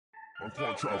I'm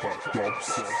gonna try about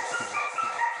dogs.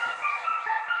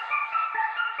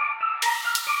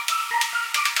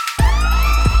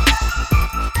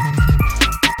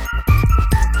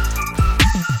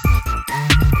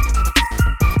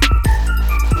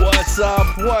 What's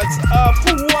up? What's up?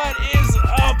 What is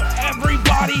up,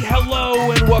 everybody? Hello,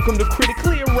 and welcome to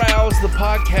Critically Aroused, the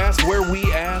podcast where we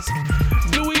ask,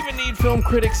 do we even need film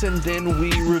critics? And then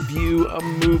we review a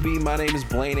movie. My name is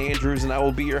Blaine Andrews, and I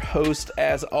will be your host,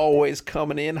 as always,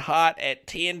 coming in hot at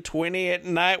 10:20 at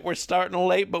night. We're starting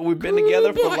late, but we've been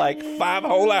together for like 5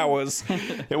 whole hours.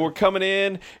 And we're coming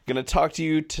in, going to talk to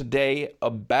you today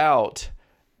about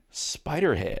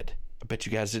Spiderhead. I bet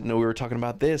you guys didn't know we were talking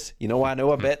about this. You know why I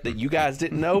know? I bet that you guys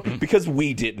didn't know, because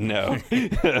we didn't know.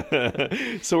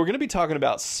 So we're going to be talking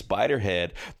about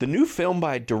Spiderhead, the new film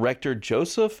by director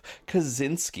Joseph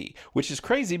Kosinski, which is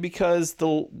crazy because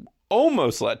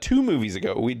almost like 2 movies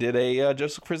ago, we did a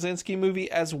Joseph Kosinski movie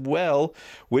as well,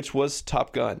 which was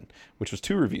Top Gun, which was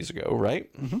 2 reviews ago,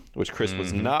 right? Mm-hmm. Which Chris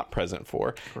was not present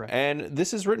for. Correct. And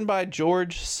this is written by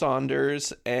George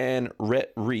Saunders and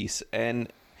Rhett Reese,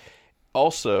 and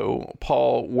also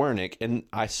Paul Wernick. And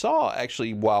I saw,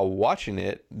 actually, while watching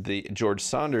it, the George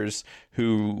Saunders,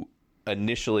 who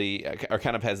initially or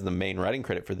kind of has the main writing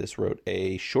credit for this, wrote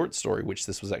a short story which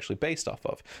this was actually based off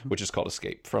of, which is called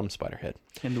Escape from Spiderhead.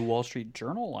 In the Wall Street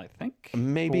Journal, I think.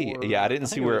 Maybe. Yeah, I didn't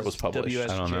see where it was published. WSJ,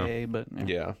 I don't know. But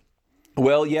Yeah.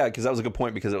 Well, yeah, because that was a good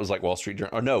point, because it was like Wall Street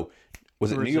Journal. Or no,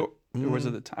 was it New York? Or was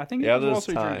it I think Yeah, it was those Wall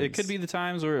Street Journal. It Times. could be the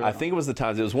Times, or I think it was the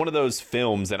Times. It was one of those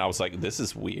films, and I was like, this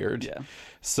is weird. Yeah.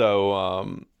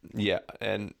 So, yeah.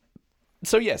 And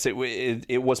so, yes, it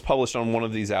was published on one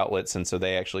of these outlets, and so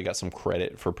they actually got some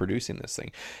credit for producing this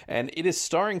thing. And it is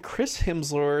starring Chris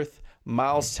Hemsworth,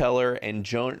 Miles Teller, and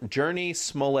Jurnee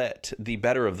Smollett, the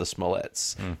better of the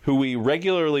Smolletts, who we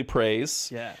regularly praise.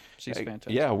 Yeah, she's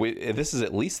fantastic. Yeah, this is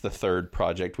at least the 3rd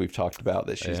project we've talked about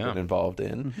that she's been involved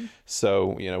in. So,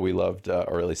 we loved,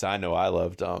 or at least I know I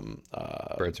loved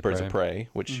Birds of Prey,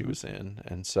 which she was in.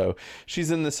 And so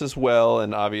she's in this as well.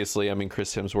 And obviously, I mean,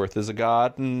 Chris Hemsworth is a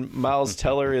god, and Miles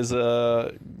Teller is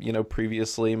a,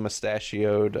 previously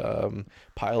mustachioed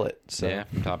pilot. So. Yeah,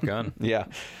 Top Gun. Yeah.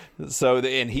 So,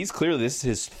 and he's clearly, this is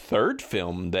his 3rd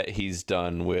film that he's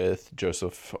done with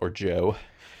Joseph or Joe.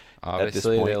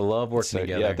 Obviously, they love working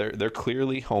together. Yeah, they're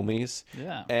clearly homies.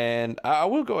 Yeah. And I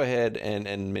will go ahead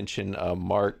and mention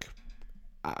Mark.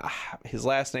 His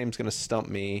last name's going to stump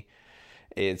me.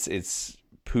 It's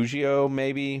Puglio,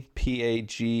 maybe,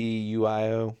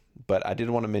 Paguio. But I did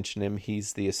want to mention him.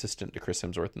 He's the assistant to Chris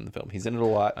Hemsworth in the film. He's in it a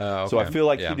lot. Okay. So I feel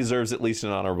like he deserves at least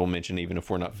an honorable mention, even if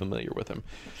we're not familiar with him.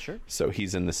 Sure. So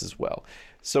he's in this as well.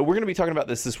 So we're going to be talking about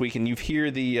this week, and you hear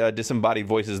the disembodied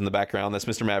voices in the background. That's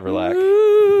Mr. Maverick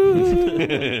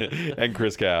and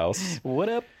Chris Cowles. What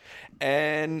up?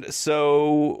 And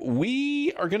so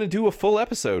we are going to do a full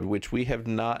episode, which we have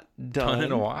not done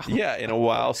in a while. Yeah, in a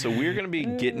while. So we're going to be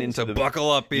getting into So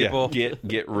buckle up, people. Yeah,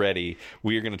 get ready.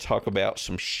 We are going to talk about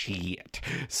some shit.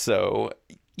 So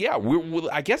yeah,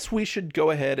 I guess we should go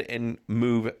ahead and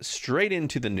move straight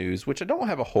into the news, which I don't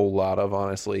have a whole lot of,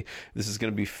 honestly. This is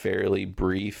going to be fairly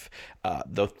brief.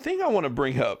 The thing I want to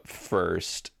bring up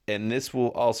first, and this will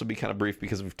also be kind of brief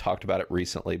because we've talked about it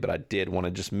recently, but I did want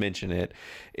to just mention it,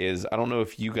 is I don't know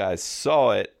if you guys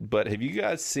saw it, but have you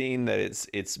guys seen that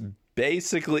it's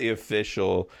basically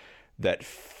official that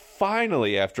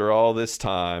finally, after all this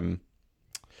time,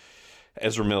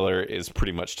 Ezra Miller is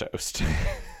pretty much toast.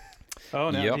 Oh,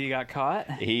 no, Yep. he got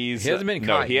caught? He hasn't been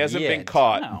No, caught he hasn't been yet.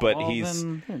 caught, No, but well, he's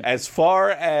then- as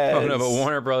far as Oh no, but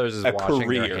Warner Brothers is a washing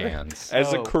career, their hands.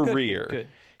 as a Oh, good, career. good.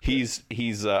 He's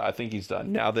I think he's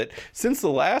done now. That since the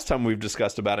last time we've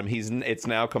discussed about him, it's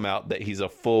now come out that he's a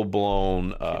full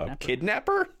blown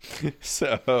kidnapper.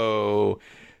 So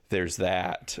there's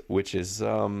that, which is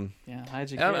Yeah,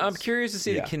 hide your I'm kids. curious to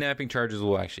see Yeah. the kidnapping charges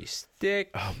will actually stick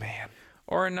oh man.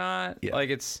 or not. Yeah. Like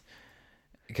it's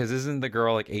because isn't the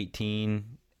girl like 18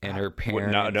 and her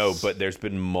parents? No, but there's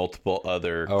been multiple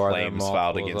other Oh, are there claims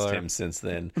filed multiple against other? him since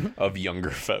then of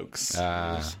younger folks.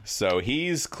 Ah. So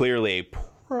he's clearly a.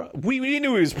 We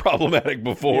knew he was problematic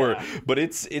before, Yeah. but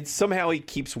it's somehow he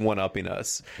keeps one-upping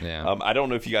us. Yeah. I don't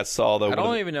know if you guys saw though. I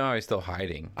don't even know how he's still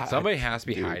hiding. Somebody has to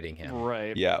be dude. hiding him.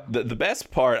 Right. Yeah, the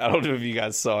best part, I don't know if you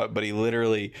guys saw it, but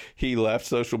he left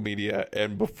social media,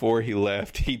 and before he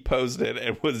left, he posted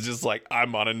and was just like,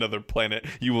 "I'm on another planet.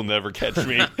 You will never catch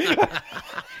me."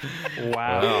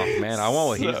 Wow. Oh man, I want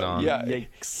what he's So, on. Yeah,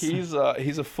 Yikes.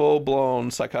 he's a full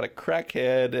blown psychotic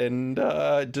crackhead and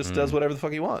just does whatever the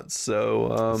fuck he wants.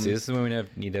 So See, this is when we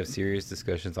need to have serious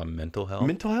discussions on mental health.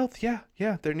 mental health, yeah,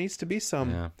 there needs to be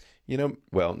some. Yeah.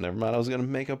 Well, never mind. I was going to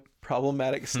make a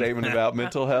problematic statement about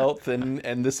mental health and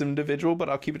this individual, but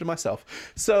I'll keep it to myself.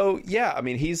 So yeah, I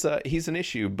mean he's an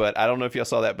issue, but I don't know if y'all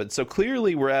saw that. But so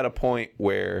clearly we're at a point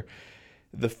where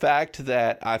the fact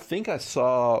that I think I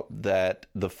saw that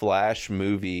the Flash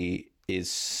movie is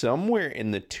somewhere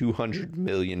in the $200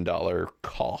 million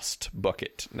cost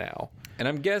bucket now. And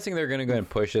I'm guessing they're going to go and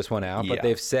push this one out, but Yeah.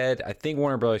 they've said, I think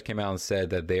Warner Brothers came out and said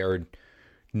that they are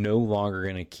no longer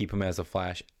going to keep him as a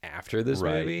Flash after this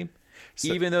Right. movie,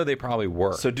 even though they probably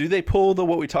were. So do they pull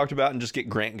what we talked about and just get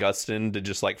Grant Gustin to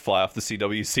just like fly off the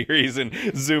CW series and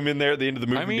zoom in there at the end of the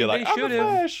movie I mean, and be like, they I'm should the have.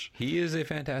 Flash. He is a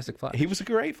fantastic Flash. He was a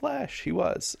great Flash. He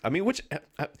was. I mean,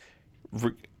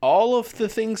 all of the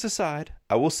things aside,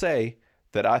 I will say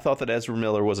that I thought that Ezra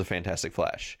Miller was a fantastic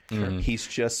Flash. He's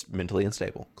just mentally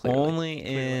unstable. Clearly. Only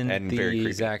in And very the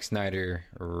creepy. Zack Snyder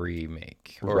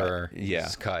remake Right. or Yeah.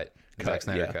 cut. Zack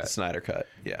Snyder yeah, cut. Snyder cut.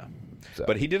 Yeah. So.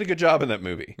 But he did a good job in that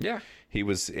movie. Yeah. He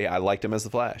was. I liked him as the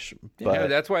Flash. But Yeah,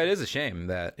 that's why it is a shame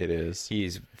that it is.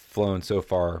 he's flown so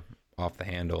far off the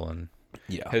handle and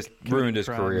Yeah. has ruined his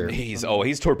crime. career. He's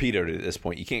torpedoed at this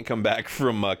point. You can't come back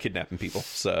from kidnapping people.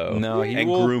 So No, he and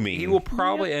will, grooming. He will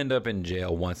probably end up in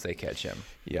jail once they catch him.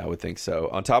 Yeah, I would think so.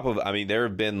 On top of, I mean, there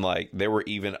were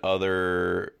even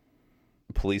other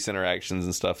police interactions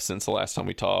and stuff since the last time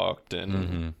we talked,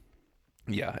 and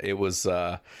yeah, it was.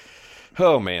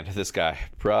 Oh man, this guy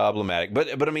problematic.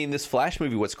 But I mean, this Flash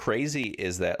movie. What's crazy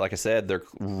is that, like I said, they're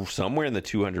somewhere in the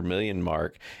 200 million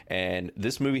mark, and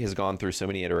this movie has gone through so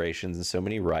many iterations and so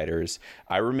many writers.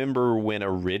 I remember when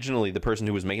originally the person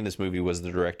who was making this movie was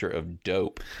the director of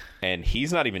Dope, and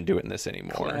he's not even doing this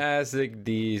anymore. Classic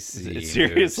DC.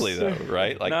 Seriously though,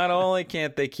 right? Like, Not only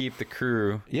can't they keep the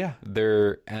crew, yeah.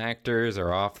 their actors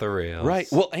are off the rails. Right.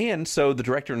 Well, and so the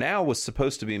director now was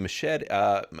supposed to be Machete.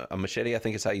 Machete, I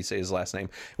think is how you say his last name,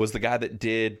 was the guy that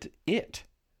did It.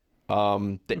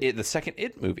 The second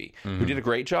It movie, who did a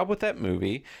great job with that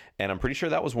movie, and I'm pretty sure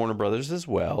that was Warner Brothers as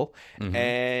well.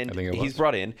 And I think it he's was.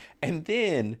 brought in, and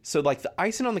then so like the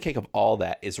icing on the cake of all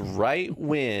that is right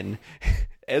when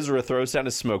Ezra throws down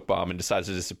his smoke bomb and decides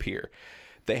to disappear.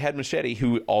 They had Machete,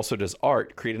 who also does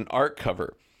art, create an art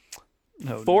cover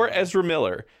for Ezra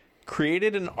Miller.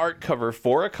 Created an art cover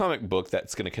for a comic book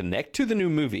that's going to connect to the new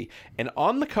movie. And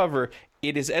on the cover,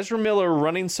 it is Ezra Miller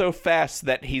running so fast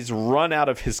that he's run out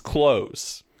of his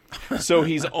clothes. So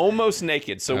he's almost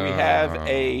naked. So we have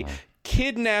a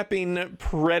kidnapping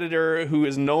predator who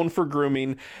is known for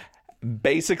grooming,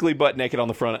 basically butt naked on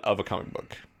the front of a comic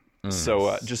book.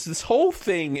 So just this whole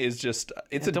thing is just,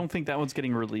 I don't think that one's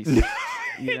getting released.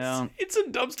 You know? it's a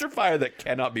dumpster fire that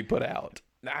cannot be put out.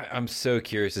 I'm so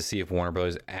curious to see if Warner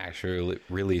Brothers actually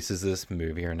releases this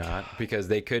movie or not, because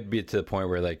they could be to the point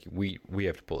where like we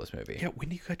have to pull this movie. Yeah, when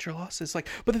do you cut your losses? Like,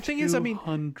 but the thing is, I mean,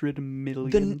 $200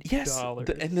 million.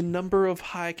 and the number of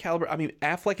high caliber. I mean,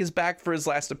 Affleck is back for his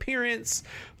last appearance.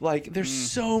 Like, there's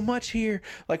so much here.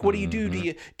 Like, what do you do?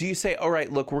 Do you say, all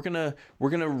right, look, we're gonna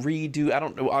redo? I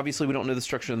don't know. Obviously, we don't know the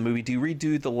structure of the movie. Do you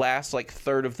redo the last like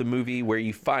third of the movie where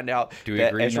you find out Do we that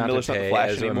agree Ezra not to Miller's not the pay Flash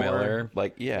Ezra anymore? Miller?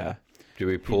 Like, yeah. Do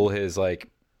we pull his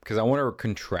like? Because I wonder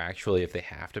contractually if they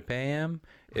have to pay him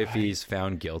if he's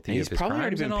found guilty. He's of his probably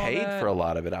already crimes been and all paid that. for a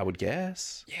lot of it, I would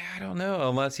guess. Yeah, I don't know.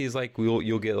 Unless he's like,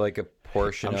 you'll get like a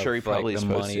portion I'm of sure he probably like, is the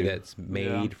supposed money to. that's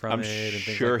made from I'm it. And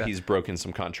things sure like that. he's broken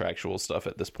some contractual stuff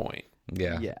at this point.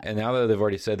 Yeah. Yeah. And now that they've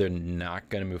already said they're not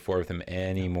going to move forward with him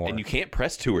anymore. And you can't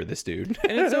press tour this dude.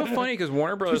 And it's so funny because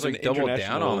Warner Brothers There's like an doubled down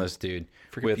international on this dude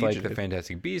freaking with like the fugitive.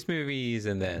 Fantastic Beasts movies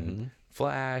and then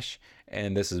Flash,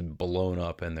 and this is blown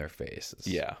up in their faces.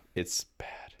 Yeah, it's bad.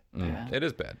 Mm, it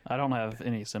is bad. I don't have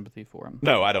any sympathy for him.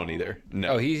 No, I don't either.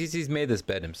 No. Oh, he's made this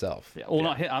bed himself. Yeah, well,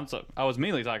 not him. I was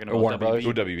mainly talking about Warner Brothers?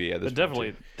 WB. WB at this But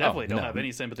definitely don't no. have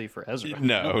any sympathy for Ezra.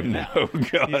 No,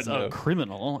 God, He's no. a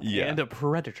criminal Yeah. and a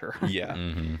predator. Yeah,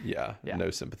 yeah, Yeah. no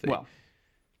sympathy. Well,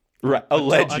 right,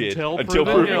 alleged until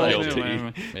proven proven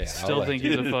guilty. Yeah, Still think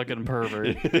he's a fucking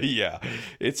pervert. Yeah,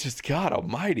 it's just God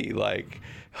Almighty. Like,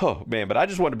 oh man, but I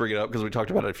just wanted to bring it up because we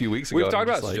talked about it a few weeks ago. We've and talked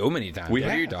I'm about just it like, so many times. we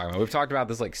What are you have. talking about? We've talked about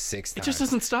this like 6 It times. just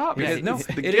doesn't stop. Yeah, It's no,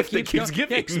 the It gift that keeps keeps going. Yeah,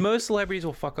 giving. 'cause most celebrities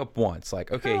will fuck up once.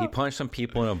 Like, okay, he punched some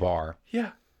people in a bar,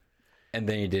 Yeah, and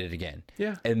then he did it again.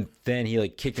 Yeah. And then he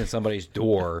like kicked in somebody's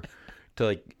door to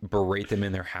like berate them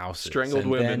in their house. strangled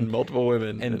women, multiple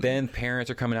women, And then parents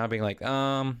are coming out being like,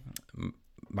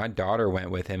 my daughter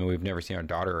went with him and we've never seen our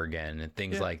daughter again and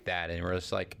things like that. And we're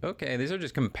just like, okay, these are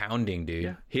just compounding, dude.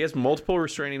 yeah. He has multiple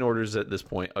restraining orders at this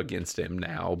point against him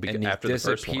now because And he after the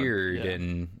first one. disappeared Yeah.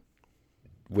 and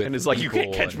with And it's like, you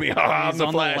can't people catch and- me. I'm He's the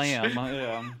on Flash. the lam.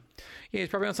 Yeah. Yeah, he's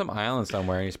probably on some island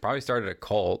somewhere and he's probably started a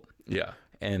cult Yeah.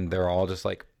 and they're all just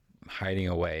like hiding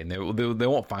away, and they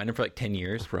won't find him for like 10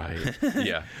 years. Right.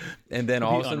 Yeah. And then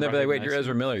all of a sudden they'll be like, wait, you're Unrecognized.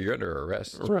 Ezra Miller. You're under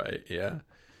arrest. Right. Yeah.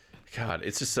 God,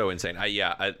 it's just so insane.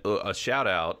 A shout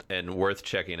out and worth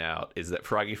checking out is that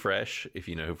Froggy Fresh. If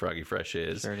you know who Froggy Fresh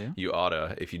is, Sure do. you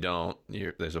oughta. If you don't,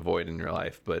 there's a void in your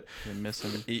life. But You're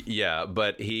missing. yeah,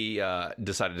 but he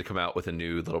decided to come out with a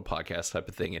new little podcast type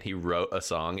of thing, and he wrote a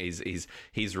song.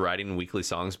 He's writing weekly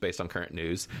songs based on current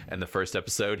news, and the first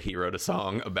episode he wrote a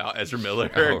song about Ezra Miller.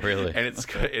 Oh, really? And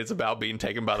it's about being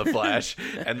taken by the Flash,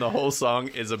 and the whole song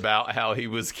is about how he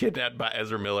was kidnapped by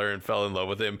Ezra Miller and fell in love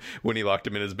with him when he locked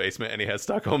him in his basement, and he has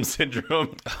Stockholm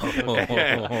syndrome.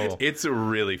 And it's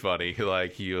really funny.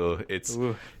 Like he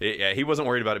wasn't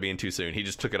worried about it being too soon. He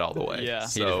just took it all the way. Yeah. He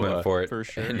So, just went for it. for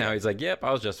sure, And now he's like, yep,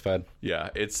 I was justified. yeah,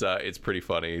 it's pretty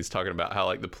funny. He's talking about how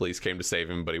like the police came to save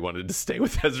him, but he wanted to stay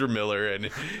with Ezra Miller, and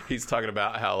he's talking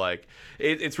about how like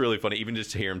it's really funny, even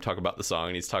just to hear him talk about the song.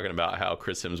 And he's talking about how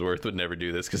Chris Hemsworth would never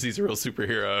do this because he's a real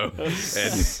superhero,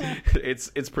 and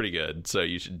it's pretty good. So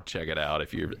you should check it out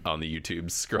if you're on the YouTube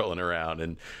scrolling around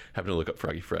and having to look up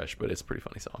Froggy Fresh. But it's a pretty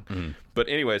funny song. But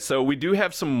anyway, so we do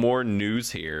have some more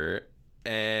news here.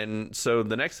 And so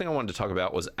the next thing I wanted to talk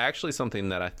about was actually something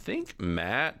that I think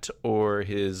Matt or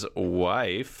his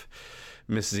wife,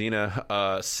 Miss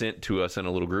Zena, sent to us in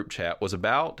a little group chat, was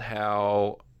about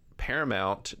how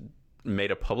Paramount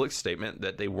made a public statement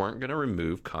that they weren't going to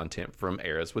remove content from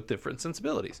eras with different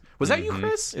sensibilities. Was that you,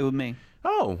 Chris? It was me.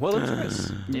 Oh, well, it's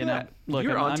Chris. You know, look,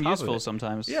 You're on I'm top of useful it.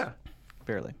 sometimes. Yeah.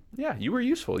 Barely. Yeah, you were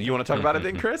useful. You want to talk about it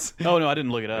then, Chris? Oh no, I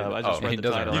didn't look it up. I just Oh, read he the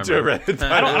doesn't title. remember. You do read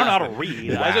the I don't know how title. to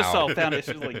read. I just Wow. found this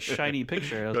like shiny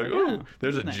picture. I was Like, like, ooh, oh.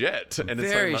 there's a jet, and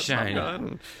it's Very talking about Top shiny.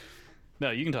 Gun. No,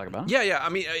 you can talk about it. Yeah. I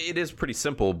mean, it is pretty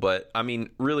simple, but I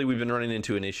mean, really, we've been running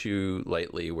into an issue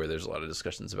lately where there's a lot of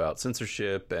discussions about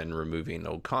censorship and removing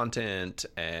old content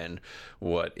and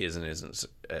what isn't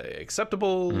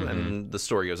acceptable, and the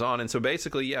story goes on. And so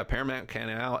basically, yeah, Paramount came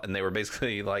out and they were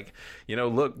basically like,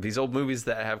 look, these old movies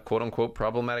that have quote unquote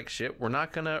problematic shit, we're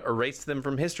not going to erase them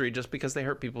from history just because they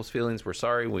hurt people's feelings. We're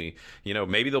sorry. We,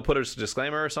 maybe they'll put a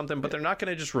disclaimer or something, but they're not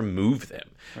going to just remove them,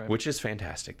 which is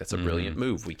fantastic. That's a brilliant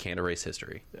move. We can't erase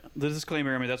history. The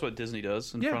disclaimer, I mean, that's what Disney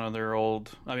does in Yeah. front of their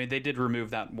old. I mean, they did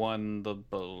remove that one, the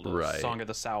Right. Song of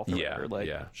the South. Or Yeah, whatever, like,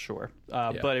 yeah. Sure.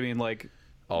 But I mean, like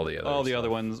All the other all the stuff. other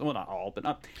ones. Well, not all, but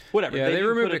not whatever. Yeah, they did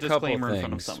removed put a couple disclaimer in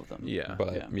front of things. some of them. Yeah.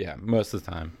 But yeah, most of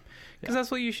the time. Because that's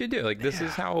what you should do. Like, this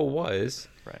is how it was.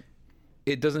 Right.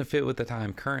 It doesn't fit with the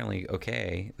time currently.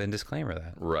 Okay, then disclaimer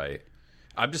that. Right.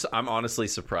 I'm honestly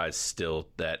surprised still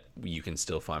that you can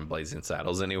still find Blazing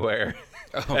Saddles anywhere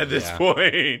at this yeah.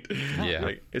 point. Yeah.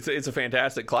 Like, it's a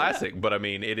fantastic classic, but I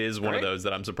mean, it is one of those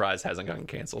that I'm surprised hasn't gotten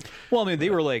canceled. Well, I mean, they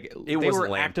were like they wasn't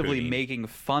were actively lampooning. making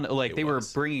fun. Like they were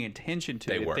was. bringing attention to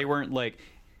They it. were. They weren't like.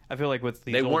 I feel like with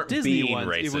these They old weren't Disney being ones,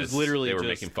 it was racist. literally They were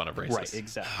just, making fun of racists. Right.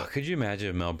 Exactly. Could you imagine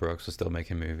if Mel Brooks was still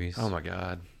making movies? Oh my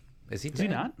God. Is he Is he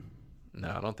dead? not? No,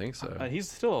 I don't think so.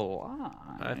 He's still alive.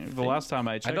 The think- last time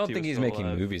I checked, I don't he think was he's still making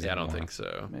alive. movies Yeah, I anymore. don't think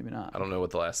so. Maybe not. I don't know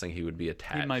what the last thing he would be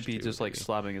attached He might be to just would like be.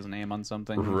 slapping his name on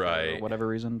something, Right. for whatever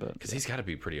reason. But Because he's got to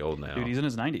be pretty old now. dude, he's in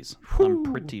his 90s. I'm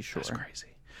pretty sure. That's crazy.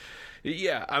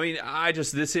 Yeah, I mean,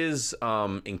 this is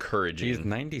encouraging. He's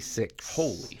 96.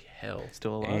 Holy hell.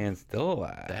 Still alive. And still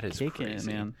alive. That is Kicking it,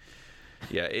 crazy. man.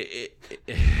 Yeah.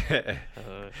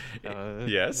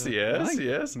 Yes. It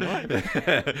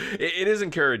is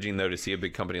encouraging though to see a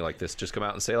big company like this just come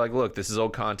out and say like, look, this is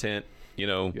old content.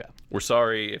 We're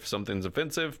sorry if something's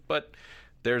offensive, but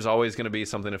there's always going to be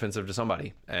something offensive to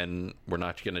somebody, and we're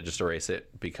not going to just erase it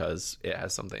because it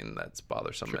has something that's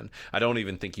bothersome. And I don't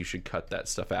even think you should cut that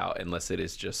stuff out unless it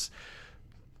is just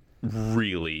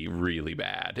really, really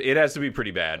bad. It has to be pretty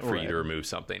bad for you to remove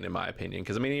something, in my opinion,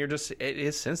 because I mean, it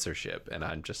is censorship, and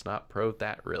I'm just not pro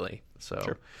that really.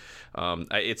 So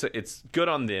it's good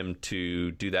on them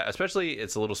to do that. Especially,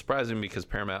 it's a little surprising because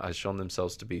Paramount has shown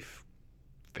themselves to be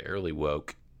fairly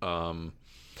woke.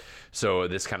 So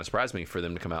this kind of surprised me for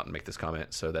them to come out and make this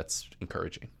comment. So that's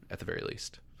encouraging at the very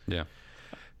least. Yeah.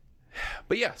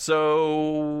 But yeah,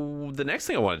 so the next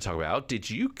thing I want to talk about, did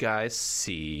you guys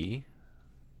see?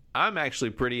 I'm actually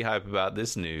pretty hype about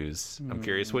this news. I'm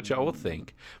curious what y'all will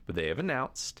think. But they have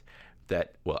announced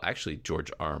that, well, actually,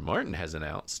 George R. R. Martin has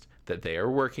announced that they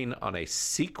are working on a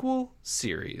sequel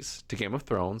series to Game of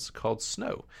Thrones called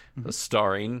Snow,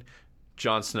 starring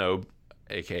Jon Snow,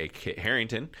 a.k.a. Kit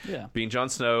Harington, being Jon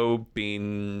Snow,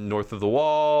 being north of the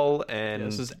Wall, and...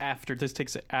 This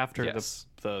takes it after Yes.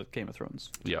 the Game of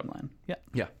Thrones Yep. timeline. Yeah.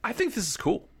 Yeah, I think this is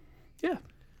cool. Yeah.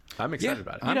 I'm excited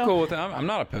about it. I'm cool with it. I'm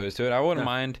not opposed to it. I wouldn't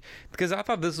mind because I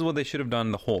thought this is what they should have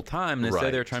done the whole time. And instead,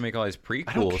 Right. they were trying to make all these prequels.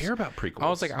 I don't care about prequels. I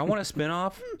was like, I want a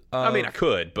spin-off. I mean, I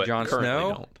could, but Jon currently Snow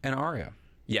don't. and Arya.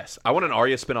 Yes, I want an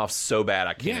Arya spinoff so bad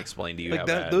I can't explain to you Like how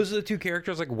that, bad. those are the two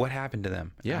characters. Like, what happened to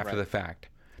them after the fact?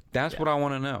 That's what I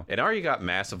want to know. And Arya got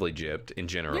massively gypped in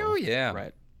general. Oh yeah,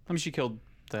 Right. I mean, she killed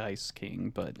the Ice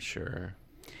King, but Sure.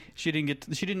 she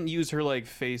didn't use her like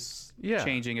face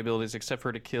changing abilities except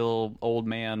for to kill old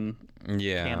man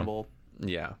yeah. cannibal.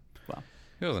 Yeah.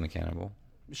 He wasn't a cannibal.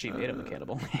 She made him a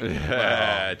cannibal.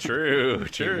 True.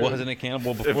 He wasn't a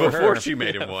cannibal before Before her. she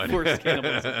made him one. Forced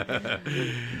cannibalism.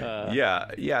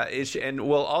 Yeah. And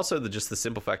well, also just the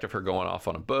simple fact of her going off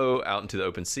on a boat out into the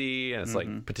open sea, and it's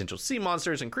like potential sea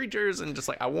monsters and creatures, and just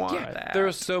like I want that. There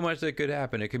was so much that could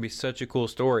happen. It could be such a cool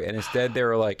story, and instead they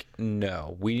were like,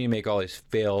 "No, we need to make all these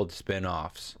failed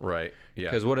spin-offs." Right. Yeah.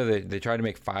 Because what are they? They tried to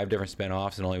make 5 different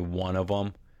spin-offs, and only one of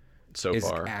them So is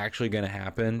far, actually going to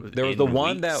happen. There was In the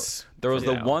one weeks that there was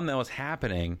from the now. one that was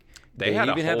happening. they had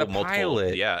even a had whole the multiple,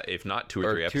 pilot, if not two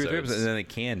or or three 2 or 3 episodes, and then they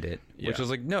canned it, which Yeah. was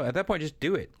like, no, at that point, just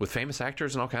do it. with famous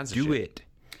actors and all kinds of Do shit.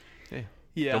 it.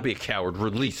 Yeah. Don't be a coward.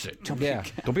 Release it. Yeah,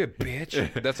 don't be a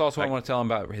bitch. That's also what I want to tell him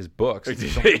about his books.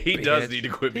 He does need to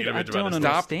quit being a I bitch don't about his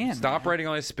understand. stuff. Stop writing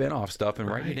all his spin-off stuff and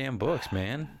write your damn books,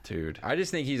 man. Dude. I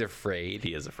just think he's afraid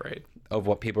He is afraid. of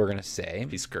what people are going to say.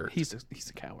 He's scared. He's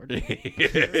a coward.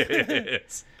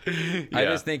 Yes. I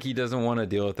just think he doesn't want to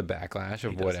deal with the backlash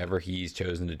of whatever he's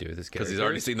chosen to do with his character. Because he's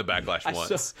already seen the backlash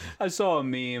once. I saw a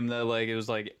meme that like it was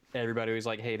like everybody was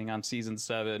like hating on season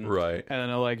 7, Right. And then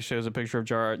it like shows a picture of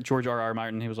George R.R.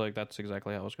 Martin. He was like, "That's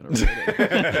exactly how I was going to write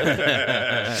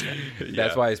it."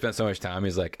 That's why he spent so much time.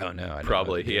 He's like, oh no, I don't know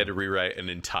Probably. what to He do. had to rewrite an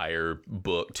entire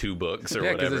book, 2 books or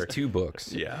Yeah, because whatever. there's 2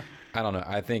 books. Yeah. I don't know.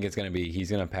 I think it's going to be he's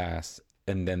going to pass,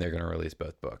 and then they're going to release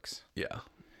both books. Yeah.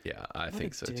 Yeah, I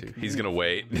think so dick too. move. He's going to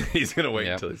wait. He's going to wait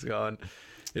Yep. until he's gone.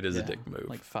 It is a Yeah, dick move.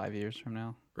 Like 5 years from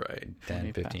now. Right. 10,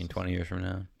 he 15, passes. 20 years from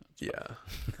now. Yeah.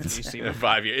 You see what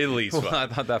 5 years. At least Well, 5.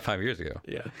 I thought that 5 years ago.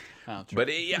 Yeah. oh, true. But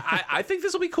I think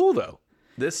this will be cool, though.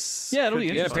 This. Yeah, it'll be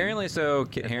could Yeah, interesting. apparently so.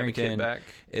 Kit And having Kit Harington back.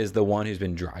 is the one who's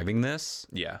been driving this,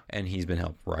 Yeah. and he's been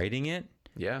helped writing it,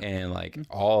 Yeah. and like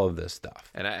all of this stuff.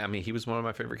 And I mean, he was one of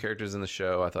my favorite characters in the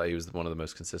show. I thought he was one of the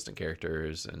most consistent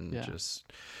characters, and Yeah.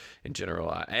 just in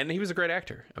general. And he was a great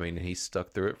actor. I mean, he stuck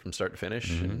through it from start to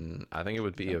finish, and I think it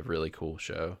would be a really cool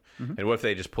show. And what if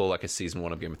they just pull like a season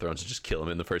 1 of Game of Thrones and just kill him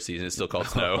in the first season? It's still called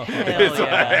Snow. Hell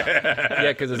yeah.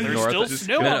 Yeah, because it's There's north. still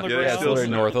snow on the yeah, ground. it's it's still literally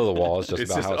snow. north of the wall. It's just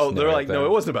It's about just, how they're snow like, no, there. it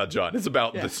wasn't about John. It's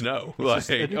about the snow. Like,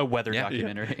 A weather Yeah.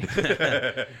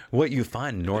 documentary. What you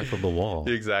find north of the wall.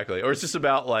 exactly. Or it's just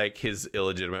about like his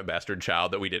illegitimate bastard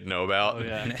child that we didn't know about. Oh,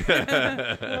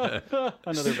 yeah.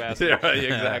 Another bastard. Yeah,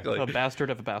 exactly. A bastard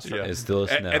of a bastard. Yeah. It's still a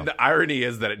snow. And the irony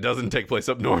is that it doesn't take place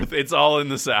up north. It's all in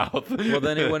the south. Well,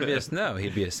 then it wouldn't be a snow.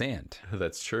 He'd be a sand.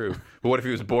 That's true. But what if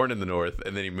he was born in the north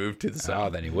and then he moved to the south? Oh,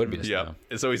 then he would be a Yeah. snow.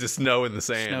 And so he's a snow in the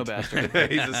sand. Snow bastard.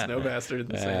 He's a snow bastard in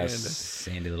the sand.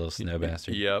 Sandy little snow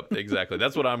bastard. Yep, exactly.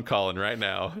 That's what I'm calling right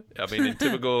now. I mean, in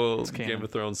typical canon. Game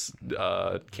of Thrones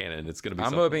canon, it's going to be I'm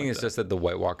something hoping like it's that. just that the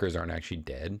White Walkers aren't actually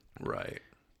dead, Right.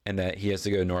 and that he has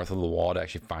to go north of the wall to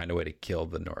actually find a way to kill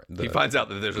the north. He finds out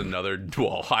that there's another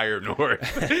wall higher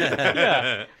north.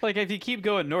 Yeah. Like if you keep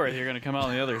going north, you're going to come out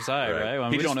on the other side, right? Well,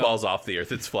 He we just don't know. falls off the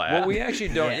earth. It's flat. Well, we actually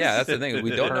don't. Yeah, that's the thing.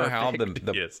 We don't know how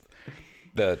Yes.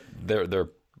 their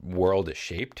world is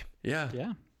shaped. Yeah.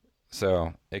 Yeah.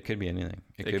 So it could be anything.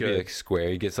 It could be could. a square.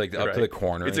 He gets like up Right. to the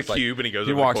corner. It's a like- cube and he goes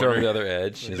He over the walks over corner. the other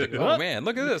edge. He's like, oh man,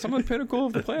 look at this! I'm on the pinnacle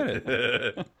of the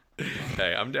planet.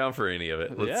 Hey, I'm down for any of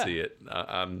it. Let's Yeah. see it.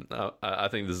 I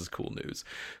think this is cool news.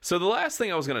 So the last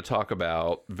thing I was going to talk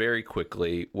about very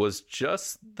quickly was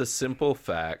just the simple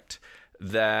fact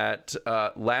that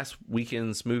last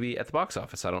weekend's movie at the box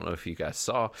office, I don't know if you guys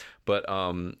saw, but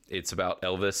it's about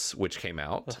Elvis, which came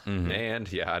out.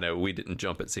 And yeah, I know we didn't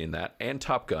jump at seeing that. And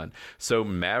Top Gun. So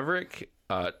Maverick,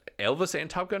 Elvis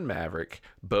and Top Gun Maverick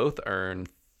both earned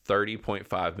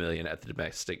 $30.5 million at the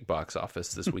domestic box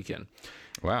office this weekend.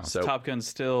 Wow. So Top Gun's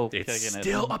still it's kicking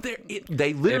still it. up there.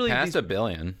 They It literally passed $1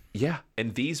 billion. yeah,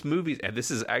 and these movies, and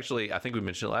this is actually, I think we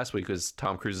mentioned it last week, was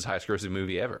Tom Cruise's highest grossing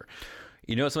movie ever.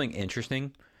 You know something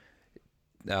interesting?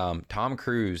 Tom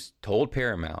Cruise told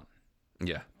Paramount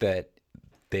Yeah, that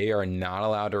they are not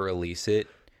allowed to release it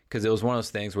because it was one of those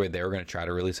things where they were going to try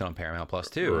to release it on Paramount Plus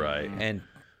too. Right. And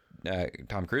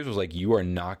Tom Cruise was like, "You are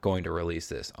not going to release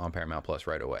this on Paramount Plus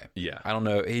right away." Yeah. I don't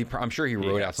know. I'm sure he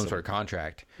wrote had out some sort of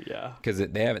contract Yeah. because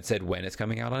they haven't said when it's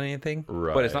coming out on anything.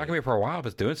 Right. But it's not going to be for a while if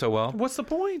it's doing so well. What's the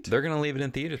point? They're going to leave it in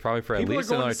theaters probably for People at are least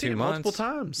going another to see 2 it months. multiple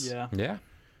times. Yeah. Yeah.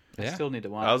 I Yeah. still need to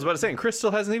watch. I was about to say, and Chris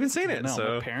still hasn't even seen it. No,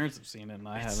 so my parents have seen it, and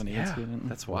I haven't even yeah, seen it.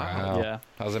 that's wild. Wow. Yeah.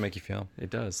 How does that make you feel? It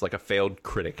does, like a failed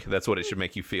critic. That's what it should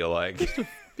make you feel like,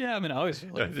 Yeah, I mean, I always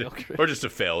feel like I feel great. or just a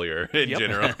failure in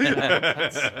general.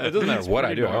 It doesn't matter what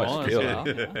I do. I always feel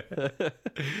it.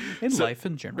 In life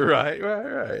in general.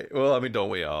 Right. Well, I mean, don't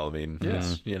we all? I mean,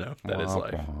 you know, that is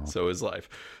life. So is life.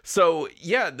 So,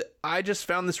 yeah, I just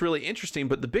found this really interesting.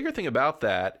 But the bigger thing about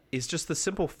that is just the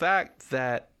simple fact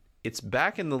that it's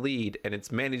back in the lead and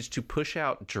it's managed to push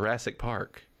out Jurassic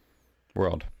Park.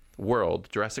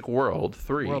 Jurassic World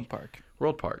 3.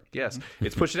 World Park, yes.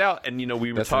 It's pushed it out, and, you know,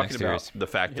 we were That's the talking next about series. the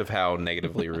fact of how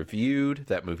negatively reviewed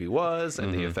that movie was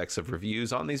and the effects of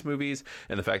reviews on these movies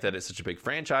and the fact that it's such a big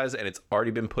franchise and it's already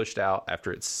been pushed out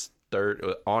after its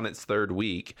third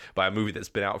week by a movie that's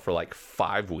been out for like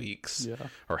 5 weeks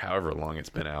or however long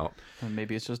it's been out. And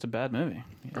maybe it's just a bad movie.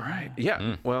 Right.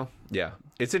 Yeah. Well, yeah.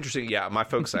 It's interesting. Yeah. My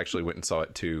folks actually went and saw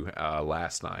it too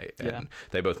last night. And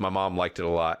my mom liked it a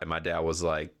lot. And my dad was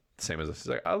like, same as us. He's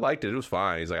like, I liked it. It was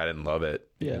fine. He's like, I didn't love it.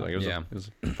 Yeah. He's like, it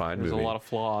was a fine There's movie. a lot of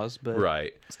flaws, but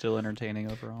Right. still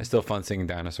entertaining overall. It's still fun seeing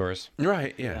dinosaurs.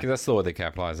 Right. Yeah. Because that's still what they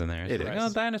capitalize in there. It's It like, is. oh,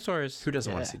 dinosaurs. Who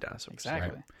doesn't want to see dinosaurs?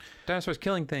 Exactly. Dinosaurs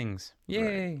killing things.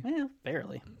 Yay. Well,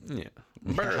 barely. Yeah.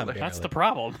 Barely. That's the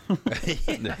problem.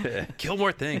 Kill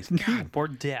more things. God. More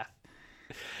death.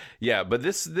 Yeah, but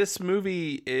this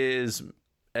movie is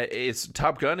it's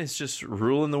Top Gun is just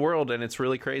ruling the world, and it's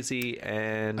really crazy.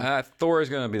 And Thor is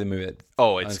going to be the movie that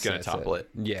it's going to unsets topple it.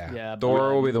 Yeah. Yeah,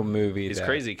 Thor will be the movie. It's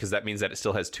crazy because that means that it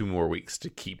still has 2 more weeks to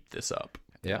keep this up.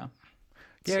 Yeah.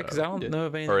 Yeah, because I don't know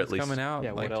if or at anything's least- coming out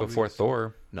Yeah, what like else before is-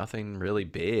 Thor. Nothing really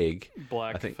big.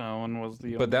 Black think- Phone was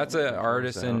the. But that's only an one.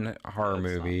 artisan horror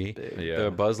That's not movie. big. Yeah.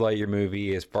 The Buzz Lightyear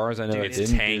movie, as far as I know, it It's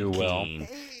didn't tanking. do well.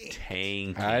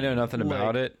 Tanking. I know nothing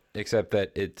about Like- it except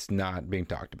that it's not being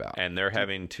talked about. And they're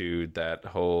having to that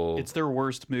whole. It's their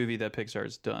worst movie that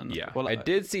Pixar's done. Yeah. Well, I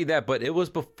did see that, but it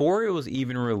was before it was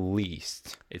even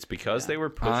released. It's because they were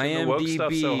pushing the woke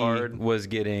stuff so hard. was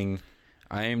getting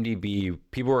IMDb.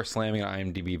 People were slamming on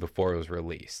IMDb before it was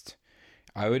released.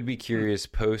 I would be curious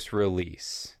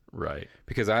post-release Right.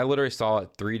 because I literally saw it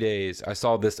 3 days. I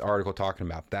saw this article talking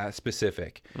about that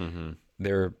specific.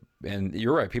 There, and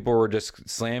you're right. People were just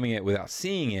slamming it without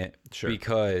seeing it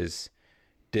because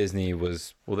Disney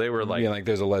was Well, they were like, being like,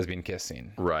 "There's a lesbian kiss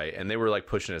scene." right, and they were like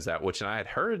pushing us that, and I had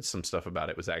heard some stuff about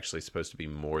it was actually supposed to be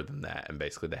more than that, and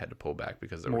basically they had to pull back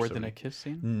because there were more so than many... a kiss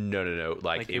scene. No.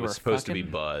 Like they it was were supposed to be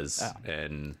fucking- Buzz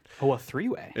and Oh, a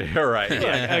 3-way. all right,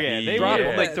 yeah. Okay, they Drop-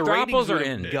 were like, the Thropples ratings are would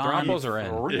in. have gone Thropples are in.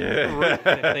 through the roof if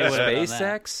they would've done Space that.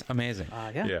 sex, amazing.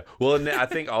 Yeah. Yeah. Well, and I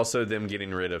think also them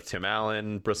getting rid of Tim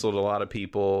Allen bristled a lot of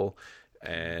people.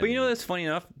 And But you know, that's funny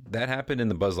enough. That happened in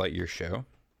the Buzz Lightyear show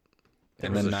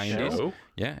in the was a 90s. show?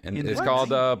 Yeah, and In it's the called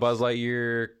Buzz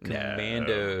Lightyear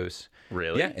Commandos.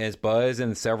 Really? Yeah, and it's Buzz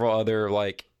and several other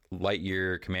like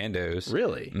Lightyear Commandos.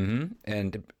 Really? Mm-hmm.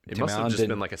 And It Tim must have Allen just didn't-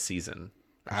 been like a season.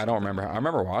 I don't remember. I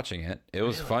remember watching it. It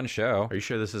was a fun show. Are you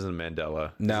sure this isn't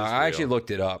Mandela? No, I actually looked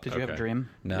it up. Did you have a Okay. dream?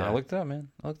 No, Yeah. I looked it up, man.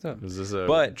 I looked it up. Is this a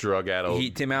But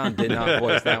drug-addled Tim Allen did not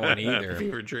voice that one either.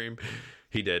 fever dream?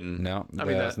 He didn't. No, I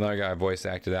mean that's another guy voice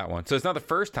acted that one. So it's not the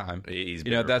first time. He's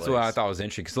You know, been that's what I replaced. thought was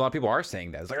interesting because a lot of people are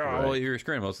saying that. It's like, oh, Right. well, you're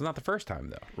screwing. Well, it's not the first time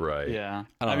though. Right. Yeah.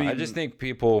 I don't know. I just think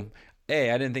people. I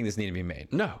didn't think this needed to be made.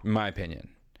 No. in my opinion.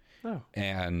 No.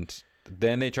 And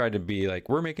then they tried to be like,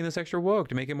 we're making this extra woke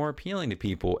to make it more appealing to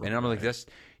people. And I'm like, that's.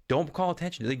 Don't call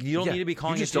attention. Like you don't Yeah, need to be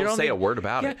calling. you just it. don't say need- a word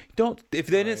about it. Don't. If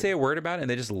they didn't say a word about it and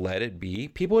they just let it be,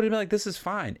 people would have been like, "This is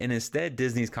fine." And instead,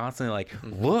 Disney's constantly like,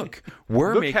 "Look,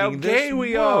 we're Look making how this gay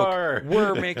we woke. are."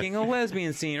 We're making a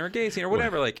lesbian scene or gay scene or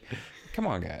whatever." Like, come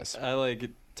on, guys. I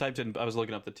typed in. I was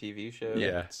looking up the TV show.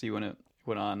 Yeah. To see when it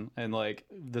went on, and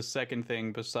the second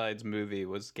thing besides movie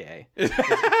was gay.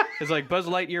 It's like Buzz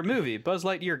Lightyear movie. Buzz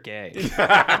Lightyear gay.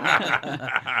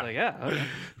 Like yeah. Okay.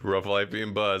 Rough life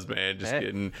being Buzz, man. Just Hey.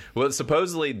 kidding. Well,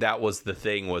 supposedly that was the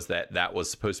thing, was that was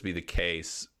supposed to be the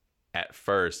case at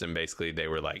first, and basically they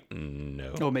were like,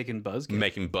 no, Oh, making Buzz gay.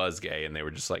 making Buzz gay, and they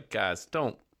were just like, guys,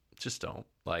 just don't.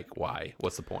 Like, why?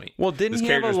 What's the point? Well, didn't this he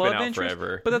have a character's love been out interest?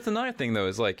 forever. But that's another thing, though.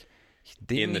 Is like,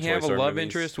 didn't the he Toy have a Story love movies?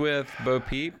 interest with Bo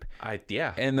Peep?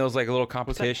 Yeah. And there was like a little was that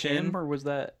competition. him or was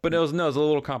that? But it was a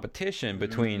little competition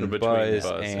between, Buzz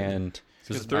and.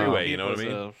 It's a three-way, you know what I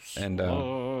mean? And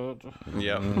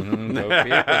Yep. Bo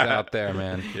Peep was out there,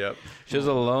 man. Yep. She was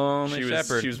a lonely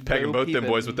shepherd. She was pegging Bo both them Peep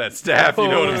boys and- with that staff. You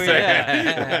know what I'm Oh,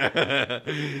 saying?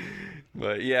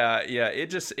 But yeah.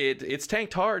 It's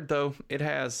tanked hard though. It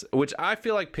has, which I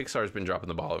feel like Pixar's been dropping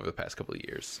the ball over the past couple of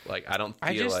years. Like I don't feel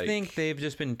I just like think they've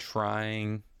just been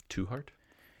trying. too hard.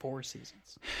 4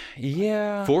 seasons.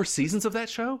 Yeah. 4 seasons of that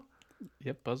show?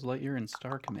 Yep, Buzz Lightyear and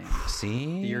Star Command.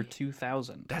 See? The year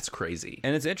 2000. That's crazy.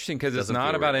 And it's interesting because it's Doesn't not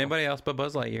feel about real. anybody else but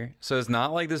Buzz Lightyear. So it's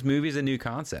not like this movie's a new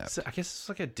concept. So I guess it's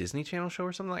like a Disney Channel show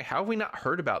or something. Like, how have we not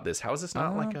heard about this? How is this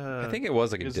not like a? I think it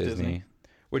was like a was Disney, Disney.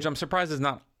 which I'm surprised is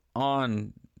not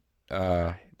on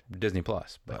Disney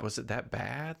Plus. But was it that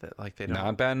bad that like they don't?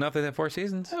 not bad enough they had 4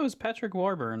 seasons. That was Patrick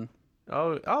Warburton.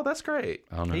 Oh, that's great.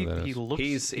 I don't know who that is. Looks.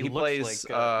 He looks plays,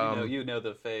 like, you know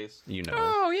the face. You know.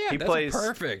 Oh yeah, he that's plays a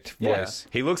perfect Yeah, voice.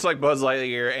 he looks like Buzz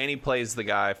Lightyear, and he plays the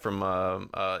guy from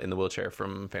in the wheelchair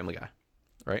from Family Guy,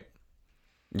 right?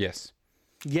 Yes.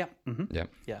 Yeah. Mm-hmm. Yeah.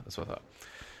 Yeah. That's what I thought.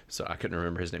 So I couldn't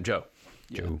remember his name. Joe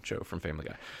Joe. from Family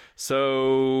Guy.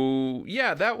 So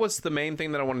yeah, that was the main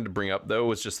thing that I wanted to bring up, though,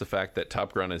 was just the fact that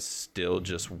Top Gun is still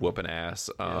just whooping ass.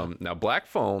 Now, Black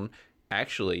Phone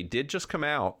actually did just come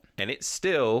out, and it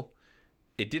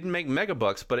didn't make mega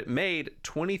bucks, but it made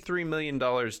 $23 million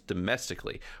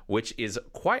domestically, which is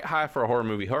quite high for a horror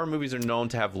movie. Horror movies are known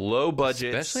to have low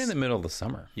budgets, Especially in the middle of the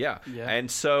summer. yeah. Yeah.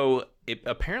 And so it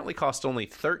apparently cost only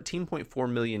 $13.4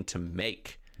 million to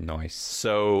make. Nice.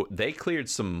 So they cleared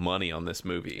some money on this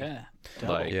movie. Yeah.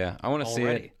 Like, Yeah, I want to see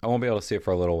Already. it. I won't be able to see it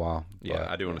for a little while. Yeah, but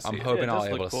I do wanna see I'm it. hoping Yeah, it I'll does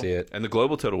be able look to cool. see it. and the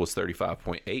global total was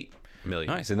 35.8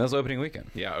 million. Nice, and that's opening weekend.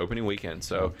 Yeah, opening weekend.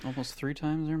 So Almost 3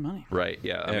 times their money. right,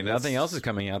 yeah. And if nothing else is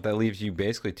coming out, that leaves you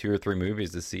basically 2 or 3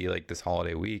 movies to see like this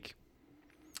holiday week.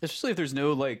 Especially if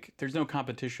there's no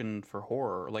competition for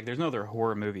horror. Like there's no other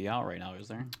horror movie out right now, is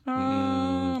there?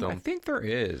 I think there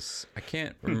is. I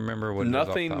can't remember what. it is off the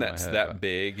nothing top of my that's head, that but-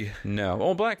 big. No.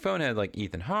 Well, Black Phone had like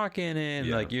Ethan Hawke in it.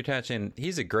 Yeah. Like you're touching.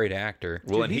 He's a great actor.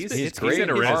 Well, and he's he's great in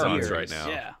a in horror renaissance movies. right now.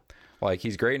 Yeah. Like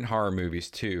he's great in horror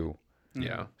movies too.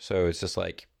 Yeah. So it's just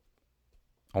like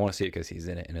I want to see it because he's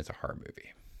in it and it's a horror movie.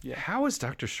 Yeah. How is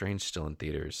Doctor Strange still in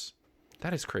theaters?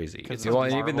 That is crazy. It's Well,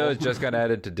 Marvel. even though it just got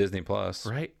added to Disney Plus.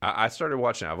 Right. I started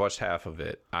watching it. I've watched half of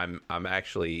it. I'm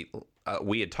actually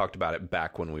we had talked about it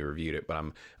back when we reviewed it, but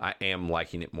I am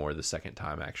liking it more the second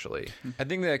time actually. I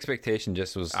think the expectation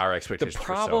just was Our expectations The were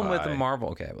so problem with the high. Marvel.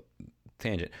 Okay,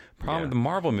 tangent. Problem with the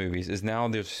Marvel movies is now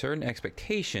there's certain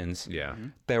expectations Yeah.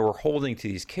 that we're holding to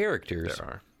these characters. There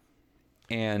are.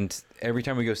 And every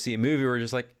time we go see a movie, we're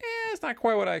just like, it's not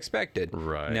quite what I expected.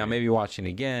 Right. Now, maybe watching it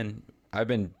again, I've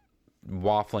been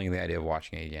waffling the idea of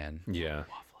watching it again. Yeah.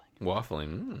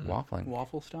 Waffling. Waffling.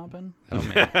 Waffle stomping? Oh,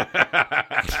 man.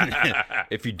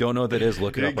 If you don't know what that is,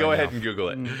 look it up. Go right ahead now. and Google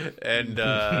it. And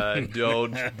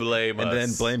don't blame us. And then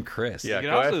blame Chris. Yeah. You go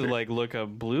could also after. like look up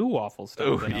blue waffle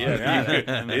Oh, stomping.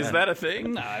 yeah. Is that a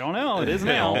thing? I don't know. It is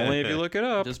now. Only if you look it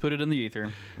up. Just put it in the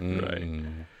ether. Right.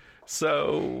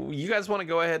 So you guys want to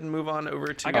go ahead and move on over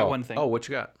to? I got one thing. Oh, what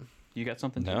you got? You got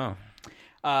something? too? No.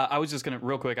 I was just gonna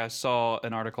real quick. I saw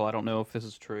an article. I don't know if this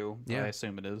is true. But Yeah. I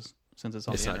assume it is since it's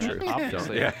on It's the not internet, true.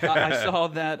 Obviously. Yeah. I saw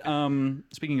that.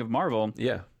 Speaking of Marvel,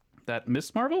 Yeah. that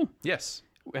Miss Marvel Yes.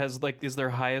 has is their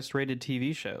highest rated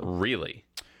TV show. Really?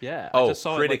 Yeah. I Oh, just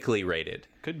saw critically rated.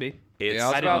 could be. It's, Yeah,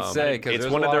 I was about to say, 'cause it's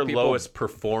there's one a of lot their of people- lowest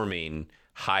performing,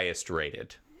 highest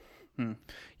rated.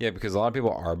 Yeah, because a lot of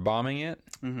people are bombing it.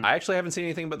 I actually haven't seen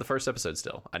anything but the first episode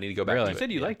still. I need to go back Really? to You it.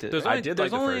 said you Yeah. liked it. There's I only, did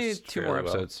there's like the only first 2 more fairly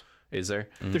well. episodes. Is there?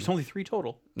 There's only 3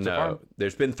 total. so No. far.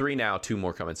 There's been 3 now, 2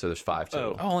 more coming, so there's 5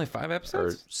 total. Oh, only 5 Or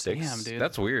episodes? 6. Damn, dude.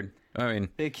 That's weird. I mean,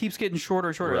 It keeps getting shorter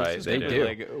and shorter. Right, It's just they gonna do. be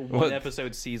like one Well,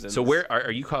 episode season. So where are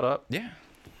you caught up? yeah.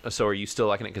 So are you still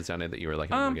liking it? Because I know that you were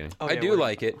liking it in the beginning. Oh, I yeah, do we're-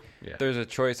 like it. Yeah. There's a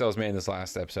choice that was made in this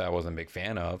last episode I wasn't a big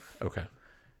fan of, Okay.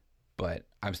 but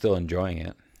I'm still enjoying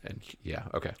it. And yeah,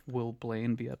 okay. Will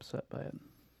Blaine be upset by it?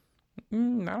 I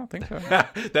don't think so.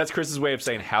 That's Chris's way of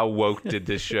saying how woke did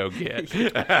this show get? No,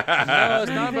 it's not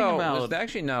Anything about. about It's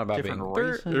actually not about being.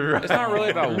 different they're- races? It's not really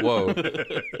about woke.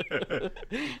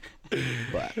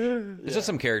 But it's just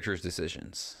some characters'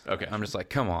 decisions. Okay. I'm just like,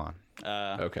 come on.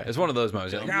 Okay. It's one of those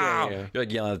moments. You're like, Yeah, "Ah!" yeah. You're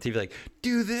like yelling at the TV, like,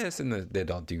 do this, and they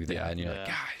don't do that, Yeah. and you're like,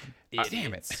 God,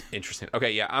 damn it. Interesting.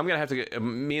 Okay, yeah, I'm gonna have to get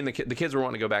me and the kids were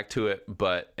wanting to go back to it,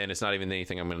 and it's not even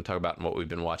anything I'm going to talk about in what we've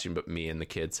been watching. But me and the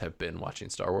kids have been watching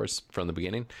Star Wars from the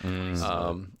beginning, and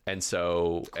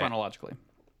so Chronologically.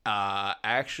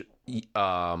 actually,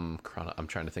 I'm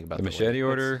trying to think about The machete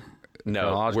order. No,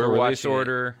 chronological we're release watching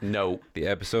order. No, The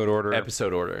episode order.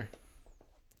 episode order.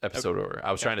 Episode order.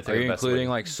 I was trying to Are think of you the best way including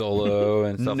to- like Solo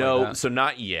and stuff no, like that? so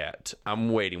not yet.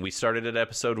 I'm waiting. We started at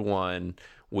episode 1.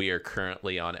 We are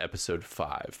currently on episode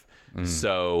 5.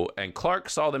 So, and Clark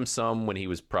saw them some when he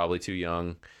was probably too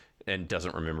young and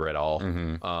doesn't remember at all.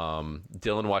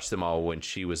 Dylan watched them all when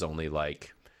she was only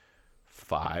like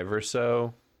 5 or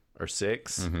so, or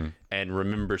 6 and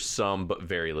remember some but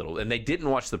very little. And they didn't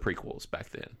watch the prequels back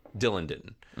then. Dylan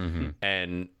didn't.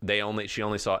 And she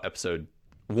only saw episode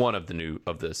 1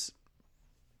 of this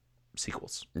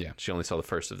sequels. Yeah. She only saw the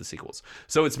first of the sequels.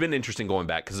 So it's been interesting going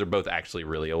back because they're both actually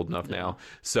really old enough now.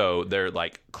 So they're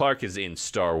like, Clark is in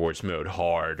Star Wars mode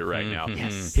hard right now.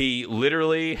 Yes. He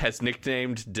literally has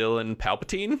nicknamed Dylan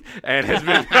Palpatine and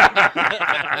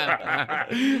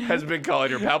has been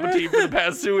calling her Palpatine for the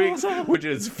past 2 weeks, which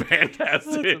is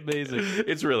fantastic. That's amazing.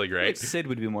 It's really great. Like Sid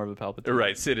would be more of a Palpatine.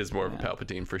 Right, Sid is more of a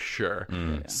Palpatine for sure.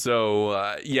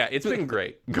 So it's been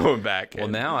great going back. Well,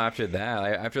 now after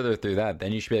that, after they're through that,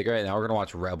 then you should be like, all right, now we're gonna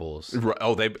watch Rebels.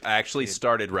 Oh, they actually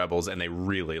started Rebels and they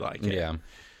really like it. Yeah,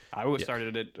 I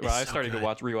started it. Well, I started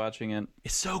rewatching it.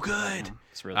 It's so good.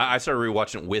 It's really. I started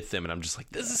rewatching it with them, and I'm just like,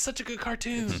 this is such a good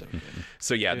cartoon.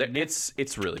 So yeah,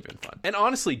 it's really been fun. And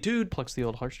honestly, dude, plucks the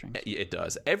old heartstrings. it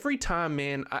does. Every time,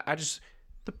 man, I just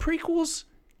the prequels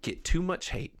get too much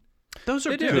hate. Those are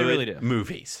good They really do.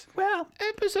 movies. Well,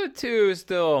 episode 2 is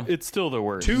still it's still the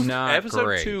worst. Episode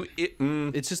great.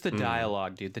 2, It's just the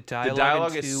dialogue, dude. The the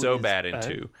dialogue is so bad in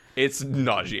 2. It's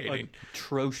nauseating.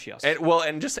 Atrocious.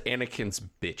 And just Anakin's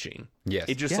bitching. yes.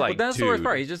 It just but like, that's dude, the worst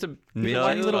part. He's just a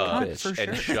nut bitchy little up bitch. for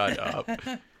and shut up.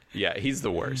 Yeah, he's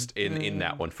the worst in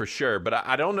that one for sure. But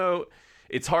I don't know.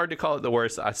 It's hard to call it the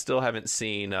worst. I still haven't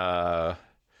seen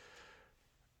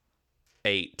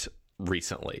 8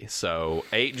 recently, so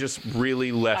 8 just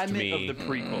really left me of the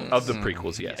prequels. Of the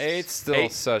prequels, yes. 8's still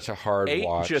such a hard 8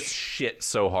 watch. just shit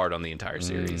so hard on the entire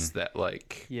series that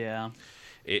like Yeah.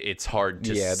 it's hard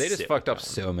to. Yeah, they just sit fucked up down.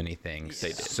 so many things. They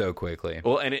did. So quickly.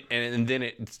 Well, and then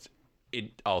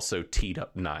it also teed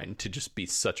up 9 to just be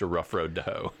such a rough road to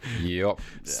hoe. Yep.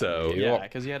 So Yeah,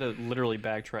 because you had to literally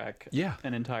backtrack Yeah.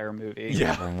 an entire movie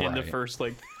Yeah. in the Right. first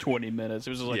like 20 minutes.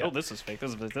 It was just like, Yeah. oh, this is fake.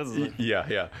 This is yeah,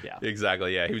 Yeah.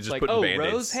 exactly. Yeah, he was just like, putting oh,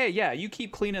 band-aids. Rose, hey, yeah, you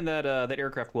keep cleaning that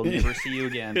aircraft. We'll never see you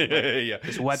again. Like, yeah,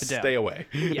 just wipe it down. Stay away.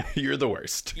 Yeah. You're the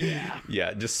worst.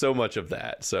 Yeah, just so much of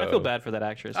that. So I feel bad for that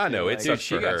actress. I too, know, like, it Dude, sucks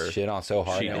she for got her. shit on so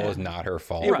hard, She and it did. was not her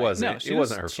fault. It wasn't. No, It she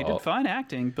wasn't her She fault. did fine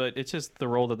acting, but it's just the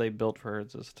role that they built for her.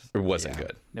 Just It wasn't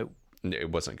good. nope.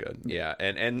 It wasn't good. Yeah,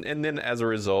 and then as a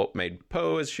result, made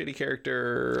Poe as a shitty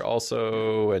character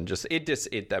also, and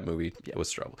that movie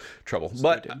was trouble.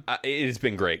 But it has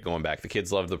been great going back. The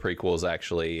kids loved the prequels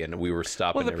actually, and we were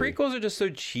stopping. Well, the prequels are just so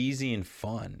cheesy and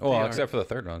fun. Well, except for the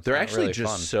third one. It's They're not actually really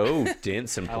just fun. so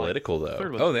dense and political, third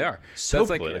though. one. Oh, they are. So That's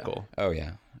like- political. Oh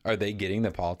yeah. Are they getting the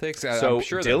politics? So I'm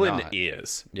sure they're Dylan not.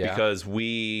 is Yeah. because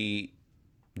we.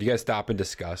 Do you guys stop and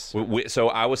discuss? So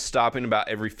I was stopping about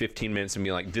every 15 minutes and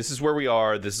being like, this is where we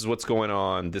are. This is what's going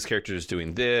on. This character is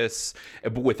doing this,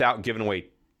 but without giving away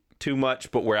too much,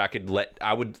 but where I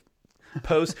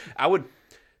would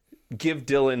give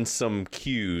Dylan some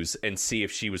cues and see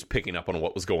if she was picking up on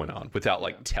what was going on without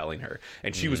like telling her.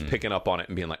 And she was picking up on it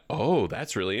and being like, oh,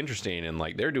 that's really interesting. And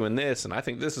like, they're doing this and I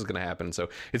think this is going to happen. So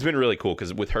it's been really cool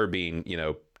because with her being,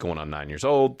 going on 9 years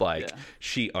old, like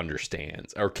she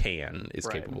understands or is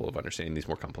capable of understanding these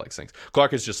more complex things.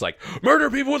 Clark is just like,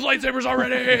 murder people with lightsabers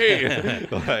already.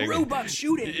 Like, Robot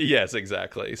shooting. yes,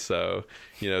 exactly. So,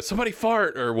 somebody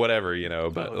fart or whatever,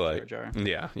 but Oh, like, Jar Jar.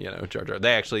 yeah, Jar Jar.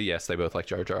 They actually, yes, they both like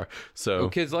Jar Jar. So Well,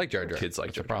 kids like Jar Jar. kids like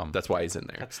That's Jar the Jar. problem. That's why he's in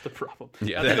there. That's the problem.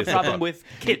 Yeah, That's that is the problem with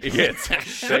kids. Kids.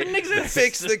 Shouldn't exist.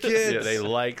 Fix the kids. Yeah, they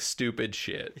like stupid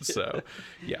shit. So,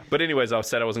 yeah. But anyways, I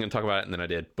said I wasn't going to talk about it, and then I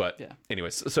did. But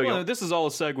anyways, so Well, this is all a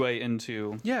segue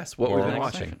into yes, what More we've been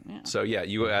next watching. section, yeah. So yeah,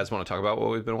 you guys want to talk about what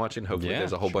we've been watching? Hopefully, Yeah,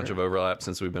 there's a whole bunch of overlap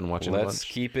since we've been watching. a Let's bunch.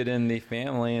 keep it in the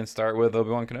family and start with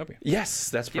Obi-Wan Kenobi. Yes,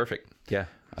 that's perfect. Yeah.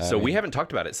 So we haven't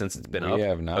talked about it since it's been up. We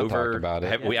have not talked about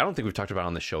it. I don't think we've talked about it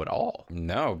on the show at all.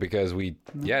 No, because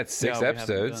it's 6 we haven't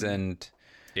episodes done it. and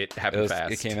It happened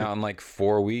fast. it came out in like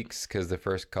 4 weeks because the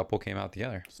first couple came out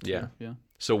together. Yeah. Yeah.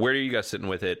 So where are you guys sitting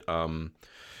with it?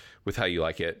 With how you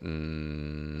like it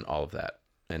and all of that,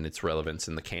 and its relevance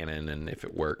in the canon, and if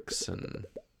it works, and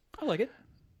I like it.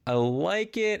 I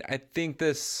like it. I think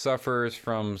this suffers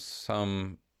from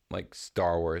some like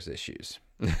Star Wars issues.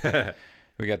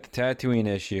 We got the Tatooine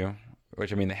issue,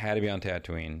 which they had to be on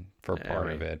Tatooine for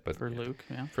part of it, but For Luke,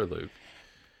 yeah. for Luke.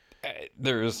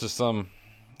 there was just some.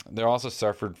 They also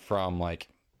suffered from like,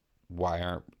 why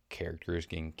aren't characters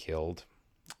getting killed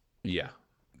Yeah.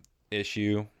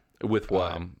 issue. With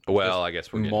what? I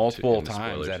guess we're getting multiple into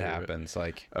times spoilers that here, but- happens.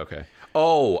 Like, Okay.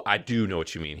 Oh, I do know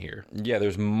what you mean here. yeah,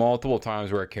 there's multiple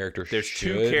times where a character There's should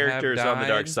two characters have on the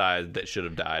dark died. side that should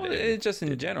have died. Well, and- it's just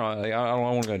in general. Like, I don't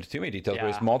want to go into too many details, but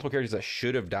Yeah. there's multiple characters that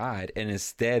should have died, and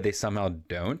instead they somehow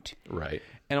don't. right.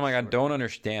 And I'm like, I don't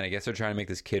understand. I guess they're trying to make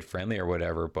this kid friendly or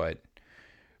whatever, but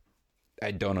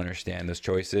I don't understand those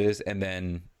choices. And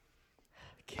then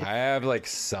I have like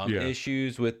some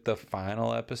issues with the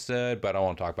final episode, but I don't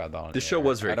want to talk about that on The show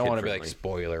was very I don't want to be like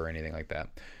kid-friendly. spoiler or anything like that.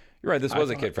 You're right. This was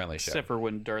a kid-friendly show. Except for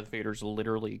when Darth Vader's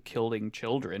literally killing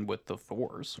children with the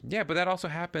Force. Yeah, but that also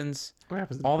happens What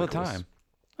happens in all the prequels? time.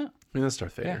 I mean, that's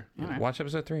Darth Yeah. Vader. Watch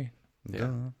episode 3.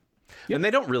 Yeah. And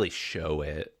they don't really show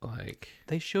it. Like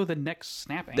They show the neck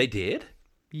snapping. they did.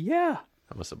 Yeah.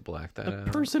 I must have blacked that The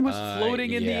out. person was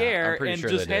floating in the yeah, air I'm pretty and sure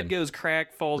just they head did. goes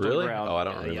crack, falls to the Really? ground. Oh, I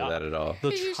don't remember that at all.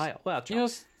 The child. Well, You know,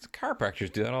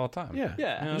 chiropractors do that all the time. Yeah.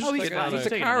 yeah. You know, it's Oh, he's like fine. it's He's a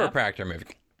taking a nap. chiropractor movie.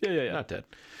 Yeah. Not dead.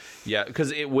 Yeah,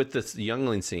 because with this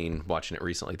youngling scene, watching it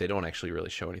recently, they don't actually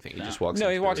really show anything. He just walks. No,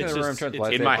 he into walks the in the room. room, just- turns the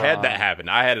it's- In lightsaber my head, on. that happened.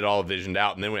 I had it all visioned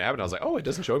out, and then when it happened, I was like, "Oh, it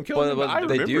doesn't show him killing But him." I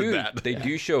they remembered do. that. They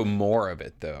do show more of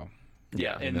it though.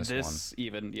 Yeah, In this this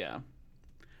even, yeah.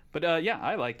 But yeah,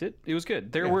 I liked it. It was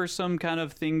good. There were some kind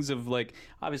of things of like,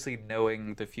 obviously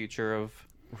knowing the future of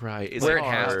right. It's Where it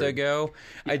has hard. to go.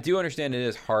 I do understand it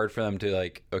is hard for them to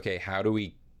like. Okay, how do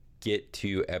we get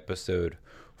to episode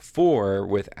 4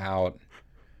 without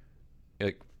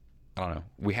like? I don't know.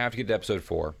 We have to get to episode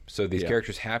 4, so these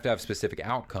characters have to have specific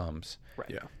outcomes.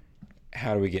 Yeah.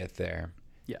 How do we get there?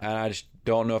 Yeah. And I just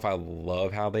don't know if I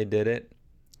love how they did it.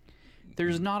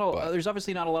 there's not a there's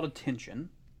obviously not a lot of tension.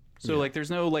 So like there's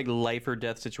no like life or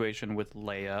death situation with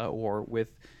Leia or with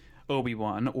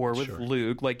Obi-Wan or with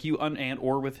Luke, like and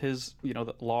or with his,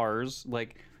 Lars,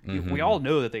 like we all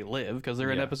know that they live because they're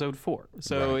in episode 4.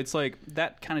 So it's like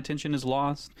that kind of tension is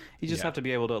lost. You just have to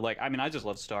be able to like, I mean, I just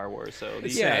love Star Wars. So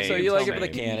these Yeah, things so you like it tell for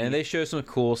the me- canon. They show some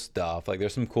cool stuff. Like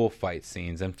there's some cool fight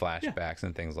scenes and flashbacks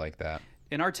and things like that.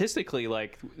 And artistically,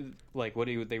 like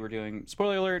they were doing,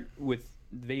 spoiler alert, with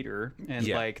Vader and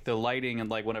like the lighting and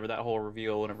like whenever that whole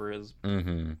reveal, whenever his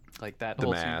like that The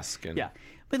whole scene- mask and yeah.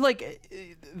 But like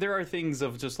there are things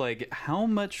of just like how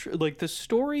much like the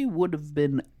story would have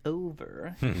been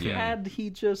over had he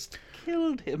just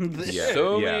killed him there. Yeah.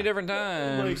 So many different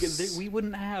times. Like we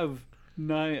wouldn't have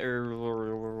 9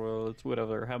 or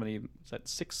whatever. How many? Is that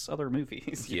 6 other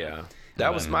movies? Yeah,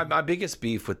 that was my biggest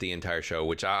beef with the entire show,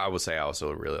 which I would say I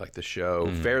also really like the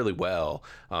show fairly well.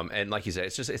 And like you said,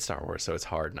 it's Star Wars, so it's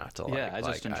hard not to like. Yeah, I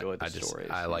just enjoy the stories,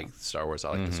 I yeah. like Star Wars. I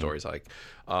like the stories. I like.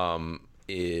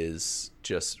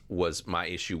 Was my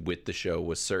issue with the show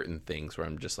was certain things where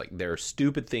I'm just like, there are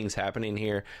stupid things happening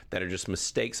here that are just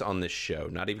mistakes on this show,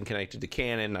 not even connected to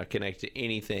canon, not connected to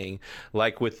anything.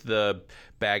 Like with the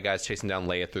bad guys chasing down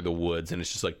Leia through the woods, and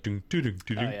it's just like dunk, dunk, dunk,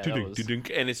 yeah, that dunk, was-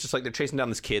 dunk, and it's just like they're chasing down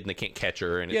this kid and they can't catch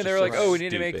her. And it's Yeah, they were just like, "Oh, we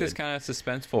need to make this stupid. kind of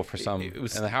suspenseful for some." It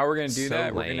was And how we're going to do so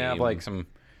that? We're going to have lame. like some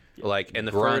Like, and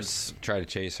the grunts first, try to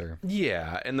chase her.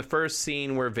 yeah, and the first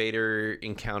scene where Vader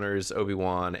encounters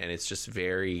Obi-Wan, and it's just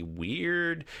very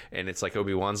weird, and it's like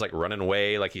Obi-Wan's like running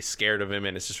away, like he's scared of him,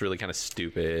 and it's just really kind of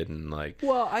stupid, and like,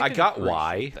 Well, I could got appreciate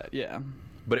why, that. Yeah.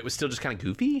 but it was still just kind of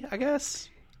goofy, I guess.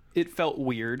 It felt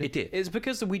weird. It did. It's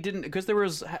because there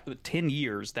was 10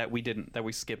 years that we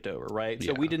skipped over, right?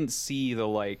 So we Yeah. didn't see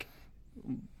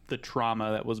the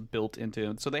trauma that was built into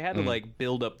it. So they had to like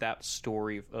build up that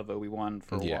story of Obi-Wan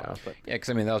for a Yeah. while. But Yeah, because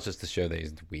I mean that was just to show that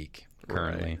he's weak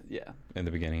currently yeah. in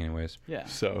the beginning, anyways. Yeah.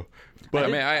 So, But I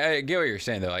mean, I get what you're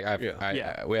saying though. Like,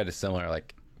 Yeah. we had a similar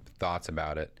like thoughts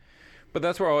about it, but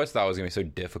that's where I always thought it was gonna be so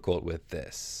difficult with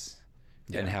this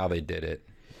and how they did it.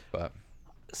 But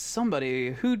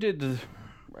Somebody who did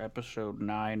episode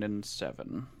 9 and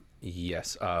 7.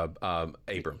 yes,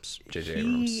 Abrams, J.J.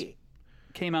 Abrams. He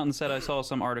came out and said, I saw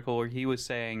some article where he was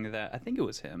saying that, I think it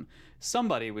was him,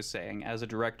 somebody was saying as a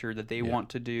director that they want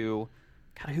to do,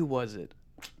 God, who was it?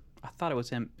 I thought it was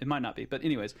him. It might not be. But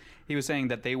anyways, he was saying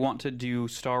that they want to do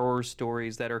Star Wars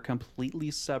stories that are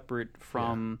completely separate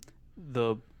from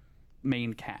the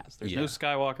main cast. There's no Yeah.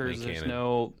 Skywalkers. Main There's canon.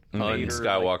 no Vader,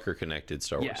 Un-Skywalker connected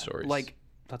Star Wars yeah, stories. like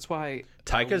that's why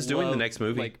Taika's I doing the love, next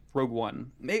movie. like Rogue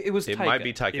One. It was. It Taika. might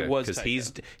be Taika It was because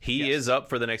Taika. he Yes. is up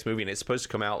for the next movie, and it's supposed to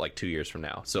come out like 2 years from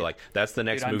now. So like that's the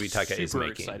next Dude, I'm movie Taika is super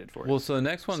making. excited for it. well, so the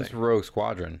next one's Rogue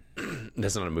Squadron.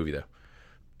 That's not a movie though,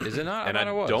 Is it not? and I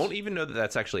thought it was. don't even know that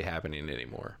that's actually happening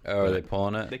anymore. Oh, are they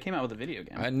pulling it? They came out with a video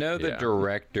game. I know the Yeah.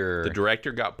 director. The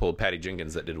director got pulled. Patty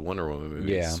Jenkins, that did Wonder Woman movies,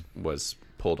 Yeah. was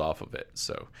pulled off of it.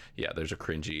 So yeah, there's a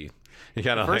cringy. You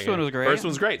kind of first one was great. First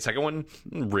one's great. Second one,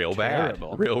 real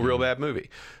Terrible. bad. Real bad movie.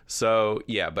 So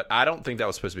yeah, but I don't think that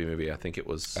was supposed to be a movie. I think it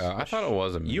was. I thought it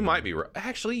was a movie. You might be right.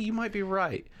 Actually, you might be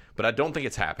right. But I don't think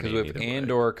it's happening. with either way.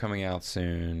 Andor coming out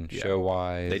soon, show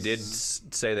wise. They did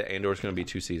say that Andor's going to be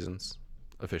 2 seasons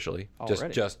officially.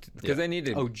 Already. just because they need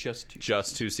to. Oh, just two.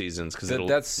 Just 2 seasons because it'll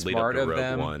that's lead smart up to of Rogue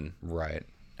them, One. right?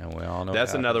 And we all know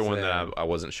That's what another happens one there. that I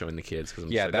wasn't showing the kids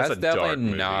because Yeah, that's a dark definitely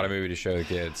movie. not a movie to show the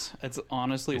kids. It's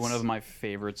honestly one of my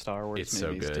favorite Star Wars It's so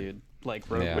movies, good. dude. Like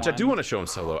Rogue Yeah. Which I do One. want to show him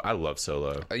Solo. I love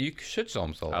Solo. You should show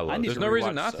them Solo. I love need There's to no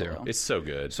reason rewatch not Solo. to. It's so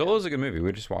good. Solo's a good movie.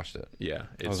 We just watched it. Yeah,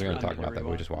 I was going to I talk need to about that.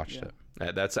 We rewatch just it, watched yeah.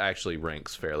 it. That's actually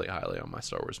ranks fairly highly on my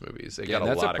Star Wars movies. It Yeah, got a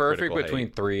that's lot a of perfect critical between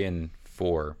hate. 3 and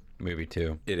 4 movie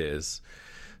too. It is.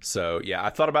 So yeah, I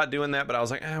thought about doing that, but I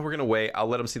was like, we're gonna wait. I'll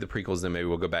let them see the prequels, then maybe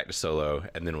we'll go back to Solo,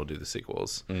 and then we'll do the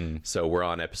sequels. So we're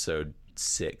on episode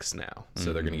 6 now,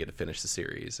 so they're gonna get to finish the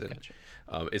series, and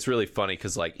it's really funny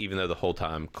because like even though the whole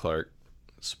time Clark,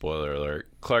 spoiler alert,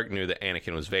 Clark knew that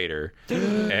Anakin was Vader,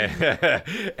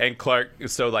 and Clark,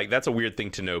 so like that's a weird thing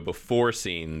to know before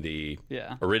seeing the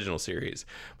original series,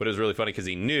 but it was really funny because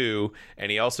he knew,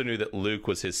 and he also knew that Luke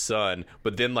was his son,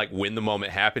 but then like when the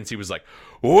moment happens, he was like,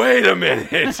 wait a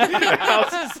minute. I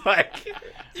was just like,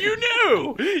 you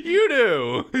knew,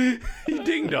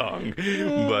 ding dong.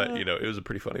 But it was a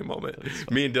pretty funny moment.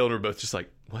 Me and Dylan were both just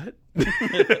like, what?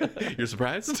 You're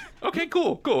surprised? Okay,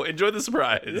 cool. Enjoy the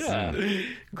surprise. Yeah.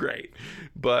 Great.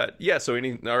 But yeah, so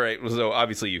all right. So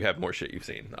obviously you have more shit you've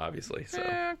seen, obviously. So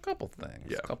A couple things.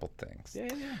 Yeah. A couple things. Yeah.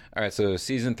 All right, so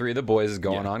season 3 of The Boys is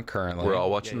going on currently. we're all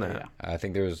watching that. I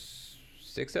think there's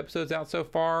 6 episodes out so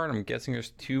far, and I'm guessing there's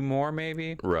 2 more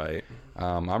maybe. Right.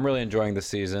 I'm really enjoying the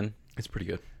season. It's pretty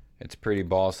good. It's pretty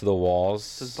balls to the walls.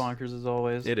 It's as bonkers as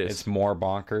always. It is. It's more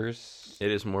bonkers. It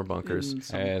is more bunkers.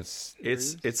 It's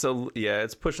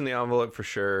pushing the envelope for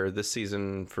sure. This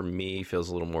season for me feels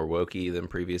a little more wokey than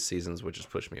previous seasons, which has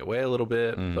pushed me away a little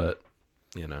bit. But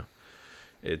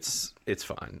it's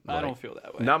fine. I don't feel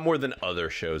that way. Not more than other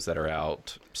shows that are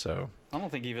out. So I don't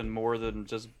think even more than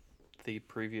just the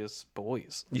previous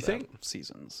Boys. You think?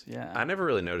 Seasons? Yeah. I never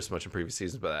really noticed much in previous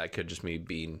seasons, but that could just me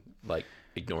being like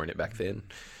ignoring it back then.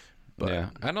 But Yeah,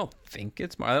 I don't think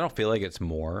it's more. I don't feel like it's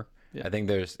more. I think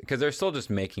because they're still just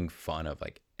making fun of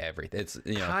like everything. It's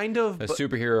kind of a but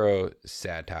superhero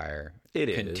satire. It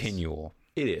is. Continual.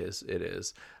 It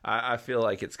is. I feel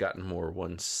like it's gotten more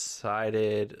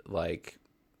one-sided, like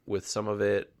with some of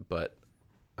it, but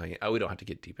we don't have to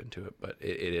get deep into it. But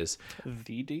it is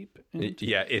the deep.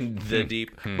 in the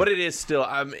deep. But it is still.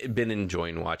 I've been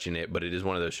enjoying watching it, but it is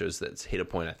one of those shows that's hit a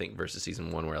point, I think, versus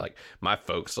season 1 where like my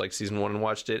folks like season 1 and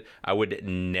watched it. I would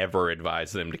never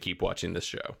advise them to keep watching this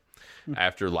show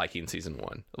after liking season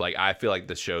 1. Like I feel like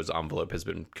the show's envelope has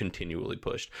been continually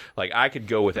pushed. Like I could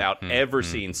go without ever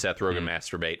seeing Seth Rogen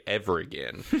masturbate ever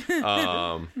again.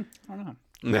 I don't know.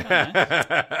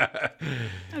 I'd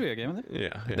be okay with it.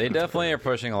 Yeah. They definitely are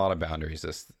pushing a lot of boundaries.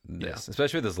 This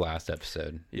especially with this last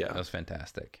episode. Yeah. That was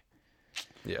fantastic.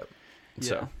 Yeah.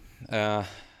 So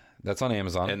That's on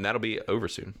Amazon. and that'll be over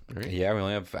soon, right? Yeah, we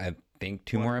only have I think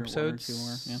 2 more One or episodes. 2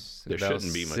 more, yeah. There That was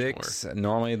shouldn't be much 6.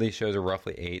 Normally these shows are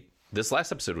roughly 8. This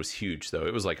last episode was huge, though.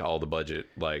 It was like all the budget,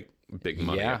 like big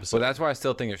money Yeah, episode. but that's why I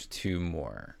still think there's 2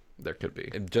 more. There could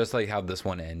be. Just like how this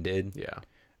one ended. Yeah.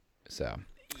 So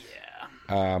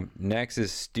next is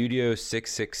Studio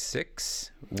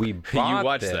 666. We bought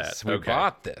watched this. that. We Okay.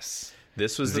 bought this.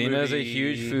 This was the Zena's movie... a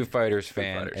huge Foo Fighters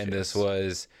fan, Fighters, and this yes.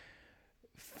 was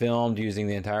filmed using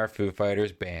the entire Foo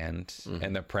Fighters band.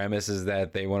 And the premise is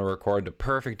that they want to record the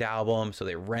perfect album, so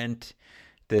they rent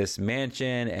this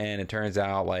mansion, and it turns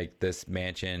out like this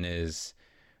mansion is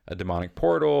a demonic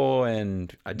portal,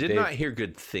 and I did not hear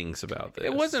good things about this.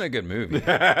 it wasn't a good movie.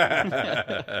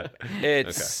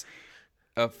 It's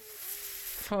a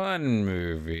fun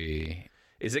movie.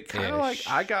 Is it kind of like...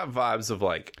 I got vibes of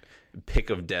like Pick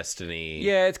of Destiny.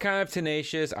 Yeah, it's kind of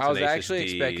Tenacious. I was Tenacious actually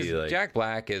D, expecting like- Jack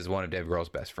Black is one of Dave Grohl's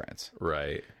best friends,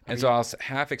 Right. and so I was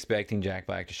half expecting Jack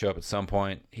Black to show up at some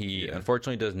point. He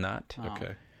unfortunately does not,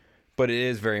 Okay. but it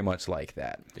is very much like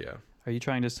that. Yeah. Are you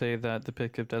trying to say that The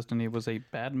Pick of Destiny was a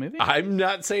bad movie? I'm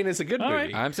not saying it's a good movie.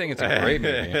 right. I'm saying it's a great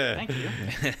movie. Thank you.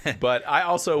 But I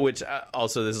also, this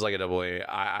is like a double A.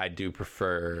 I do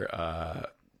prefer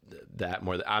that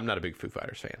more. I'm not a big Foo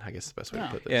Fighters fan. I guess is the best way to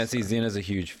put this. Yeah, see, Xena's a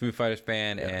huge Foo Fighters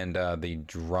fan, and the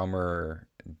drummer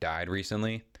died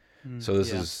recently. So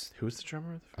this is Who's the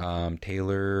drummer of the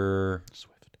Taylor.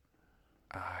 Swift?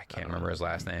 I can't remember his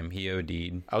last name. He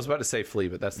OD'd. I was about to say Flea,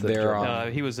 but that's the They're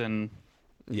drummer. He was in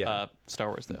Yeah. Star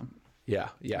Wars, though. Yeah.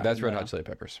 That's Red Hot Chili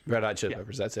Peppers. Red Hot Chili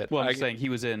Peppers. That's it. Well, I'm saying he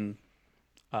was in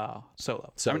Solo.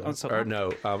 Solo. Solo. Or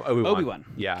no, Obi-Wan. Obi-Wan.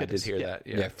 Yeah, I did Goodness. hear Yeah. that.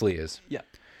 Yeah, Flea is. Yeah.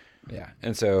 Yeah,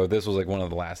 and so this was like one of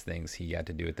the last things he got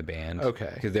to do with the band.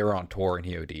 Okay. Because they were on tour and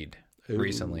he OD'd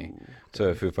recently.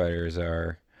 So Foo Fighters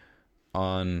are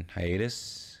on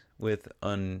hiatus with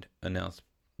unannounced,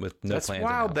 with no That's plans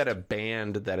wild that a announced.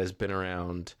 band that has been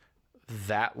around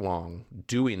that long,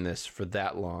 doing this for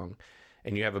that long,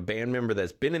 and you have a band member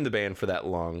that's been in the band for that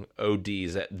long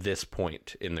ODs at this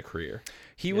point in the career.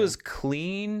 He was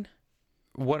clean.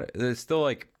 It's still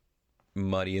like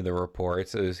muddy in the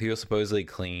reports. He was supposedly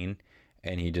clean,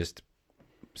 and he just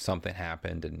something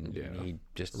happened, and he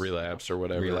just relapsed or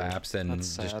whatever. And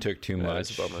just took too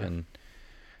much. That's a bummer. And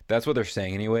that's what they're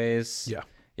saying, anyways. Yeah.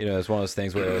 You know, it's one of those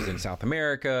things where it was in South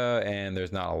America, and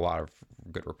there's not a lot of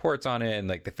good reports on it, and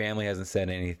like the family hasn't said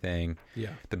anything. Yeah.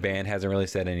 The band hasn't really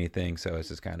said anything, so it's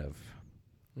just kind of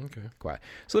Okay. quiet.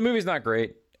 So the movie's not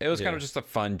great. It was kind Yeah. of just a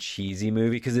fun, cheesy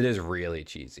movie because it is really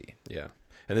cheesy. Yeah.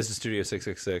 And this is Studio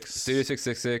 666. Studio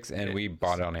 666, and we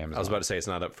bought it on Amazon. I was about to say it's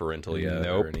not up for rental yet.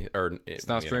 Nope. It's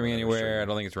not streaming anywhere. I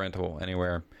don't think it's rental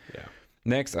anywhere. Yeah.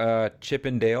 Next, Chip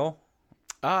and Dale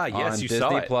Ah, yes, on you Disney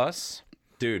saw it. Plus.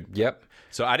 Dude. Yep.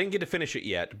 So I didn't get to finish it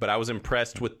yet, but I was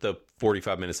impressed with the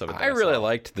 45 minutes of it. that I really saw.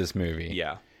 liked this movie.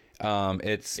 Yeah.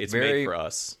 It's It's made for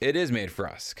us. It is made for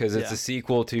us because it's Yeah. a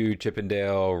sequel to Chip and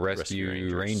Dale Rescue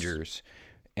Rescue Rangers.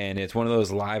 And it's one of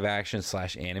those live action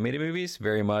 / animated movies,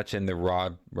 very much in the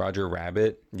Roger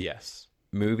Rabbit Yes.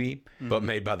 movie, But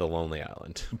made by the Lonely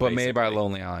Island. but made by a basically.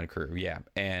 Lonely Island crew. Yeah.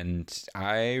 And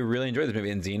I really enjoyed this movie.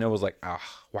 And Xena was like,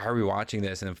 why are we watching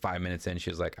this? And then 5 minutes in, she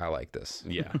was like, I like this.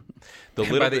 Yeah. The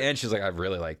And little by the bit- end, she's like, I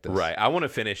really like this. Right. I want to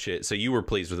finish it. So you were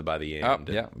pleased with it by the Oh, end.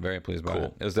 yeah. Very pleased by Cool.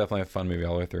 it. It was definitely a fun movie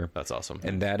all the way through. That's awesome.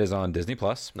 And that is on Disney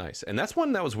Plus. Nice. And that's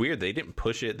one that was weird. They didn't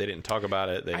push it. They didn't talk about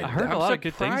it. They I didn't, heard a I'm lot of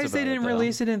good things surprised they about it, didn't though.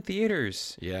 release it in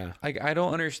theaters. Yeah. Like, I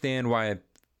don't understand why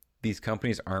these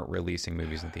companies aren't releasing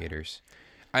movies in theaters.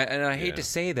 I hate Yeah. to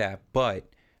say that, but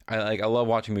I love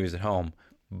watching movies at home.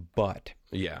 But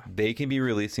Yeah. they can be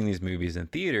releasing these movies in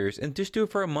theaters and just do it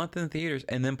for a month in theaters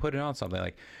and then put it on something.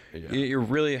 Like, you're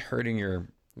really hurting your.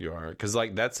 You are. Because,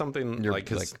 like, that's something, You're, like,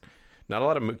 because like- not a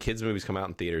lot of kids' movies come out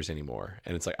in theaters anymore.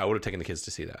 And it's like, I would have taken the kids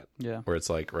to see that. Yeah. Where it's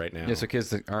like, right now. Yeah, so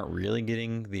kids that aren't really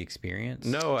getting the experience.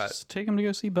 No, Just take him to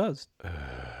go see Buzz.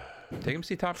 Take them to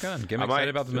see Top Gun. Get them I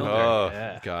excited might. about the military. Oh,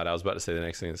 Yeah. God. I was about to say the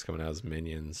next thing that's coming out is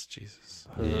Minions. Jesus.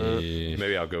 Yeah.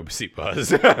 Maybe I'll go see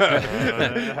Buzz.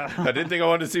 I didn't think I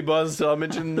wanted to see Buzz until I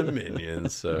mentioned the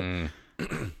Minions. So,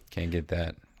 Can't get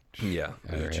that. yeah.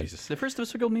 Alright. Jesus. The first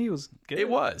Despicable Me was good. It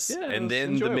was. Yeah, it and was then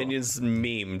the enjoyable. Minions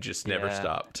meme just never Yeah.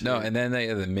 stopped. No, and then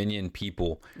the Minion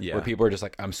people, Yeah. where people are just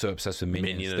like, I'm so obsessed with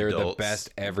Minions. Minion They're adults. the best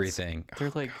everything.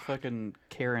 They're like fucking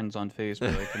Karens on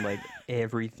Facebook, and like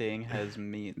everything has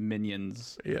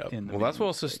minions. Yeah. In the Well, that's what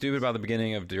was so stupid about the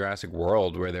beginning of Jurassic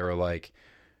World, where they were like,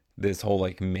 this whole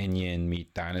like Minion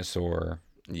meet dinosaur.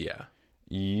 Yeah.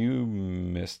 You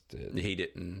missed it. He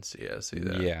didn't see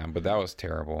that. Yeah, but that was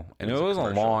terrible. And it was a wasn't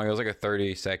commercial. long. It was like a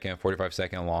 30-second,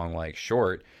 45-second long like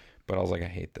short. But I was like, I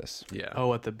hate this. Yeah.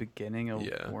 Oh, at the beginning of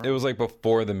Yeah. World? It was like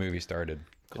before the movie started.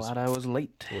 Glad I was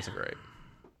late. It wasn't great.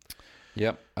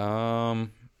 Yep. And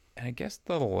I guess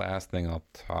the last thing I'll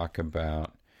talk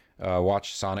about,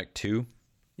 watch Sonic 2.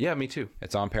 Yeah, me too.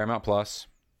 It's on Paramount Plus.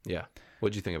 Yeah.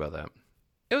 What'd you think about that?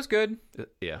 It was good.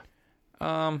 Yeah.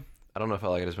 I I don't know if I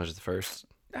like it as much as the first.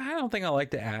 don't think I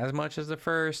liked it as much as the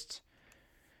first.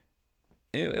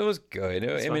 It was good.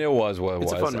 I fun. mean, it was what it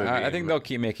It's a was. fun movie. I think they'll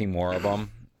keep making more of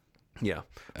them. Yeah.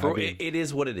 mean- It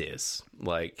is what it is.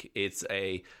 Like, it's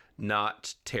a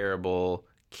not terrible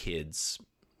kids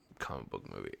comic book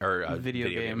movie or a Video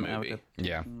game movie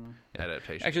Yeah.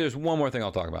 adaptation. Actually, there's one more thing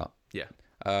I'll talk about. yeah.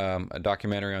 A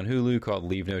documentary on Hulu called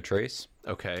Leave No Trace.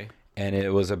 Okay. And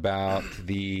it was about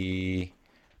the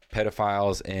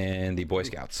pedophiles in the Boy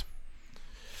Scouts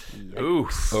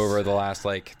Oof. over the last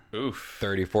like Oof.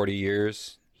 30, 40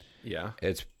 years. Yeah.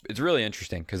 It's really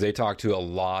interesting because they talk to a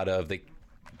lot of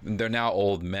they're now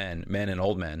old men and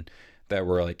old men that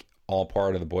were like all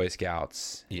part of the Boy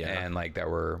Scouts and like that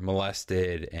were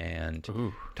molested and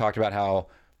talked about how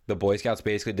the Boy Scouts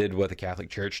basically did what the Catholic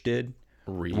Church did.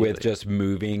 Really? With just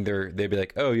moving they'd be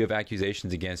like, oh, you have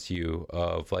accusations against you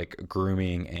of like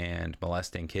grooming and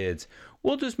molesting kids.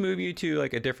 We'll just move you to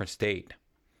like a different state,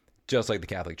 just like the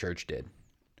Catholic Church did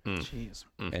Jeez.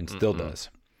 and still does.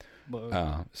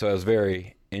 So it was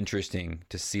very interesting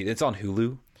to see. It's on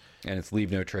Hulu and it's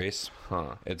Leave No Trace.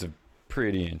 Huh. It's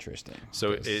pretty interesting.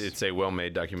 So it's a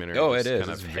well-made documentary. Oh, Just it is.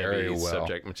 Kind It's of very heavy well.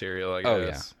 subject material, I Oh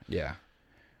guess. yeah.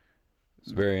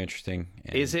 It's very interesting.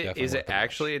 and Is definitely it worth a watch.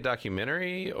 actually a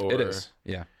documentary or It is.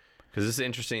 Yeah. Because this is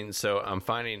interesting. So I'm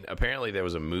finding apparently there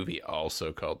was a movie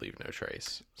also called Leave No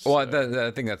Trace. Well, I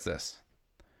think that's this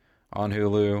on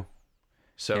Hulu.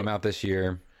 So Came out this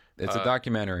year. It's a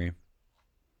documentary.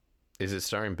 is it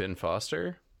starring Ben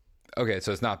Foster? Okay,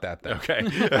 so it's not that then. Okay.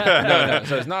 No,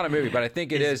 so it's not a movie, but I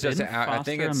think it is just Ben an hour. I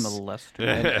think Foster it's a molester?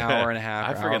 an hour and a half.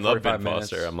 I or hour freaking and love 45 Ben minutes.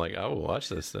 Foster. I'm like, I will watch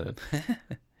this then.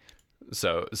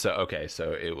 So okay,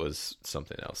 so it was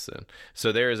something else then.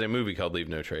 So there is a movie called Leave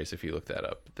No Trace. If you look that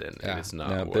up, then it's not.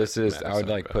 No, what this is. Matt I would talking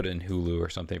like about. put it in Hulu or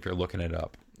something if you're looking it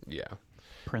up. Yeah.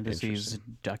 Parentheses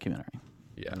documentary.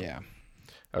 Yeah. Yeah.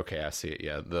 Okay, I see it.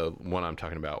 Yeah, the one I'm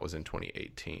talking about was in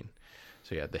 2018.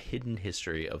 So yeah, the hidden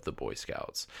history of the Boy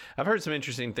Scouts. I've heard some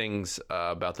interesting things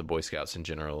about the Boy Scouts in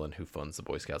general and who funds the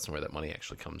Boy Scouts and where that money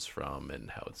actually comes from and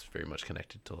how it's very much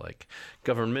connected to like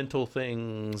governmental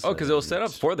things. Oh, because it was set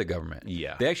up for the government.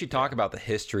 Yeah. They actually talk about the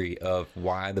history of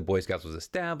why the Boy Scouts was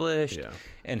established Yeah.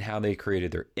 and how they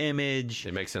created their image.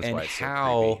 It makes sense and why it's so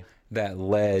how creepy. that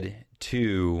led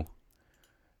to,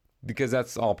 because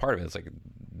that's all part of it. It's like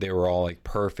they were all like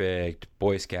perfect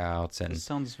Boy Scouts, and It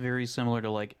sounds very similar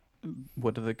to like,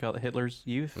 what do they call it? Hitler's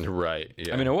Youth? Right.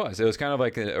 Yeah. I mean, it was kind of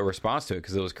like a response to it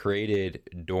because it was created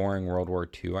during World War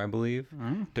II, I believe,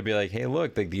 to be like, hey,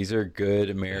 look, like these are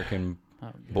good American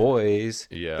boys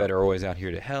Yeah. that are always out here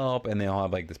to help, and they all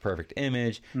have like this perfect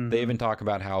image. They even talk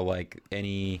about how like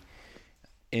any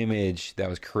image that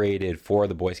was created for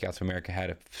the Boy Scouts of America had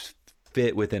to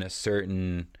fit within a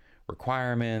certain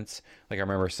requirements. Like I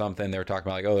remember something they were talking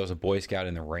about, like, oh, there was a Boy Scout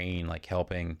in the rain, like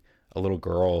helping a little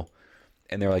girl.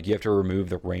 And they're like, you have to remove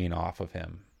the rain off of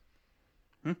him,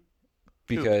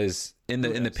 because in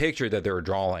the picture that they were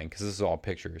drawing, because this is all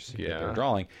pictures that they Yeah. were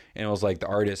drawing, and it was like the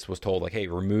artist was told like, hey,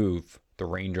 remove the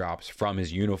raindrops from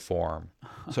his uniform,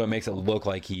 so it makes it look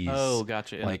like he's Oh,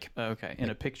 gotcha. like Okay, in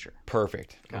a picture.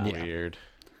 perfect. Yeah. Weird.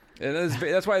 And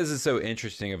that's why this is so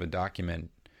interesting of a documentary,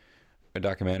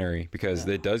 because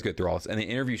it does go through all this, and they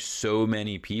interview so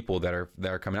many people that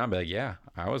are coming out and be like, yeah,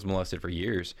 I was molested for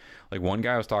years. Like one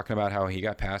guy was talking about how he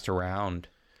got passed around,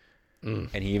 and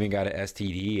he even got an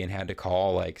STD and had to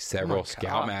call like several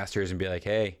scoutmasters and be like,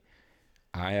 hey,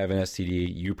 I have an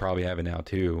STD, you probably have it now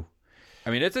too.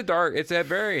 I mean, it's a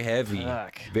very heavy,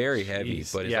 Fuck. very heavy,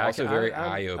 but it's also very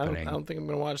eye opening. I don't think I'm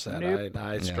gonna watch that. Nope.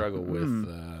 I struggle with.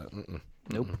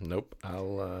 Nope.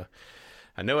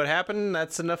 I know what happened.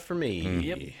 That's enough for me.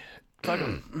 Yep. Fuck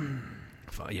 'em.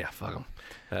 Yeah, fuck them.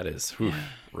 That is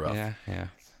rough. Yeah.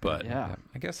 But Yeah.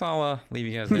 I guess I'll leave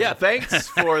you guys there. yeah, thanks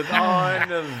for on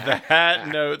that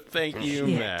note. Thank you,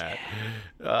 Matt.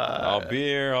 I'll be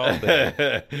here all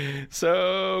day.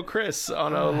 So, Chris,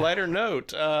 on a lighter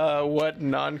note, what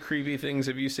non-creepy things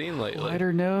have you seen lately?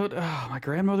 Lighter note. Oh, my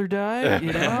grandmother died.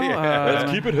 You know.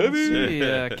 Let's keep it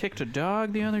heavy. Kicked a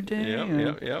dog the other day.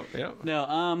 Yep.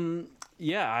 No,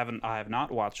 yeah, I have not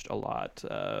watched a lot.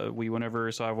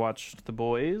 So I've watched The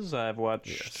Boys. I've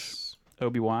watched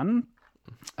Obi-Wan.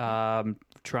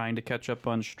 Trying to catch up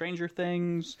on Stranger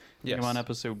Things. Yes. I'm on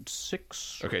episode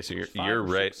 6. Okay, so 5 you're or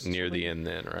right 6, near something. the end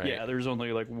then, right? Yeah, there's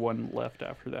only like one left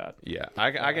after that. Yeah,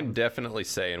 I can definitely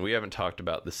say, and we haven't talked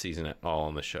about the season at all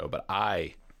on the show, but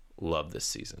I love this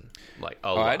season. Like,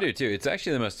 a lot. I do too. It's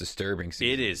actually the most disturbing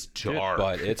season. It is dark.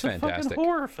 but it's fantastic. Fucking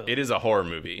horror film. It is a horror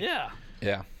movie. Yeah.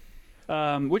 Yeah.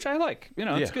 Which I like. You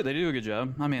know, it's Yeah. good. They do a good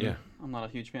job. I mean, Yeah. I'm not a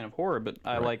huge fan of horror, but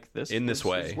I like this. In this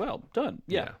way. as well done.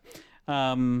 Yeah.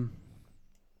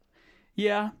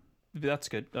 Yeah, that's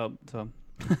good. So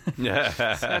Yeah.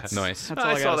 that's Nice. That's all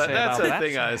I I, saw gotta that. say That's about a that.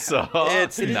 thing I saw.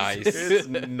 It's nice. It's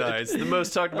nice. The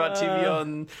most talked about TV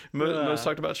on most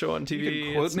talked about show on TV. You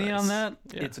can quote It's me nice. on that.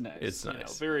 Yeah. It's nice. It's You know,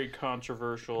 nice. very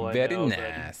controversial. I Very know,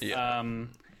 nice. But, Yeah.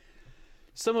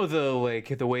 some of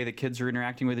the the way that kids are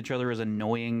interacting with each other is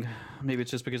annoying. Maybe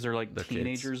it's just because they're like kids.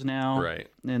 teenagers now, Right.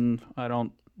 And I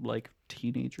don't like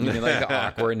teenagers. You mean like the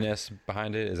awkwardness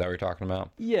behind it? Is that what you're talking about?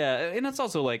 Yeah, and it's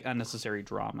also like unnecessary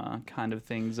drama kind of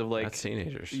things of like That's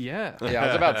teenagers. yeah. Yeah, I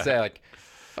was about to say like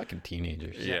fucking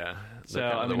teenagers. Yeah. So They're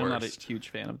kind I of mean, the I'm not a worst. huge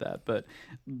fan of that, but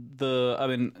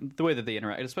the way that they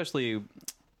interact, especially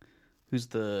who's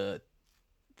the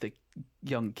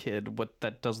young kid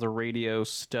that does the radio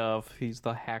stuff. He's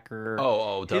the hacker.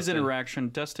 Oh, his Dustin. interaction,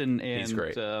 Dustin and He's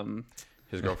great.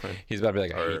 His girlfriend. He's about to be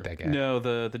like, I hate that guy. no,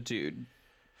 the dude.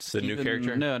 The new Steven-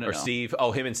 character? No, Or Steve.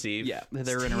 Oh, him and Steve. Yeah,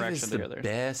 their Steve interaction is the together.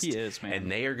 best. He is, man.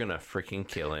 And they are going to freaking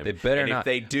kill him. They better and not. if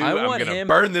they do, I I'm want going to him-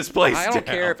 burn this place I don't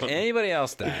down. care if anybody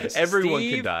else dies. Everyone can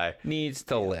Steve die. Needs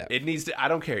to live. It needs to. I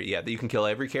don't care. Yeah, you can kill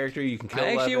every character. You can kill. I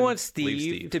actually 11. want Leave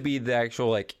Steve to be the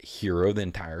actual like hero of the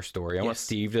entire story. I want Yes.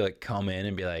 Steve to like come in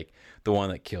and be like the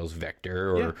one that kills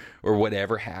Vector Yeah. or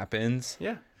whatever happens.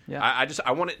 Yeah. Yeah.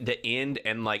 I want it to end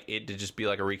and like it to just be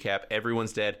like a recap.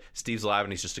 Everyone's dead. Steve's alive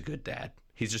and he's just a good dad.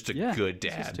 He's just a Yeah, good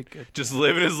he's dad. just a good Just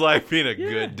living his life being a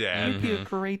good dad. He'd be a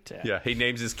great dad. Yeah, he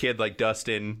names his kid like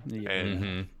Dustin, Yeah.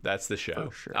 and that's the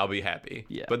show. sure. I'll be happy.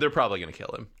 Yeah. But they're probably gonna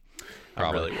kill him. I'm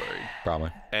Probably. really worried.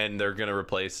 Probably. And they're gonna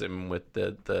replace him with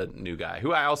the new guy,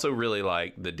 who I also really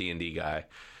like, the D&D guy.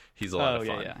 He's a lot of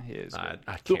fun. Yeah, he is. I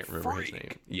good. can't remember his name.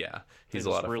 Yeah, he's a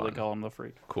lot of really fun. call him the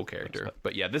Freak. Cool character.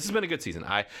 But yeah, this has been a good season.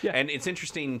 And it's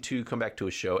interesting to come back to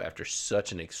a show after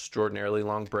such an extraordinarily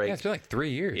long break. Yeah, it's been like 3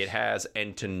 years. It has,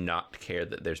 and to not care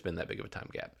that there's been that big of a time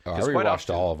gap. Oh, I 'Cause quite rewatched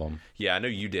often- all of them. Yeah, I know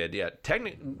you did. Yeah,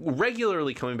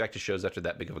 regularly coming back to shows after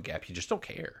that big of a gap, you just don't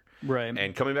care. Right.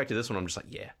 And coming back to this one, I'm just like,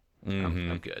 yeah,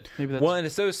 I'm good. Maybe that's Well, and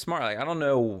it's so smart. Like, I don't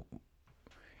know.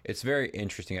 It's very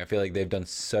interesting. I feel like they've done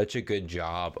such a good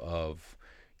job of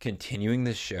continuing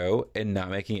the show and not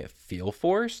making it feel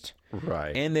forced.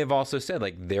 Right. And they've also said,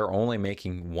 like, they're only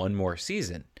making one more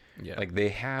season. Yeah. Like, they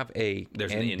have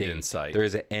There's an end date. in sight.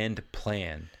 There's an end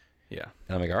plan. Yeah.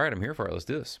 And I'm like, all right, I'm here for it. Let's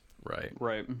do this. Right.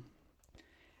 right.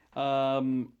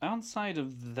 Outside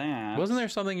of that, Wasn't there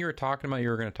something you were talking about you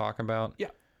were going to talk about? Yeah,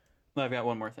 I've got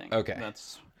one more thing. Okay.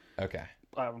 That's Okay.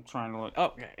 I'm trying to look. Oh,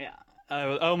 okay, yeah.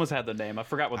 I almost had the name. I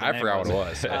forgot what the I name forgot was.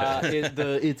 what it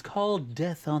was. It's called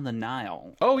Death on the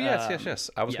Nile. Oh, yes.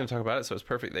 I was yeah. going to talk about it, so it's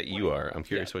perfect that you are. I'm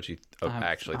curious what you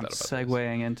actually I'm thought about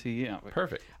segueing into this.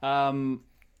 Perfect.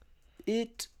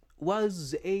 It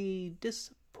was a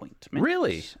disappointment.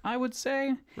 Really? I would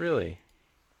say. Really?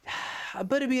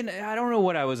 But I mean, I don't know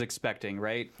what I was expecting,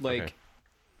 right? Like, Okay.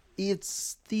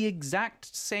 it's the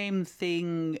exact same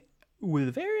thing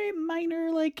with very minor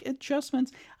like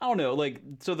adjustments. I don't know. Like,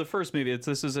 so the first movie,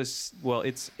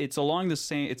 it's along the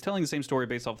same. It's telling the same story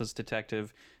based off this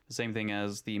detective. The same thing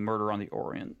as the Murder on the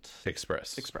Orient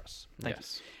Express. Thank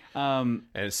Yes. you.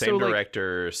 And same so, like,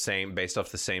 director, same based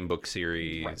off the same book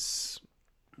series. so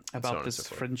on about and this so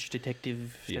forth. French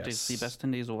detective that is the Yes. best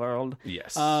in this world.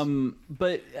 Yes.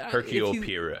 But Hercule if you-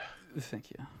 Poirot.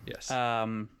 Thank you. Yes.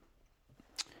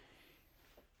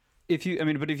 If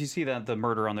you see that the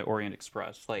Murder on the Orient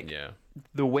Express, like yeah.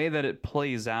 the way that it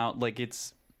plays out, like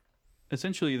it's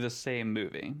essentially the same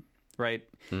movie, right?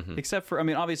 Mm-hmm. Except for, I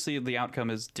mean, obviously the outcome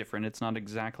is different. It's not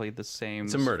exactly the same.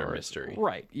 It's a as murder far as- mystery.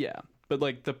 right? Yeah, but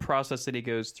like the process that he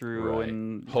goes through Right.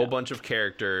 and Whole bunch of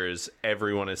characters.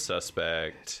 Everyone is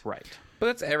suspect. right, But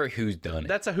that's every who's done it.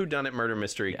 That's a whodunit murder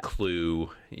mystery clue,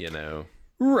 you know.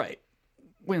 right.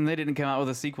 When they didn't come out with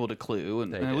a sequel to Clue,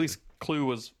 and at didn't. least Clue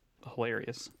was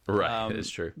hilarious. Right, it's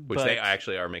true. Which but- they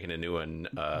actually are making a new one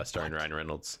starring Ryan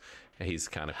Reynolds. He's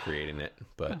kind of creating it,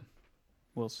 but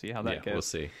We'll see how that yeah, goes. we'll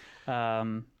see.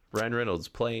 Um, Ryan Reynolds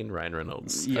playing Ryan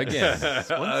Reynolds. Again.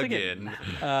 once again.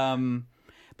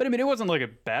 But I mean, it wasn't like a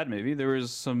bad movie. There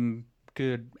was some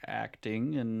good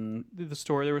acting and the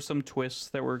story. There were some twists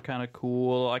that were kind of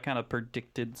cool. I kind of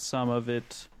predicted some of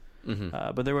it,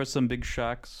 but there were some big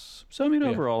shocks. So I mean,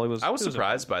 overall, it was. I was it was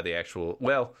surprised by the actual.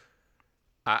 Well,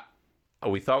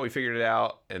 we thought we figured it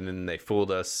out, and then they fooled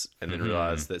us, and then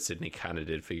realized that Sydney kind of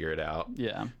did figure it out.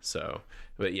 Yeah. So,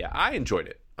 but yeah, I enjoyed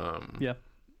it. Yeah.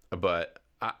 But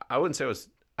I wouldn't say it was.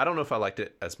 I don't know if I liked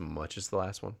it as much as the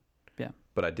last one. Yeah.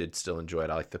 But I did still enjoy it.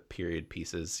 I like the period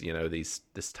pieces. You know, this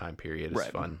time period is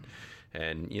Right. fun,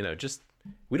 and you know, just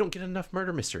we don't get enough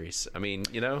murder mysteries. I mean,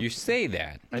 you know, You say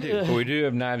that. I do. But we do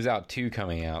have Knives Out 2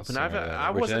 coming out. soon, I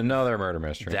which is wasn't another murder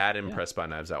mystery. that impressed by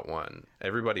Knives Out 1.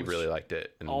 Everybody really liked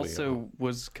it. And Also,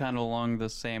 was kind of along the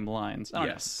same lines. I don't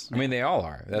know. yes. I mean, they all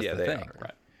are. That's Yeah, the they thing. are.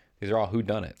 Right. These are all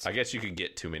whodunits. I guess you could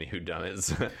get too many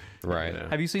whodunits. Right. You know?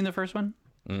 Have you seen the first one?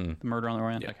 The Murder on the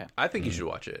Orient. Okay. I think you should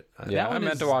watch it. Yeah, I one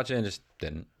meant is- to watch it and just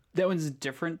didn't. That one's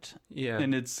different. Yeah.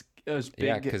 And it's as big.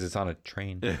 Yeah, because it's on a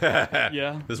train.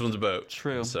 Yeah. This one's a boat.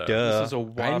 True. So. This is a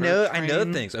water I know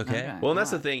train. things. Okay. Well, and that's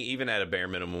the thing, even at a bare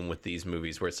minimum with these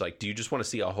movies, where it's like, do you just want to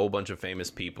see a whole bunch of famous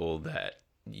people that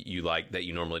you like that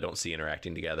you normally don't see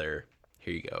interacting together?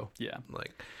 Here you go. Yeah.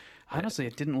 Like, Honestly, I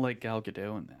didn't like Gal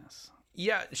Gadot in this.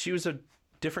 yeah, she was a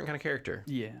different kind of character,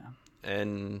 Yeah.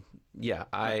 and yeah,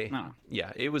 No.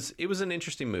 yeah, it was an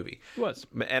interesting movie. It was.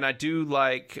 And I do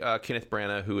like Kenneth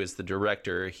Branagh, who is the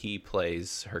director. He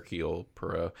plays Hercule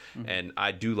Poirot, and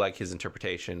I do like his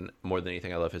interpretation more than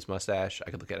anything. I love his mustache. I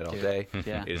could look at it all day.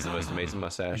 Yeah. It is the most amazing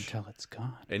mustache. Until it's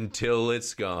gone. Until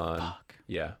it's gone. Fuck.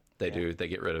 Yeah, they do. They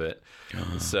get rid of it.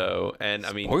 So, and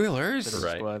I mean, Spoilers.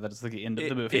 Right. Well, that's the end of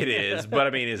the movie. it is. But I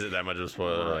mean, is it that much of a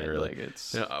spoiler? Right, Really? like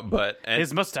it's Yeah, but and,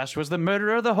 his mustache was the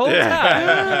murderer the whole time.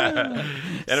 and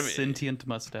I mean, Sentient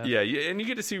mustache. yeah, and you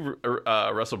get to see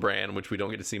Russell Brand, which we don't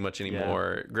get to see much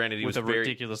anymore. Granted, he With was a very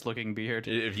ridiculous looking beard.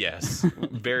 yes,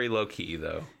 very low key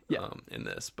though. Yeah. In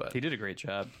this, but He did a great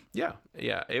job. yeah,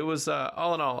 it was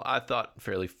all in all, I thought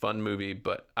fairly fun movie,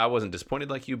 but I wasn't disappointed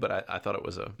like you, but I thought it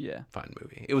was a Yeah. fine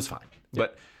movie. It was fine,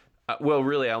 but well,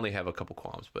 really, I only have a couple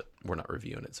qualms, but we're not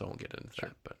reviewing it, so I won't get into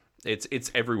that. But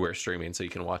it's everywhere streaming, so you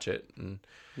can watch it, and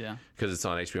Yeah. because it's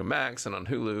on HBO Max and on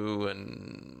Hulu,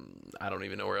 and I don't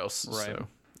even know where else. Right. So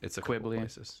It's a couple Quibbly.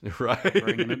 places. Right.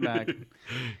 Bringing it back.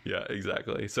 Yeah,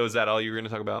 exactly. So is that all you were going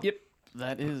to talk about? Yep.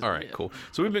 That is. All right, cool.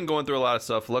 So we've been going through a lot of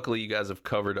stuff. Luckily, you guys have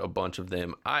covered a bunch of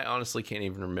them. I honestly can't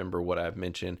even remember what I've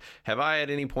mentioned. Have I at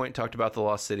any point talked about The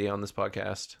Lost City on this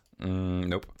podcast?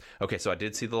 Nope. Okay, so I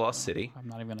did see The Lost City. I'm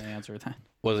not even going to answer that.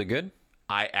 Was it good?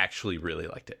 I actually really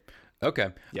liked it. Okay.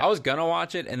 I was gonna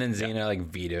watch it, and then Xena like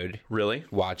vetoed Really?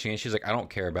 watching it. She's like, I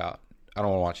don't want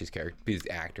to watch these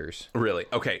actors. Really?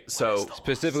 Okay, so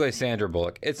Specifically Sandra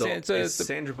Bullock. It's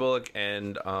Sandra Bullock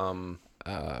and oh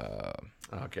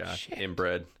gosh,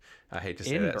 Inbred. I hate to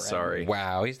say that. Inbred. Sorry.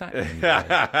 wow, he's not in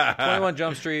bed. 21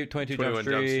 Jump Street, 22 Jump 21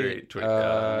 Jump Street. Street,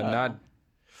 Not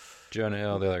Jonah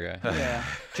Hill, the other guy. Yeah.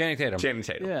 Channing Tatum. Channing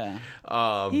Tatum.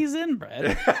 Yeah. He's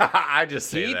inbred. I just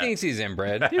say He that. thinks he's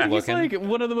inbred. Dude, he's looking. like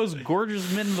one of the most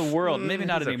gorgeous men in the world. Maybe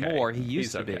not He's okay. anymore. He used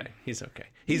He's to okay. be. He's okay.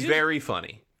 He's very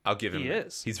funny. I'll give him. He that.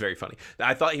 is. He's very funny.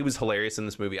 I thought he was hilarious in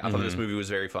this movie. I thought this movie was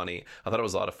very funny. I thought it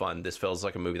was a lot of fun. This feels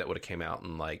like a movie that would have came out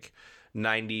in like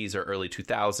 90s or early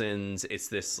 2000s. It's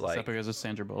this Is like that because of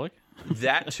Sandra Bullock?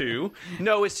 that too.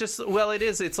 No, it's just it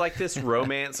is. It's like this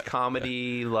romance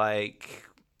comedy, like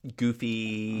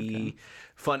goofy,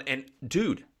 fun. And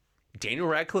dude, Daniel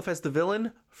Radcliffe as the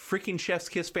villain, freaking chef's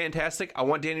kiss, fantastic. I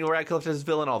want Daniel Radcliffe as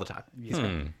villain all the time.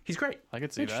 He's great. I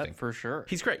could see that for sure.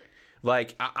 He's great.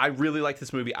 Like, I really like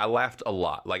this movie. I laughed a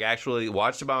lot. Like, I actually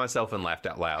watched it by myself and laughed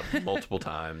out loud multiple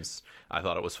times. I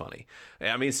thought it was funny.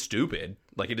 I mean, it's stupid.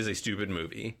 Like, it is a stupid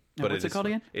movie. But what's it called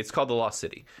again? It's called The Lost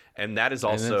City. And that is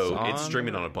also, it's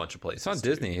streaming on a bunch of places. It's on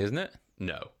Disney, isn't it?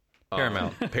 No.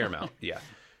 Paramount. Paramount, yeah.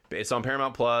 It's on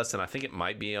Paramount Plus, and I think it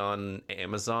might be on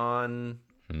Amazon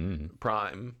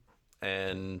Prime.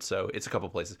 And so it's a couple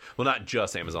places. Well, not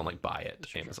just Amazon, like buy it,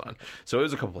 Amazon. So it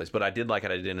was a couple places, but I did like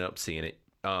it. I did end up seeing it.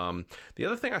 The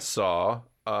other thing I saw,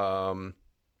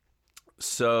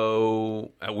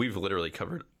 so we've literally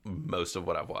covered most of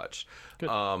what I've watched.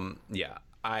 Yeah,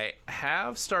 I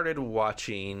have started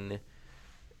watching,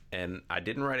 and I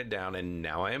didn't write it down, and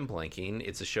now I am blanking.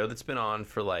 It's a show that's been on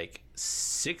for like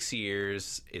 6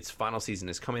 years. Its final season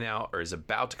is coming out, or is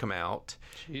about to come out,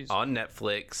 on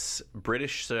Netflix.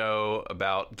 British show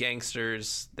about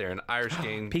gangsters. They're an Irish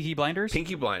gang. Peaky Blinders?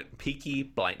 Pinky and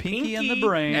the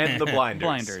Brain. and the Blinders.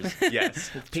 Blinders. Yes,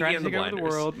 Pinky Trying and to the take over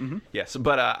Blinders. the world. Mm-hmm. Yes,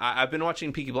 but I've been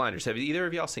watching Peaky Blinders. Have either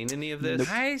of y'all seen any of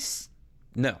this?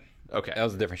 No. Okay. That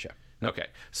was a different show. Okay,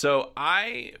 so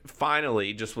I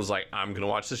finally just was like, I'm gonna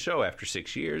watch the show after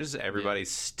 6 years. Everybody's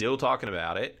still talking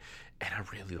about it, and I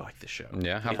really like the show.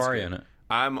 Yeah. How It's far are you good. in it?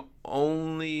 I'm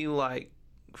only like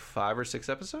 5 or 6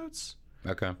 episodes.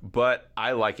 Okay. But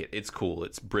I like it. It's cool.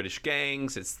 It's British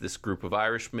gangs. It's this group of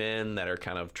Irishmen that are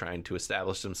kind of trying to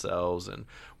establish themselves and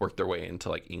work their way into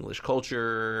like English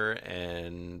culture,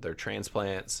 and they're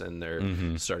transplants, and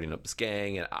they're starting up this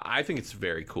gang. And I think it's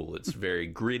very cool. It's very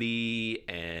gritty,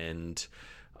 and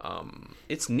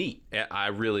it's neat. I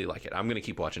really like it. I'm going to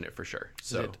keep watching it for sure.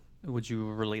 So. Would you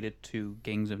relate it to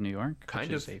Gangs of New York? Kind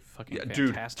which of. is a fucking Dude,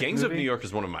 fantastic Gangs of movie? New York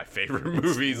is one of my favorite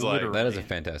movies. Like, literally That is a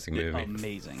fantastic movie.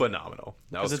 Amazing. phenomenal.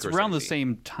 That was Because it's around the Scorsese.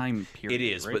 same time period. It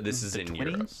is, right? but this is The in 20s?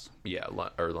 Europe. Yeah,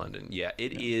 or London. Yeah,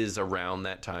 it is around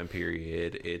that time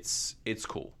period. It's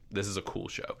cool. This is a cool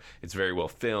show. It's very well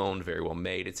filmed, very well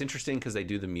made. It's interesting because they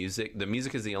do the music. The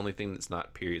music is the only thing that's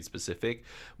not period specific,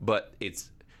 but it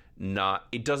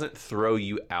doesn't throw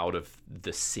you out of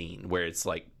the scene where it's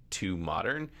like too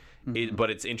modern. But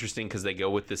it's interesting because they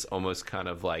go with this almost kind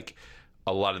of like,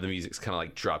 a lot of the music's kind of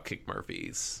like Dropkick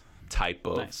Murphys type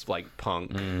of like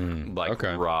punk, like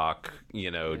rock,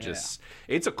 just,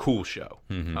 it's a cool show.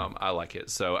 I like it.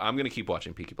 So I'm going to keep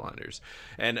watching Peaky Blinders.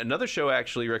 And another show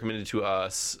actually recommended to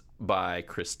us by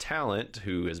Chris Talent,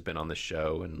 who has been on this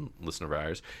show and listener of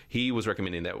ours, he was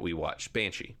recommending that we watch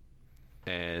Banshee.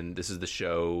 And this is the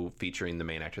show featuring the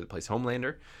main actor that plays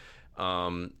Homelander.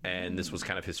 And this was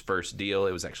kind of his first deal.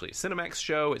 It was actually a Cinemax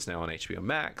show. It's now on HBO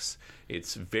Max.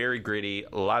 It's very gritty,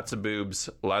 lots of boobs,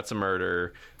 lots of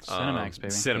murder. Cinemax,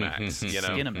 baby. Cinemax,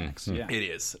 Cinemax, yeah. It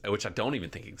is, which I don't even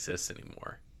think exists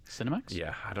anymore. Cinemax?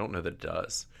 Yeah, I don't know that it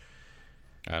does.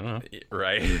 I don't know.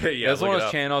 Right? Yeah, That's look one of it those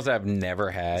up. channels I've never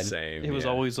had. Same. It was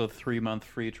yeah. always a 3-month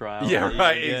free trial. Yeah, that you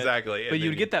right, could get. exactly. But And you'd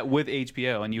then- get that with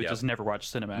HBO, and you would Yep. just never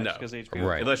watch Cinemax No. because HBO.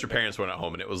 Right. Unless your parents weren't at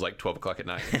home and it was like 12 o'clock at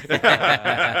night.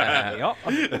 Yup.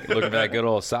 Looking for that good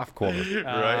old softcore.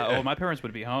 Right. Oh, my parents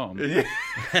would be home.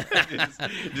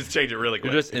 just change it really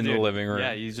quick. You're just in the living room.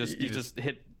 Yeah, you just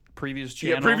hit previous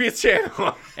channel. Yeah, previous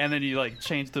channel. And then you like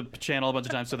change the channel a bunch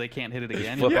of times so they can't hit it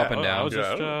again. Flip You're up and "Oh, down.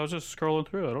 I was just scrolling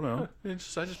through. I don't know. I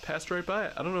just passed right by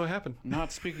it. I don't know what happened.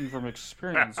 Not speaking from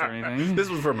experience or anything. This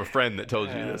was from a friend that told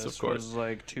you Yeah, this, of course. was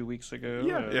like 2 weeks ago.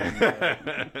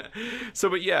 Yeah. So,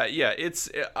 but yeah, it's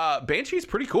Banshee's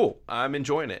pretty cool. I'm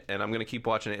enjoying it, and I'm gonna keep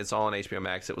watching it. It's all on HBO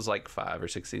Max. It was like 5 or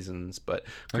 6 seasons, but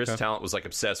Chris Talent was like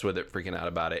obsessed with it, freaking out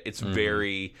about it. It's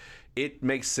very. It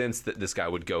makes sense that this guy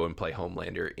would go and play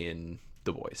Homelander in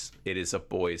The Boys. It is a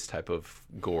boys type of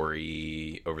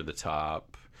gory, over the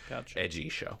top, edgy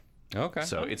show. Okay.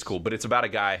 So it's cool, but it's about a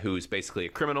guy who's basically a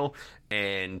criminal,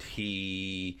 and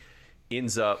he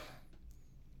ends up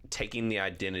taking the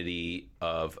identity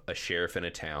of a sheriff in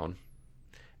a town,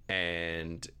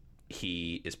 and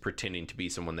he is pretending to be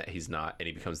someone that he's not, and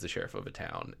he becomes the sheriff of a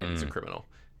town, and he's a criminal.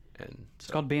 And so,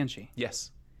 It's called Banshee.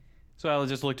 yes. So I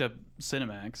just looked up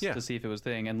Cinemax to see if it was a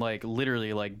thing, and like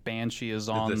literally, like Banshee is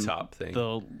on The top thing.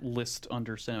 the list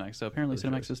under Cinemax. So apparently,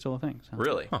 Cinemax is still a thing. So.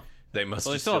 Really? They must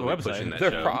Well, they just still have a be website. pushing that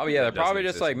They're show. probably that they're probably doesn't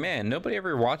just exist. like, man, nobody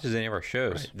ever watches any of our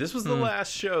shows. This was the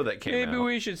last show that came Maybe out.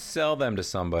 we should sell them to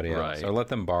somebody else Right. or let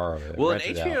them borrow it. Well, and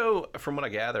rent it out. HBO, from what I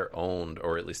gather, owned,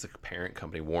 or at least the parent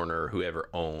company, Warner, or whoever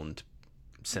owned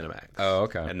Cinemax. Oh,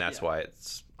 okay. And that's why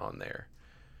it's on there.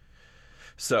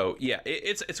 So yeah,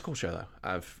 it's a cool show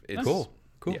though. It's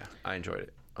Cool. Yeah, I enjoyed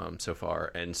it so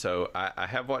far, and so I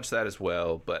have watched that as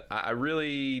well. But I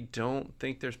really don't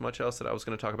think there's much else that I was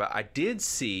going to talk about. I did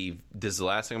see, this is the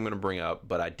last thing I'm going to bring up,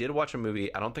 but I did watch a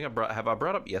movie. I don't think I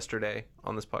brought up Yesterday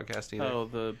on this podcast either. Oh,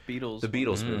 the Beatles. The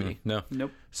Beatles movie. No.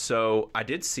 Nope. So I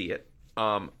did see it.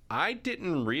 I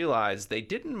didn't realize they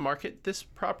didn't market this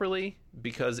properly,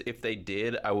 because if they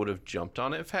did, I would have jumped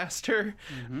on it faster.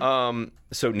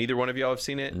 So neither one of y'all have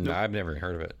seen it? No, I've never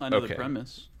heard of it. I know Okay. the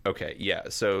premise. Okay, yeah.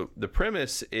 So the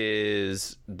premise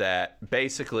is that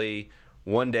basically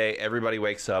one day everybody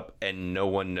wakes up and no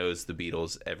one knows the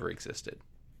Beatles ever existed.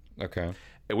 Okay.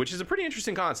 Which is a pretty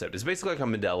interesting concept. It's basically like a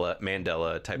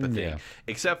Mandela type of thing. Yeah.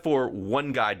 Except for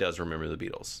one guy does remember the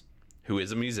Beatles, who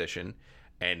is a musician,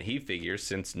 and he figures,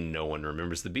 since no one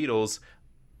remembers the Beatles,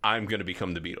 I'm going to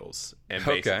become the Beatles. And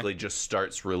Okay. basically just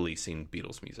starts releasing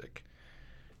Beatles music.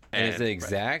 And is it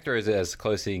exact or is it as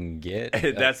close as he can get?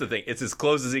 That's the thing. It's as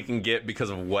close as he can get because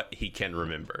of what he can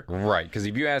remember. Right. Because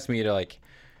if you ask me to like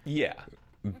Yeah.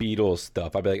 Beatles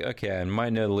stuff, I'd be like, okay, I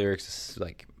might know the lyrics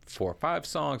like 4 or 5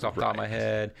 songs off the top of my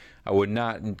head. I would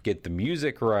not get the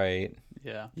music right.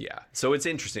 Yeah. Yeah. So it's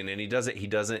interesting, and he does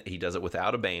it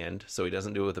without a band, so he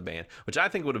doesn't do it with a band, which I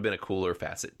think would have been a cooler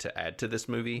facet to add to this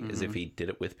movie, is if he did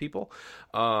it with people.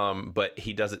 But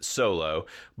he does it solo.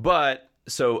 But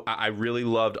so I really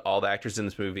loved all the actors in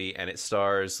this movie, and it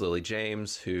stars Lily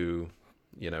James, who,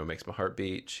 you know, makes my heart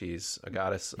beat. She's a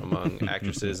goddess among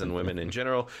actresses and women in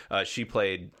general. She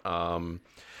played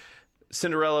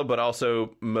Cinderella, but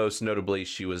also most notably,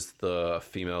 she was the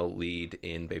female lead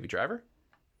in Baby Driver.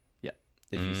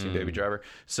 If you've seen Baby Driver.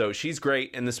 So she's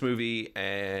great in this movie,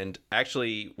 and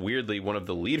actually, weirdly, one of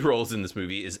the lead roles in this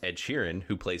movie is Ed Sheeran,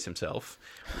 who plays himself,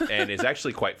 and is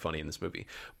actually quite funny in this movie.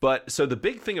 But so the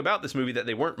big thing about this movie that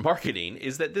they weren't marketing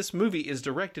is that this movie is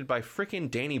directed by frickin'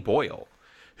 Danny Boyle,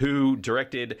 who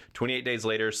directed 28 Days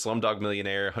Later, Slumdog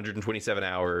Millionaire, 127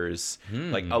 Hours,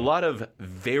 like a lot of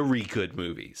very good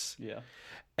movies. Yeah.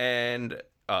 And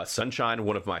Sunshine,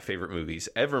 one of my favorite movies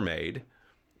ever made.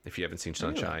 If you haven't seen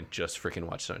Sunshine, just freaking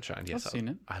watch Sunshine. Yes, I've seen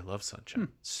it. I love Sunshine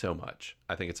so much.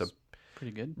 I think it's a Pretty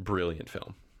good. brilliant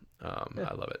film.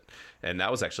 I love it. And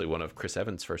that was actually one of Chris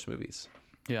Evans' first movies.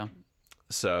 Yeah.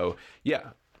 So,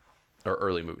 yeah. Or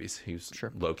early movies. He was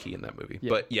low key in that movie.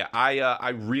 But yeah, I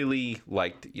really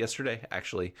liked Yesterday,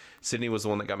 actually. Sydney was the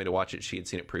one that got me to watch it. She had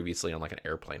seen it previously on like an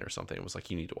airplane or something. It was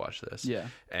like, you need to watch this. Yeah.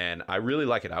 And I really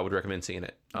like it. I would recommend seeing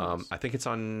it. I think it's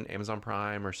on Amazon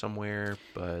Prime or somewhere,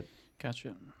 but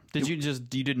Gotcha. You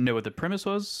didn't know what the premise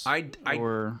was? I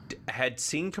Or... had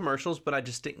seen commercials, but I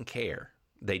just didn't care.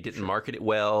 They didn't market it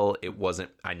well. It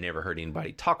wasn't. I never heard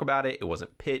anybody talk about it. It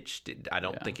wasn't pitched. I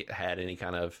don't think it had any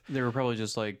kind of. They were probably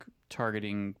just like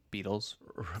targeting Beatles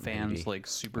fans, like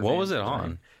super. What fans. was it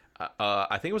on?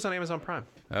 I think it was on Amazon Prime.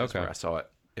 That's Okay. where I saw it,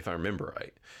 if I remember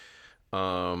right.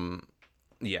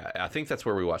 Yeah, I think that's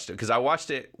where we watched it, because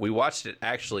we watched it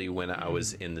actually when I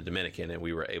was in the Dominican, and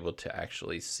we were able to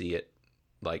actually see it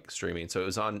like streaming. So it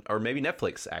was on, or maybe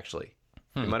Netflix actually.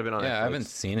 It might have been on Netflix. Yeah, I haven't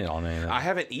seen it on anything. I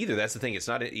haven't either. That's the thing. It's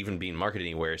not even being marketed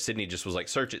anywhere. Sydney just was like,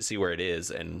 search it, see where it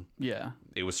is, and Yeah.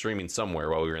 it was streaming somewhere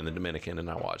while we were in the Dominican, and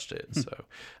I watched it. So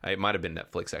it might have been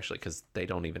Netflix actually, because they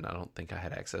don't even. I don't think I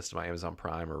had access to my Amazon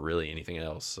Prime or really anything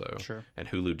else. So Sure. And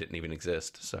Hulu didn't even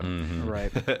exist. So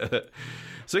Right.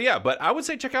 so yeah, but I would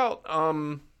say check out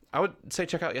I would say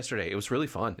check out Yesterday. It was really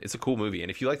fun. It's a cool movie, and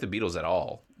if you like the Beatles at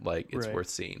all, like it's Right. worth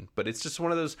seeing. But it's just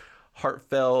one of those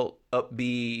heartfelt,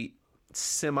 upbeat,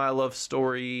 semi-love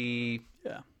story,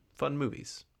 Yeah. fun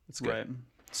movies. It's good. Right.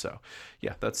 So,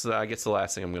 yeah, that's I guess the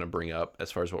last thing I'm going to bring up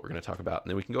as far as what we're going to talk about, and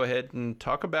then we can go ahead and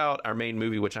talk about our main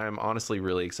movie, which I'm honestly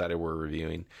really excited we're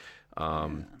reviewing,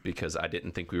 because I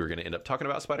didn't think we were going to end up talking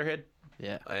about Spiderhead.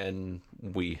 Yeah. And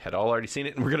we had all already seen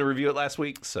it, and we're going to review it last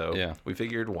week. So Yeah. we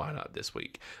figured, why not this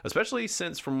week? Especially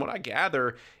since, from what I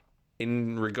gather,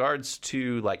 in regards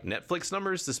to like Netflix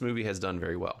numbers, this movie has done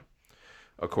very well,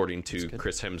 according to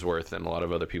Chris Hemsworth and a lot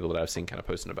of other people that I've seen kind of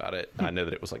posting about it. I know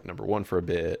that it was like number one for a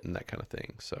bit and that kind of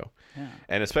thing. So,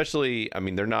 and especially, I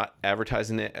mean, they're not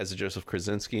advertising it as a Joseph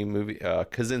Kosinski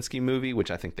movie,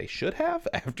 which I think they should have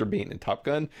after being in Top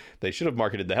Gun. They should have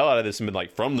marketed the hell out of this and been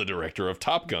like, from the director of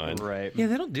Top Gun. Right. Yeah,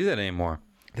 they don't do that anymore.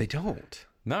 They don't.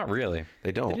 Not really. They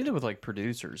They don't. do that with like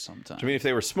producers sometimes. I mean, if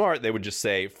they were smart, they would just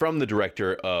say, from the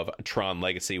director of Tron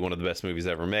Legacy, one of the best movies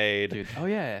ever made. Dude. Oh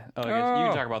yeah. Oh, I guess you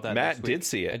can talk about that. Matt next week. did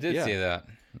see it. I did see that.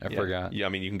 I forgot. Yeah, I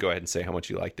mean, you can go ahead and say how much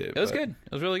you liked it. It was good.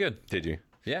 It was really good. Did you?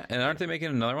 Yeah, and aren't they making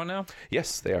another one now?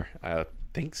 Yes, they are. I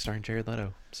think starring Jared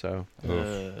Leto. So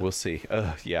we'll see.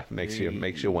 Yeah, makes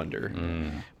you wonder.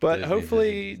 But Disney,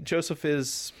 hopefully Joseph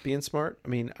is being smart. I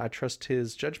mean, I trust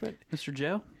his judgment. Mr.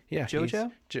 Joe. Yeah,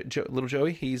 JoJo? little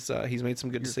Joey. He's made some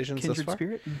good decisions thus Kindred far.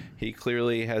 spirit? He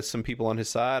clearly has some people on his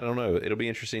side. I don't know. It'll be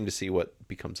interesting to see what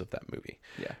becomes of that movie.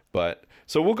 Yeah. But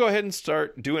so we'll go ahead and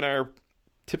start doing our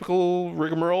typical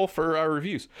rigmarole for our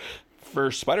reviews for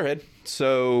Spiderhead.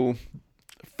 So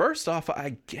first off,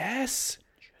 I guess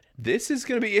this is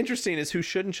going to be interesting, is who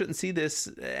should and shouldn't see this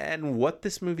and what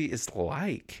this movie is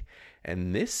like.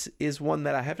 And this is one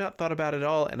that I have not thought about at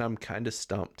all, and I'm kind of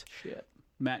stumped. Shit.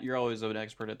 Matt, you're always an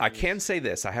expert at I these. can say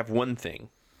this. I have one thing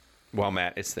while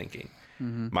Matt is thinking.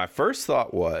 My first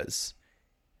thought was,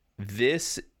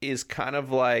 this is kind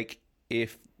of like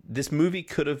if this movie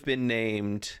could have been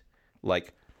named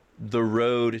like The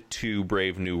Road to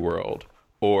Brave New World,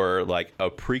 or like a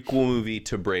prequel movie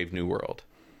to Brave New World.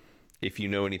 If you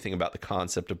know anything about the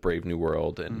concept of Brave New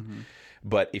World, and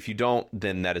but if you don't,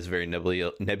 then that is a very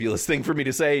nebulous thing for me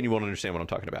to say, and you won't understand what I'm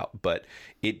talking about. But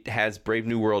it has Brave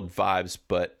New World vibes,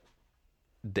 but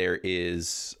there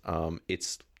is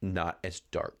it's not as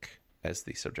dark as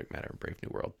the subject matter of Brave New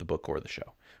World, the book or the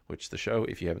show. Which the show,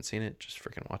 if you haven't seen it, just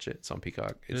freaking watch it. It's on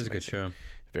Peacock. It is a good amazing. show.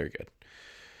 Very good.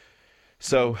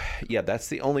 So yeah, that's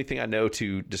the only thing I know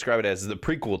to describe it as, the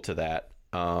prequel to that,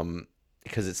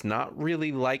 because it's not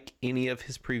really like any of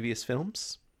his previous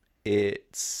films.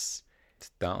 It's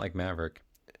Not like Maverick.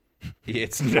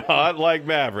 not like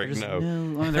Maverick. No, I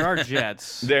mean, there are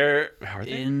jets. there are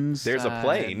they? Inside. There's a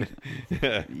plane.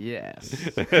 Yes.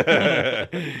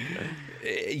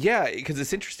 Yeah, because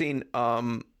it's interesting.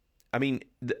 I mean,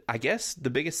 I guess the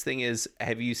biggest thing is,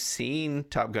 have you seen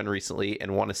Top Gun recently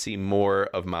and want to see more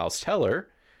of Miles Teller?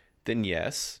 Then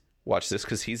yes, watch this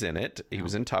because he's in it. He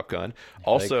was in Top Gun.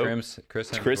 Also, Like Chris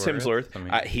Hemsworth. I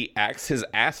mean, He acts his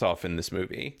ass off in this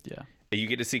movie. Yeah. You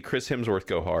get to see Chris Hemsworth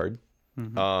go hard.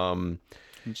 And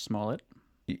Smollett.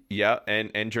 Yeah,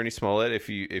 and Journey Smollett,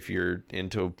 if you're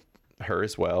into her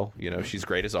as well, you know, she's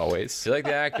great as always. if you like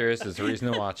the actors, there's a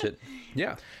reason to watch it.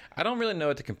 Yeah. I don't really know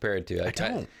what to compare it to. Like, I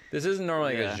don't. This isn't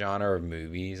normally like Yeah. a genre of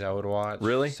movies I would watch.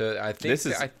 Really? So I think This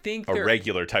is I think a there,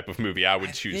 regular type of movie I would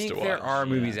I choose think to watch. there are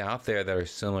movies out there that are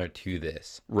similar to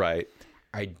this. Right.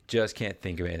 I just can't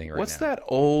think of anything right What's now. that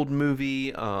old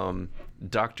movie?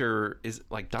 Doctor is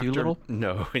like Doctor. Dolittle?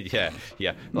 No, yeah,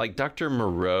 like Doctor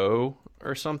Moreau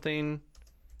or something.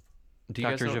 Do you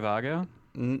Dr. guys know? Zhivago.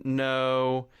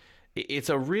 No, it's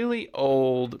a really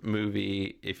old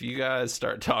movie. If you guys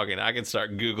start talking, I can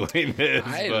start googling this.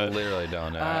 I but literally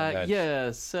don't know.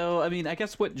 Yeah. So I mean, I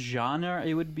guess what genre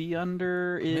it would be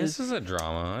under is This is a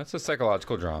drama. It's a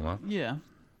psychological drama. yeah.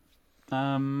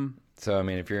 So I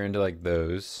mean, if you're into like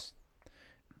those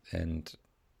and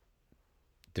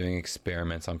doing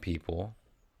experiments on people,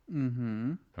 I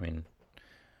mean,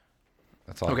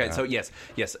 that's all. I Okay, got. so yes,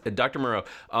 Dr. Moreau.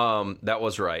 That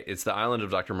was right. It's The Island of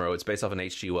Dr. Moreau. It's based off an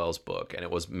H.G. Wells book, and it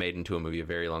was made into a movie a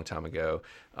very long time ago.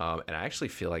 And I actually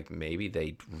feel like maybe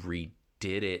they redid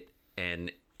it,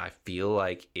 and I feel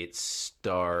like it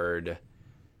starred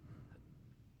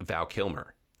Val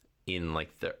Kilmer in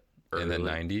like the In the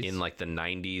 90s? in like the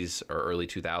 90s or early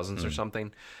 2000s or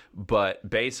something. But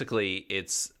basically,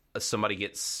 it's somebody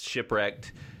gets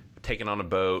shipwrecked, taken on a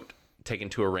boat, taken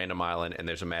to a random island, and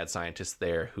there's a mad scientist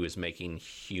there who is making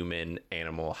human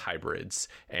animal hybrids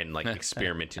and like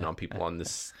experimenting on people on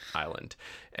this island.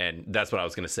 And that's what I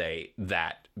was going to say,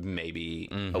 that maybe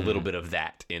a little bit of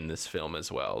that in this film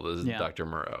as well. This is Dr.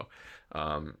 Moreau.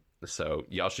 So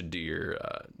y'all should do your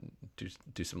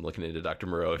do some looking into Dr.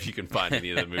 Moreau if you can find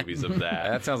any of the movies of that.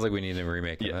 That sounds like we need a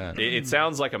remake of that. It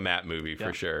sounds like a Matt movie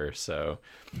for sure. So,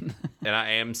 and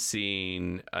I am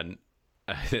seeing I'm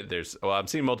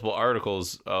seeing multiple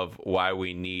articles of why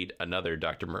we need another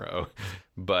Dr. Moreau.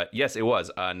 But yes, it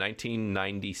was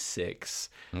 1996.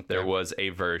 Okay. There was a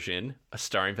version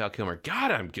starring Val Kilmer.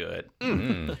 God, I'm good.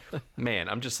 Man,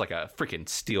 I'm just like a freaking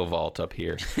steel vault up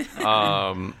here.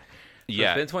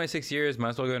 It's been 26 years. Might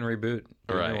as well go and reboot.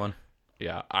 Right. One.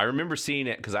 Yeah, I remember seeing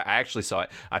it because I actually saw it.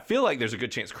 I feel like there's a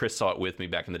good chance Chris saw it with me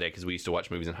back in the day because we used to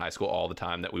watch movies in high school all the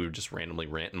time that we would just randomly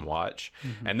rent and watch.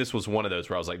 And this was one of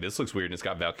those where I was like, this looks weird and it's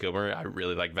got Val Kilmer. I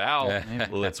really like Val.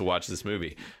 Let's watch this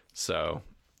movie. So,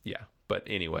 yeah. But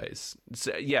anyways,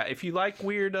 so, yeah, if you like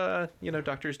weird,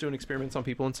 doctors doing experiments on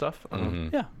people and stuff.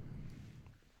 Yeah.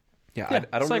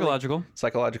 I don't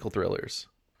psychological thrillers.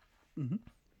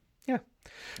 Yeah.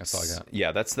 That's all I got.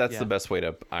 Yeah, that's the best way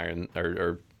to iron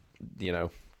or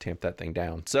tamp that thing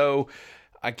down. So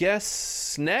I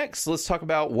guess next let's talk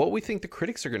about what we think the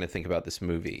critics are going to think about this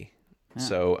movie.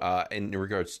 So in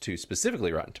regards to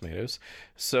specifically Rotten Tomatoes,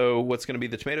 so what's going to be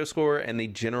the tomato score and the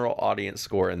general audience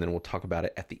score, and then we'll talk about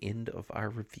it at the end of our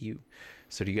review.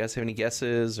 So do you guys have any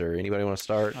guesses, or anybody want to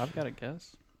start? I've got a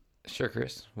guess. Sure,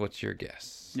 Chris. What's your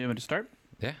guess? You want me to start?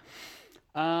 Yeah.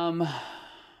 I'm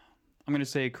going to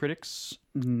say critics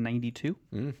 92.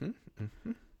 And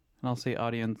I'll say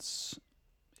audience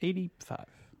 85.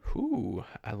 Ooh,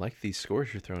 I like these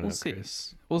scores you're throwing out, see.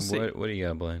 Chris. We'll see. What do you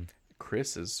got, Blaine?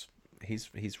 Chris is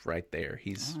he's right there.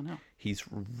 He's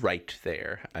right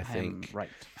there. I think. Right.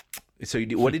 So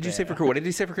what did you say for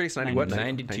critics? 90 what?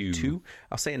 92.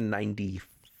 I'll say a 95.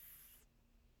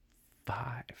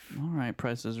 All right,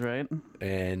 Price is right.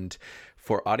 And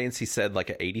for audience, he said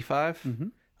like an 85.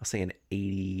 I'll say an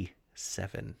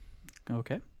 87.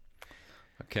 Okay.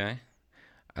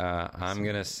 I'm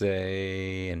gonna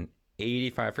say an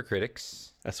 85 for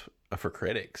critics. That's for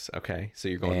critics. Okay, so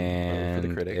you're going for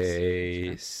the critics.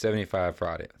 A 75 for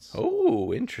audience.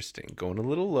 Oh, interesting. Going a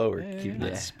little lower, keeping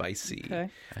it spicy. Okay.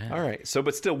 All right. So,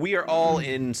 but still, we are all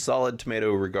in solid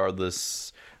tomato,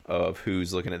 regardless of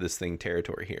who's looking at this thing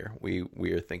territory here. We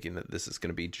are thinking that this is going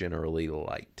to be generally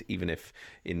liked, even if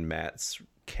in Matt's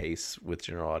case with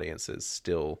general audiences,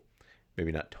 still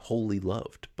maybe not totally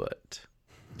loved, but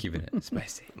keeping it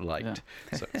spicy. Liked.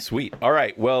 Yeah. So, sweet. All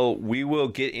right. Well, we will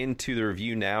get into the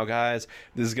review now, guys.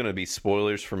 This is going to be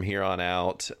spoilers from here on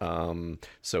out.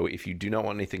 So if you do not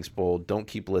want anything spoiled, don't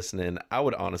keep listening. I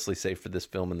would honestly say for this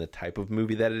film and the type of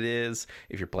movie that it is,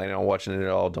 if you're planning on watching it at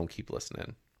all, don't keep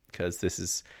listening, because this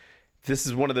is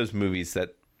one of those movies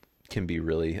that can be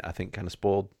really, I think, kind of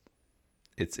spoiled.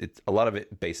 It's a lot of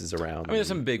it bases around. I mean, there's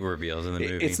some big reveals in the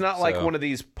movie. It's not like one of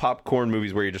these popcorn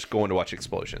movies where you're just going to watch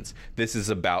explosions. This is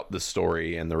about the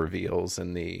story and the reveals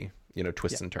and the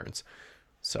twists and turns.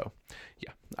 So,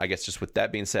 yeah, I guess just with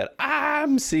that being said,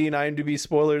 I'm seeing IMDb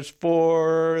spoilers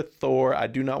for Thor. I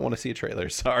do not want to see a trailer.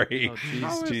 Sorry.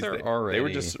 Jeez, they were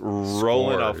just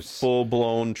rolling a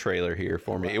full-blown trailer here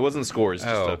for me. It wasn't scores,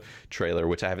 just a trailer,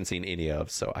 which I haven't seen any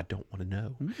of, so I don't want to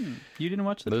know. You didn't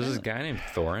watch the trailer? There's this guy named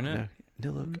Thor in it? No,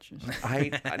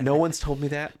 look, no one's told me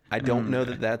that. I don't know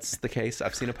that that's the case.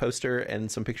 I've seen a poster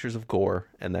and some pictures of gore,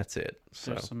 and that's it.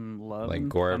 So there's some love, like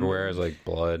gore everywhere is like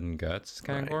blood and guts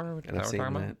kind of gore. And I've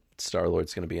seen that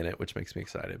Star-Lord's going to be in it, which makes me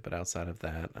excited. But outside of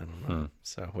that, I don't know.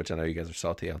 So, which I know you guys are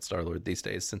salty on Star-Lord these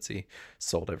days since he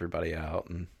sold everybody out.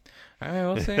 And I mean,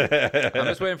 we'll see. I'm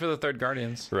just waiting for the third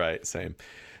Guardians. Right, same.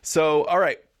 So, all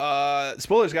right,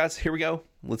 spoilers, guys. Here we go.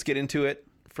 Let's get into it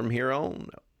from here on.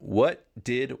 What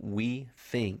did we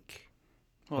think?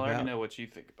 Well, I already know what you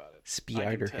think about it.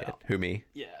 Spiderhead. Who, me?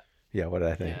 Yeah. Yeah, what did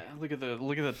I think? Yeah, look at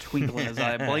the twinkle in his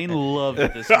eye. Blaine loved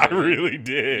this movie. I really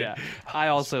did. Yeah. I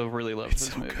also really loved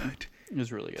this movie. Good. It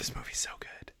was really good. This movie's so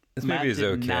good. This movie is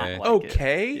okay.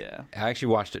 Okay? Yeah. I actually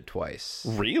watched it twice.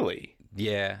 Really?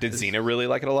 Yeah. Did Xena really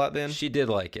like it a lot then? She did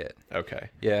like it. Okay.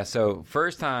 Yeah, so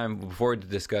first time, before we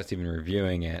discussed even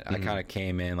reviewing it, I kind of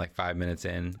came in like 5 minutes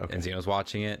in, and Xena was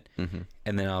watching it,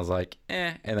 and then I was like,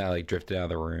 and I like drifted out of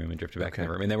the room and drifted back in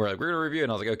the room, and then we're like, we're going to review it,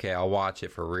 and I was like, okay, I'll watch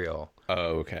it for real.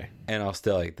 Oh, okay. And I'll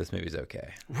still like, this movie's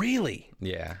okay. Really?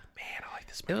 Yeah. Man, I like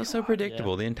this movie. It was so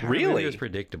predictable. Yeah. The entire movie was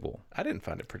predictable. I didn't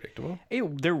find it predictable.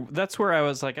 That's where I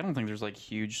was like, I don't think there's like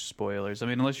huge spoilers. I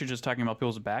mean, unless you're just talking about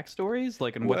people's backstories,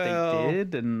 like, and what they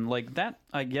did, and like that.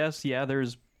 I guess, yeah,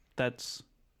 that's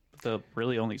the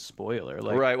really only spoiler.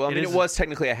 Like, Right. Well, I mean, it is- was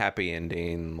technically a happy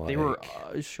ending. Like, They were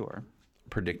sure,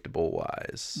 predictable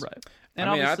wise. right? And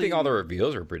I mean, I obviously think all the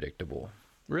reveals were predictable.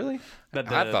 Really?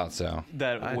 that I thought so.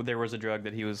 that there was a drug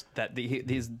that he was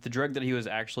the drug that he was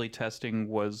actually testing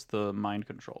was the mind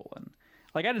control, and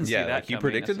like I didn't see Yeah, that. like, you coming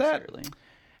predicted that? necessarily.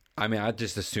 I mean, I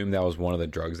just assumed that was one of the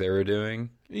drugs they were doing.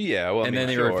 Yeah. Well, And then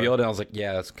they sure. revealed it, and I was like,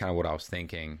 yeah, that's kind of what I was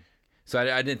thinking. So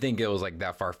I didn't think it was like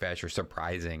that far-fetched or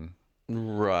surprising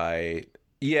Right.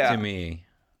 Yeah. to me.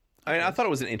 I mean, I thought it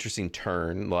was an interesting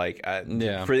turn, like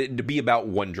Yeah. for it to be about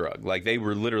one drug. Like they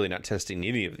were literally not testing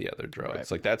any of the other drugs.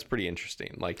 Right. Like that's pretty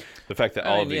interesting. Like the fact that I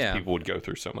all mean, of these yeah. people would go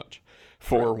through so much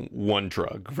for one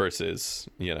drug versus,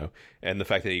 and the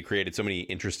fact that he created so many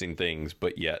interesting things,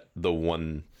 but yet the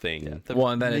one thing. The Well,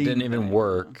 and then it didn't main even thing.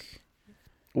 work,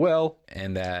 Well,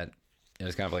 and that it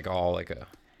was kind of like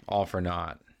all for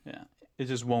naught. Yeah, it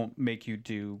just won't make you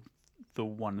do the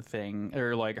one thing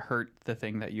or like hurt the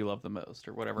thing that you love the most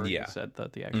or whatever Yeah. he said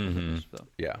that the actor was. So.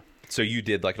 yeah. So you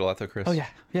did like it a lot though, Chris? Oh yeah,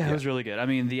 it was really good. I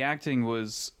mean, the acting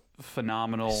was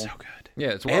phenomenal. So good. Yeah,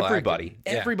 it's well Everybody.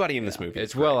 acted. Yeah. Everybody in this movie.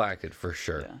 It's is great. well acted for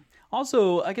sure. Yeah.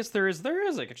 Also, I guess there is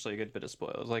like actually a good bit of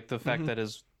spoilers, like the fact that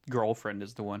his girlfriend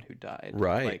is the one who died.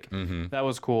 Right. Like that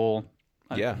was cool.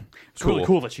 Yeah. It's really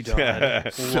cool that she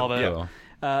died. Love it. Yeah.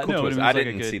 No, twist. but it was I like a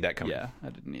didn't good- see that coming. Yeah, I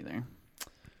didn't either.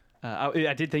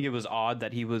 I did think it was odd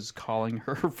that he was calling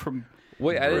her from.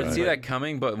 Wait, I didn't Right. see that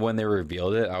coming, but when they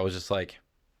revealed it, I was just like,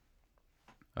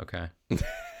 okay.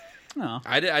 Oh,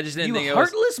 I just didn't you think it was.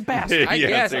 heartless bastard! I Yeah,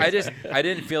 guess seriously. I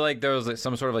didn't feel like there was like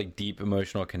some sort of like deep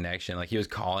emotional connection. Like he was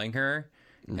calling her,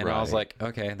 and I was Right. like,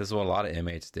 okay, this is what a lot of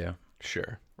inmates do.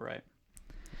 Sure. Right.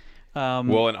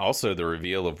 Well, and also the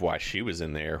reveal of why she was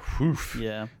in there. Whew,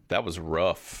 Yeah. that was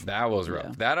rough. That was rough.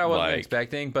 Yeah. That I wasn't Like-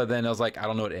 expecting, but then I was like, I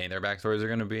don't know what any of their backstories are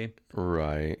going to be.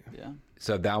 Right. Yeah.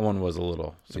 So that one was a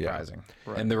little surprising,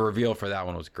 and the reveal for that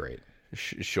one was great.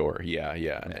 Sure. Yeah.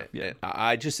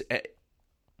 I just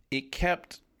it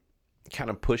kept kind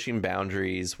of pushing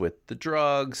boundaries with the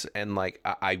drugs and like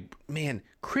man,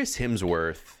 Chris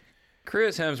Hemsworth.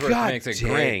 Chris Hemsworth God makes a dang,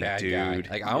 great bad dude.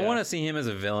 guy. Like I want to see him as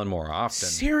a villain more often.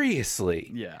 Seriously.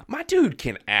 Yeah. My dude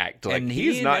can act. Like and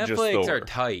he's he not and just Netflix Thor. are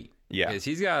tight. Yeah. 'Cause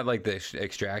he's got like the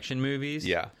Extraction movies.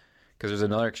 Yeah. Because there's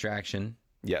another Extraction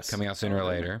Yes. coming out sooner or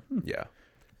later. Yeah.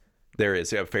 There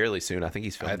is. Yeah, fairly soon. I think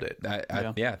he's filmed it.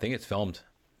 I think it's filmed.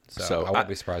 So, So I won't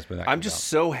be surprised when that I'm comes just out.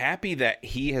 so happy that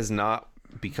he has not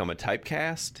become a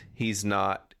typecast. He's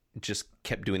not just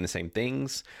kept doing the same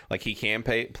things. Like he can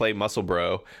play muscle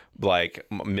bro, like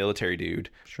military dude,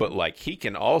 but like he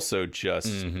can also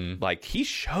just like he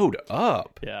showed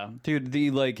up. Yeah, dude. The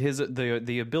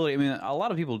ability. I mean, a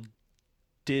lot of people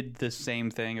did the same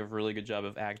thing. A really good job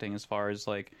of acting as far as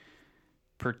like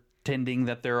pretending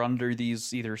that they're under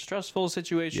these either stressful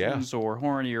situations or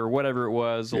horny or whatever it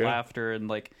was, laughter and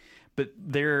like. But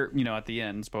they're, at the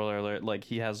end, spoiler alert, like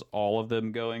he has all of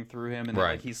them going through him and then,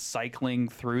 Right. like he's cycling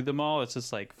through them all. It's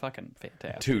just like fucking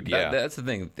fantastic. Dude, yeah. That's the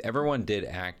thing. Everyone did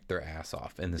act their ass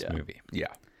off in this movie. Yeah.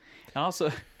 And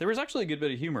also, there was actually a good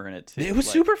bit of humor in it too. It was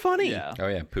Like, super funny. Yeah. Oh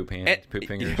yeah, poop hands, poop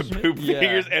fingers. Yeah, poop Yeah.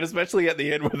 fingers, and especially at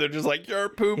the end where they're just like, "Your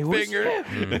poop It was- finger."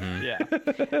 Yeah.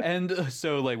 And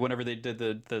so like whenever they did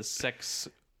the sex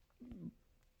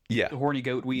Yeah, horny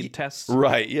goat weed test.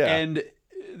 right. Yeah, And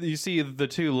you see the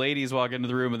two ladies walk into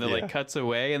the room and then Yeah. like cuts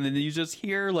away and then you just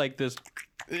hear like this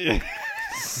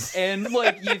and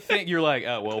like you think you're like,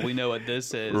 oh well, we know what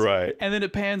this is. Right. And then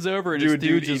it pans over and Dude, this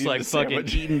dude just eating like the fucking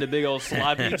sandwich. eating the big old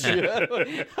sloppy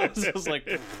Joe. I was just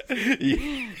like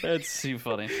that's too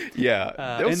funny.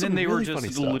 yeah. There was And then some they were really funny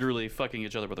just stuff. literally fucking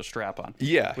each other with a strap on.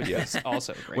 Yeah, Which yeah, is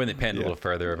also great. When they panned a little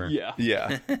further over. yeah.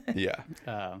 yeah, yeah.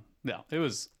 No, it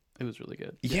was really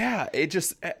good. Yeah, it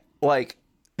just like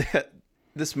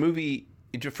this movie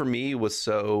for me was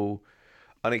so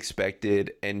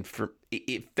unexpected, and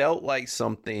it felt like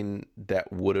something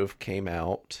that would have came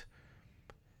out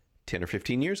 10 or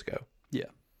 15 years ago. Yeah.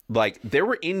 Like there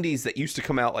were indies that used to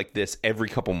come out like this every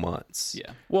couple months.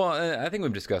 Yeah. Well, I think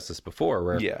we've discussed this before,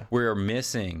 where Yeah. we're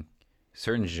missing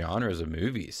certain genres of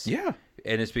movies. Yeah.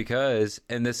 And it's because,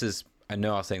 and this is, I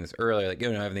know I was saying this earlier, like,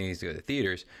 everything needs to go to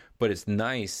theaters, but it's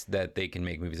nice that they can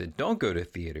make movies that don't go to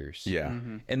theaters. Yeah.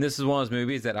 And this is one of those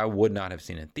movies that I would not have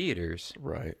seen in theaters,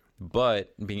 Right.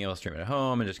 but being able to stream it at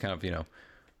home and just kind of,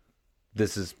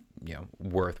 this is,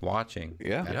 worth watching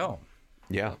Yeah. at home.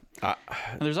 Yeah.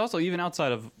 And there's also, even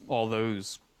outside of all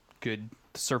those good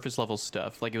surface level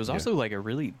stuff, like it was also like a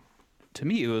really, to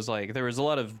me, it was like there was a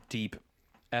lot of deep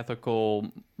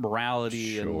ethical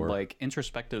morality and Sure. like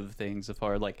introspective things as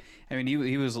far like, I mean,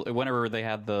 he was, whenever they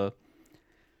had the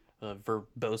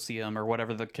verbosium or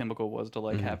whatever the chemical was to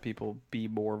like have people be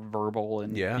more verbal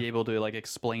and Yeah. be able to like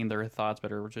explain their thoughts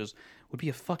better, which would be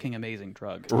a fucking amazing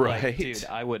drug. Right. Like, dude,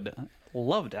 I would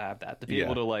love to have that, to be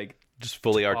able to like Just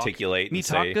fully articulate me and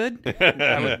talk say,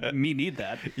 good. Me need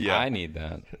that. Yeah. I need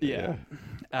that. Yeah.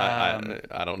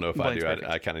 I don't know if I Blaine's do. perfect.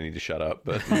 I kind of need to shut up,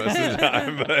 but most of the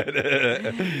time.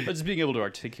 But just being able to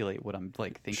articulate what I'm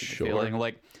like thinking Sure. and feeling,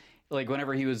 like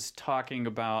whenever he was talking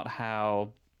about how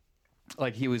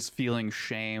like he was feeling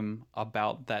shame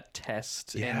about that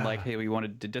test and like hey, he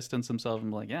wanted to distance himself.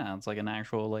 I'm like, yeah, it's like an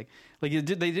actual like they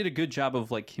did a good job of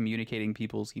like communicating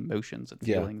people's emotions and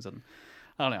feelings, and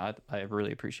I don't know, I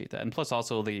really appreciate that. And plus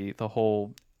also the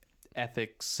whole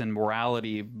ethics and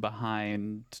morality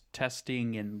behind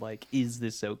testing and like, is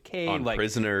this okay? On like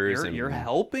prisoners you're and-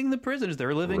 helping the prisoners.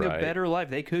 They're living Right. a better life.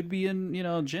 They could be in,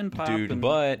 gin pop. Dude, and,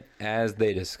 But as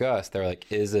they discussed, they're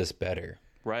like, "Is this better?"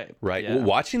 right. Right. Yeah. Well,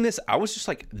 watching this, I was just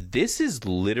like, this is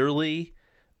literally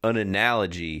an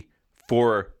analogy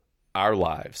for our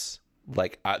lives.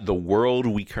 Like the world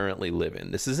we currently live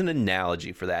in. This is an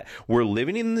analogy for that. We're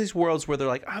living in these worlds where they're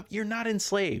like, oh, you're not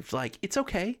enslaved. Like, it's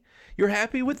okay. You're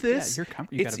happy with this. you're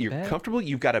you got a You're bed, comfortable.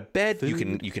 You've got a bed. You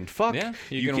can fuck. Yeah,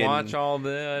 you can watch all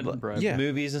the Yeah.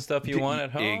 movies and stuff you want at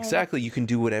home. Exactly. You can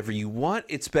do whatever you want.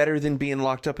 It's better than being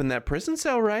locked up in that prison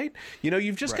cell, right?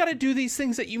 You've just got to do these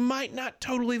things that you might not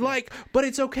totally like, but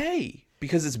it's okay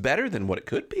because it's better than what it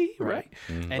could be, right?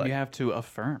 And you have to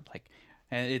affirm, like,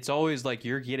 and it's always like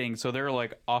you're getting, so they're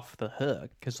like off the hook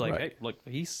because like, Right. hey, look,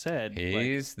 he said, They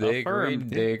agreed.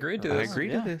 They agreed to I this. agree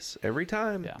to this every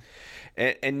time.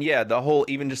 Yeah. And yeah, the whole,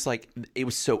 even just like, it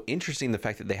was so interesting the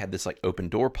fact that they had this like open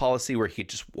door policy where he could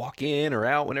just walk in or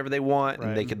out whenever they want,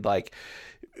 and they could like,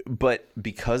 but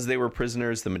because they were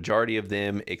prisoners, the majority of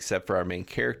them, except for our main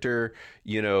character,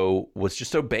 was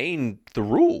just obeying the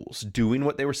rules, doing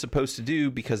what they were supposed to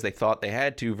do because they thought they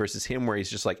had to, versus him where he's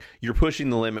just like, you're pushing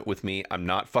the limit with me. I'm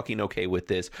not fucking okay with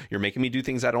this. You're making me do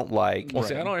things I don't like. Well,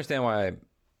 see, I don't understand why,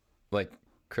 like,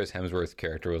 Chris Hemsworth's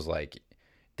character was like,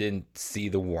 didn't see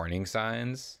the warning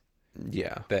signs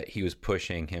Yeah. that he was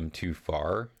pushing him too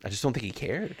far. I just don't think he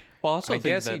cared. well, also I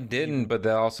guess he didn't, but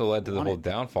that also led to the whole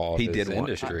downfall of He this did want-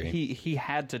 industry. he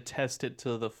had to test it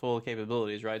to the full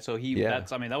capabilities, right? So Yeah.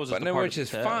 that was just But a no, part which of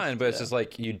is the fine, test. but it's just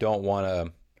like you don't want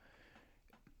to,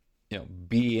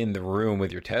 be in the room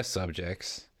with your test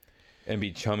subjects and be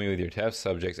chummy with your test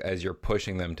subjects as you're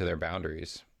pushing them to their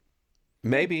boundaries.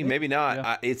 Maybe, maybe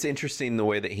not. It's interesting the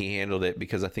way that he handled it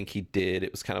because I think he did.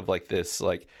 It was kind of like this,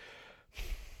 like,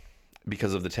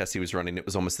 because of the test he was running, it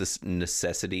was almost this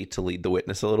necessity to lead the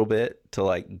witness a little bit to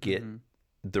like get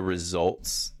the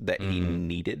results that he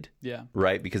needed. Yeah.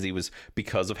 Right.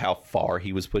 Because of how far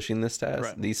he was pushing this test,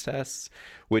 Right. these tests,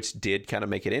 which did kind of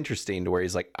make it interesting to where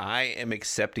he's like, I am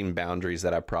accepting boundaries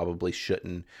that I probably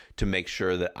shouldn't to make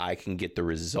sure that I can get the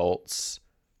results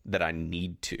that I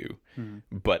need to.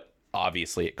 But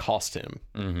obviously it cost him.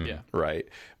 Yeah. Right.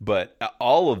 But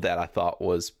all of that I thought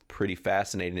was pretty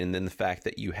fascinating. And then the fact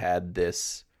that you had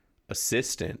this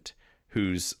assistant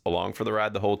who's along for the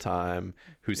ride the whole time,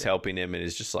 who's helping him and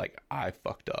is just like, I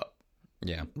fucked up.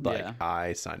 Yeah. Like, Yeah.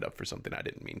 I signed up for something I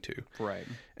didn't mean to. Right.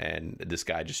 And this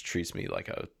guy just treats me like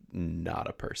not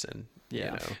a person.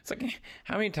 Yeah. It's like,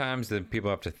 how many times do people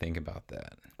have to think about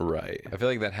that? Right. I feel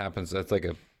like that happens. That's like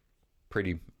a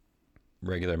pretty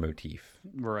regular motif.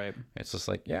 Right. It's just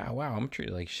like, yeah, wow, I'm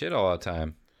treated like shit all the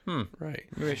time. Right.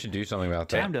 Maybe I should do something about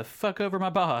Time that. to fuck over my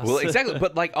boss. Well, exactly.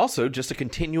 But like also just a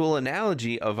continual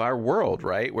analogy of our world,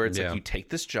 right? Where it's Yeah. like you take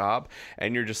this job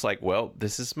and you're just like, well,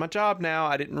 this is my job now.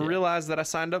 I didn't realize that I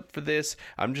signed up for this.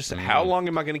 I'm just, how long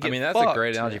am I going to get I mean, that's fucked? a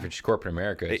great analogy for corporate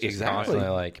America. It's just Exactly. constantly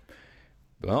like,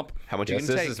 well, How much you guess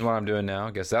can this take? is what I'm doing now.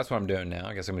 Guess that's what I'm doing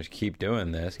now. Guess I'm going to keep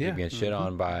doing this. Keep Yeah. getting shit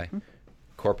on by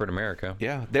corporate America.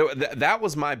 Yeah, that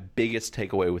was my biggest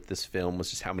takeaway with this film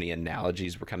was just how many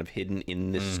analogies were kind of hidden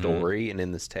in this story and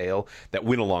in this tale that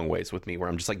went a long ways with me. Where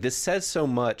I'm just like, this says so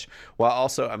much, while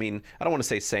also, I mean, I don't want to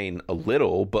say saying a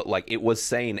little, but like it was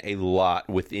saying a lot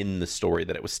within the story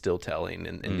that it was still telling,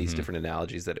 and these different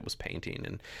analogies that it was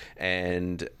painting,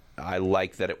 and I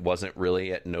like that it wasn't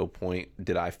really, at no point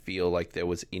did I feel like there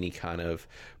was any kind of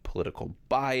political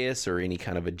bias or any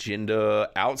kind of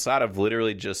agenda outside of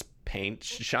literally just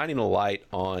shining a light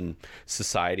on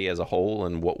society as a whole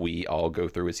and what we all go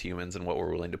through as humans and what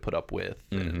we're willing to put up with.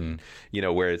 And,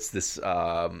 where it's this,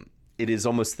 it is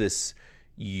almost this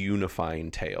unifying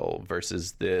tale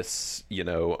versus this,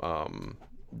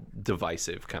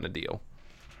 divisive kind of deal.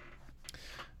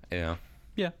 Yeah.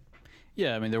 Yeah.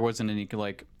 Yeah. I mean, there wasn't any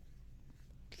like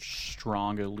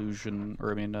strong illusion,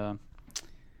 or I mean,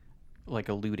 like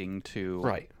alluding to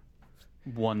Right.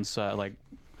 one side, like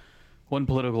one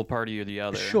political party or the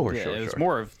other. Sure. It was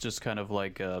more of just kind of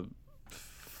like a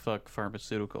fuck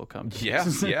pharmaceutical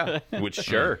companies. Yeah. Which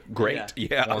great.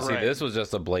 Yeah. Well, see, this was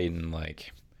just a blatant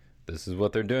like, this is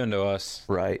what they're doing to us.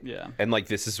 Right. Yeah. And like,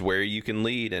 this is where you can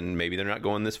lead, and maybe they're not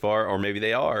going this far, or maybe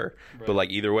they are. But like,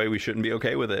 either way, we shouldn't be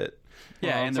okay with it. Yeah,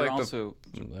 Well, and it's they're like also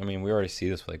I mean, we already see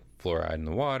this with like fluoride in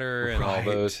the water and all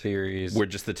those theories. We're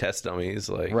just the test dummies,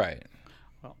 like Right.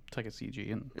 well, take a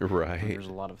CG and Right. there's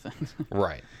a lot of things.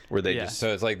 Right. Where they Yeah. just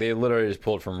So it's like they literally just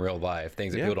pulled from real life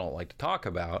things that Yeah. people don't like to talk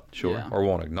about, Sure. Yeah. or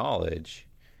won't acknowledge.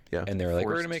 Yeah. And they were like,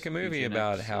 we're Forced gonna make a movie eugenics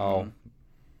about how, and-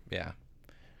 yeah,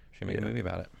 should make a movie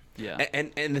about it. Yeah.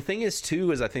 And the thing is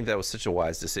too is I think that was such a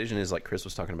wise decision, is like Chris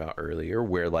was talking about earlier,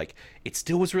 where like it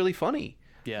still was really funny.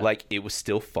 Yeah. Like it was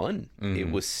still fun.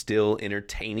 It was still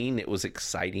entertaining. It was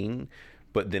exciting,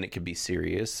 but then it could be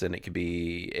serious, and it could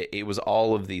be it was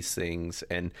all of these things.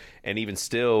 And even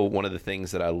still, one of the things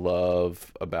that I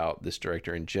love about this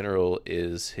director in general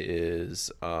is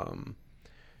his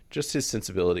just his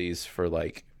sensibilities for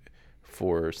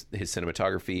his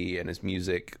cinematography and his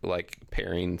music, like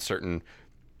pairing certain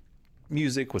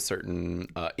music with certain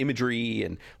imagery,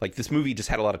 and like this movie just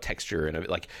had a lot of texture, and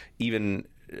like even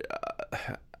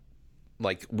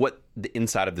like what the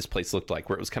inside of this place looked like,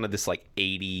 where it was kind of this like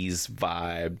 80s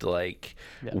vibed, like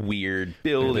weird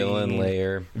building,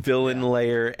 villain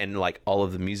layer, and like all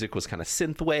of the music was kind of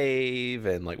synthwave,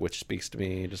 and like, which speaks to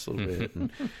me just a little bit.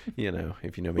 And, you know,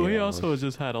 if you know me, Well, he Alan. also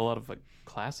just had a lot of like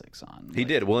classics on. He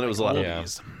did. Well, and it was a lot of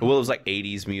oldies. well, it was like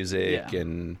 80s music, Yeah.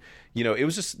 and you know, it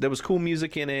was just, there was cool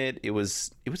music in it. It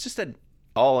was just a,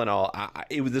 all in all,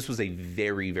 this was a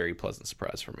very, very pleasant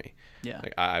surprise for me. Yeah.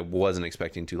 Like, I wasn't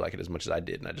expecting to like it as much as I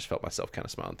did, and I just felt myself kind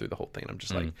of smiling through the whole thing. I'm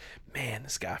just like, man,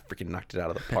 this guy freaking knocked it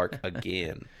out of the park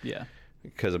again. Yeah.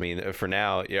 Because I mean, for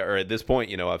now, yeah, or at this point,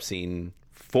 you know, I've seen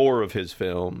 4 of his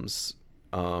films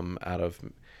out of,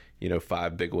 you know,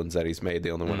 5 big ones that he's made.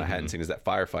 The only one I hadn't seen is that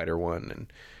firefighter one,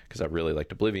 and because I really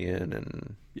liked Oblivion,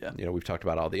 and you know, we've talked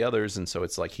about all the others, and so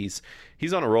it's like he's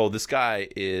on a roll. This guy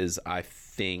is, I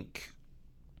think,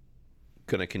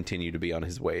 gonna continue to be on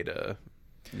his way to,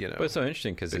 you know. But it's so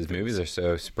interesting because his movies are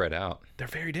so spread out, They're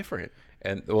very different.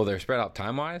 and well, they're spread out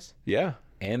time wise, Yeah,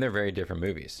 and they're very different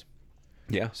movies.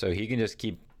 yeah, So he can just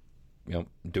keep, you know,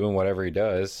 doing whatever he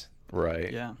does.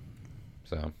 right. Yeah.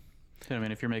 So I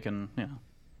mean, if you're making, you know,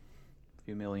 a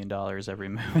few $1 million every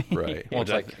movie. Right. Well,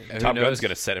 it's like, who Top Gun's knows?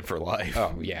 gonna set him for life.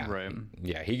 Oh yeah, Right.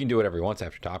 Yeah, he can do whatever he wants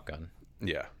after Top Gun.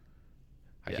 Yeah.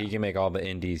 Like, he can make all the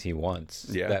indies he wants.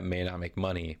 Yeah. That may not make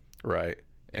money, Right.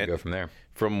 and go from there.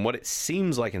 From what it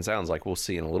seems like and sounds like, we'll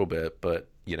see in a little bit, but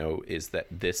you know, is that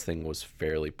this thing was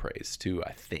fairly praised too,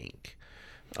 I think.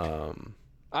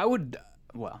 I would,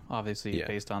 well, obviously, Yeah.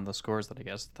 based on the scores that I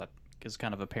guess that is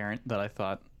kind of apparent that I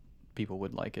thought people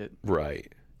would like it,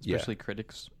 Right. especially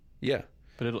critics. Yeah.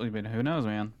 But it'll, I mean, who knows,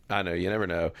 man? I know, you never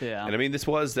know. Yeah. And I mean, this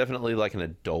was definitely like an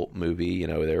adult movie. You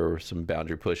know, there were some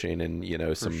boundary pushing, and you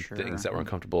know, some sure. things that were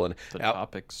uncomfortable. And The I-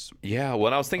 topics. yeah,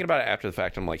 when I was thinking about it after the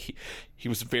fact, I'm like, he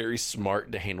was very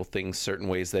smart to handle things certain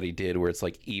ways that he did. Where it's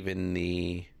like even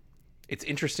it's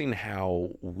interesting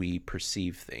how we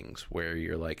perceive things. Where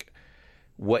you're like,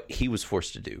 what he was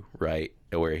forced to do, right?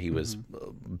 Where he was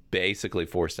basically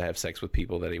forced to have sex with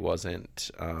people that he wasn't.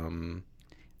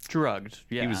 Drugged.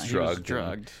 Yeah. He was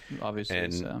drugged obviously.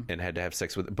 and so. and had to have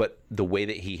sex with, but the way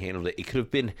that he handled it, it could have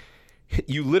been,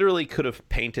 you literally could have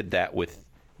painted that with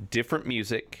different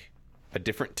music, a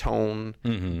different tone,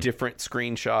 different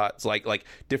screenshots, like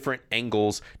different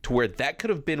angles, to where that could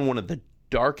have been one of the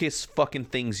darkest fucking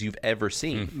things you've ever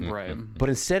seen. Right. But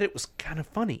instead it was kind of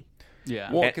funny.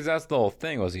 Yeah. Well, because that's the whole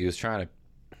thing, was he was trying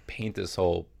to paint this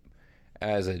whole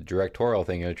as a directorial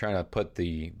thing. You're trying to put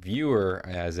the viewer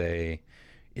as a,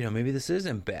 you know, maybe this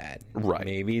isn't bad. Right.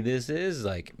 Maybe this is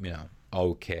like, you know,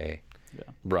 okay.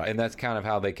 Right. And that's kind of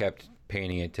how they kept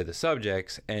painting it to the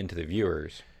subjects and to the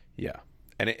viewers. Yeah,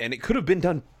 and it could have been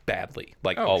done badly,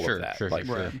 like Oh, all sure, of that. sure, Like,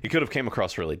 sure. it could have came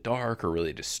across really dark or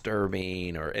really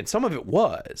disturbing, and some of it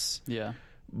was. Yeah.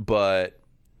 But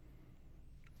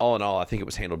all in all, I think it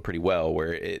was handled pretty well.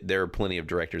 Where there are plenty of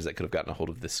directors that could have gotten a hold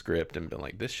of this script and been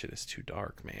like, "This shit is too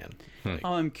dark, man." Like,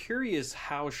 I'm curious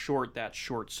how short that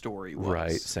short story was.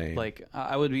 Right, same. Like,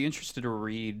 I would be interested to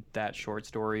read that short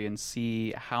story and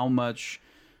see how much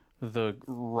the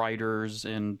writers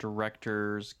and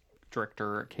director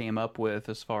came up with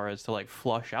as far as to like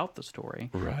flush out the story.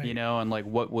 Right. You know, and like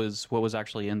what was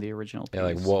actually in the original piece. Yeah,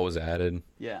 like what was added.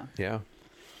 Yeah. yeah,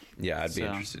 I'd be So,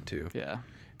 interested too. Yeah.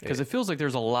 Because it feels like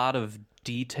there's a lot of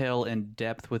detail and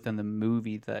depth within the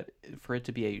movie that for it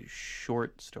to be a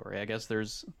short story, I guess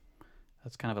there's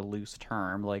that's kind of a loose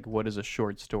term. Like, what is a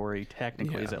short story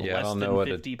technically? Is it Yeah, I less don't than know what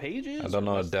 50 pages? I don't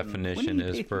know or what less than definition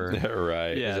 20 is for.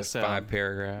 right. Yeah. Is it so- 5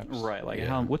 paragraphs? Right, like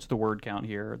what's the word count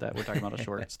here that we're talking about a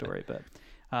short story? But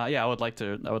I would like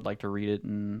to read it,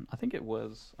 and I think it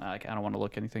was. I don't want to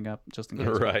look anything up just in case.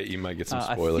 Right. You might get some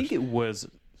I spoilers. think it was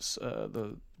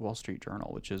the Wall Street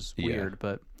Journal, which is weird,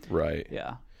 but right.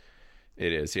 yeah,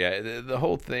 It is, yeah. The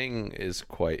whole thing is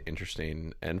quite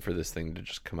interesting, and for this thing to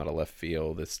just come out of left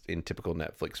field, this in typical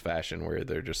Netflix fashion, where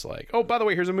they're just like, "Oh, by the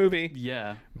way, here's a movie."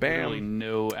 yeah, Bam. literally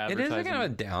no It advertising. is kind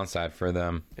of a downside for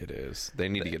them. It is. They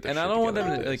need to get their And shit I don't want them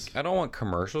together. to, like, I don't want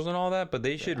commercials and all that, but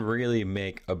they should really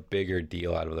make a bigger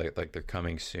deal out of it, like they're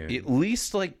coming soon. At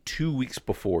least like 2 weeks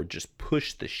before, just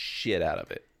push the shit out of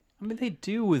it. I mean, they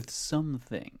do with some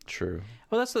things. True.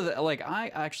 Well, that's like I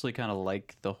actually kind of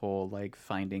like the whole like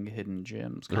finding hidden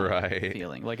gems kind of Right.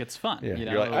 feeling. Like it's fun. Yeah. You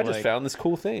know, You're like, I just found this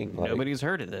cool thing. Like, nobody's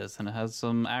heard of this, and it has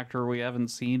some actor we haven't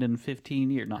seen in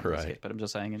 15 years. Not in this Right. case, but I'm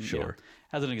just saying. And, Sure.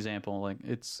 as an example, like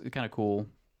it's kind of cool,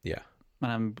 yeah.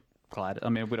 and I'm glad. I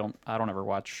mean, I don't ever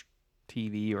watch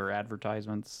TV or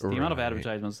advertisements. The amount of Right.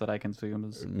 advertisements that I consume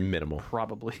is Minimal.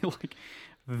 probably like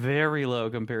very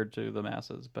low compared to the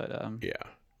masses. But Yeah.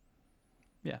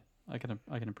 yeah, I can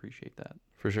appreciate that.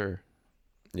 For sure.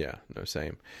 Yeah. No,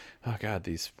 same. Oh God,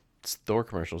 these Thor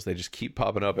commercials, they just keep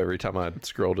popping up every time I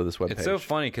scroll to this webpage. It's so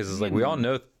funny because it's like we all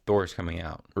know Thor's coming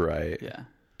out, Right. Yeah,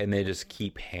 and they just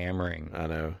keep hammering. I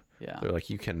know. yeah. They're like,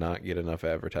 you cannot get enough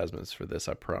advertisements for this,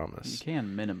 I You promise.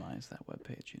 can minimize that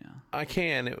webpage, you know. I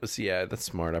can. It was, yeah, that's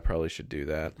smart. I probably should do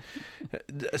that.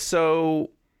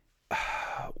 So,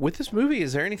 with this movie,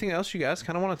 is there anything else you guys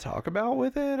kind of want to talk about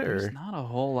with it? There's Or, not a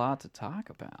whole lot to talk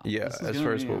about. yeah, This is as gonna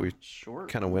far as be what a we short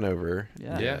kind of went over.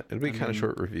 Yeah. It'll be kind of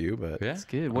short review, but Yeah, It's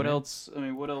good. What else? I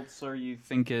mean, what else are you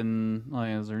thinking?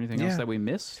 Like, is there anything else Yeah. that we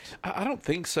missed? I don't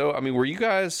think so. I mean, were you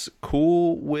guys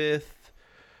cool with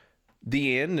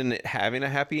the end and it having a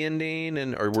happy ending,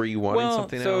 and or were you wanting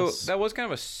something else? that was kind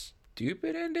of a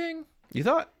stupid ending. You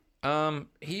thought?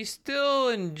 He's still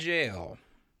in jail.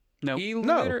 No,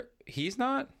 He's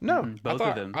not. No. both I thought,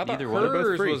 of them. I thought Either one. both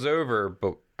hers free. was over,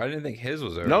 but I didn't think his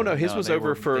was over. No, his No, was they over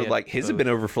were- for they had like his had both. been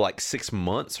over for like 6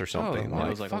 months or Oh, something. why it like,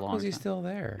 was like a fuck long was he time. still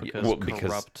there? because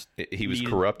corrupt. he was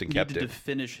needed- corrupt and kept needed it. to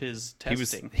finish his He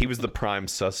was testing. the prime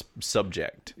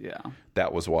subject. Yeah.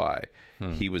 That was why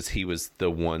he was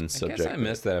the one I subject. guess I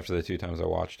missed that after the 2 times I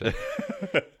watched it.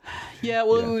 Yeah.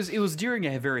 Well, it was during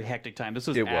a very hectic time. This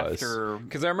was It was. after.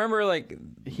 Because I remember, like,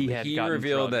 He had gotten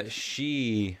revealed drugged. that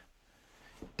she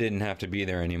didn't have to be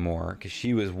there anymore because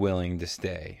she was willing to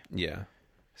stay. Yeah,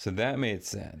 So that made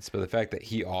sense. But the fact that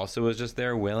he also was just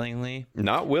there willingly.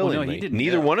 not Well, no, willingly. he didn't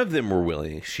Neither go. one of them were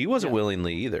willing. She wasn't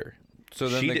willingly either. So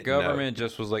then She the didn't know. government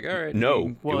just was like, all right.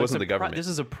 No, Well, it it's wasn't a the government. this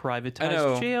is a know.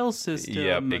 privatized jail system.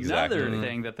 Yep, exactly. Another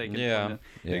thing that they can. Yeah. put in,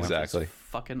 Yeah. which is Exactly.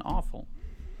 Fucking awful.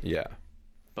 Yeah,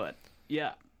 But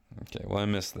yeah. Okay, well, I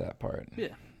missed that part. Yeah.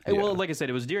 Well, like I said,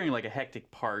 it was during like a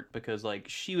hectic part because like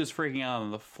she was freaking out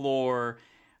on the floor.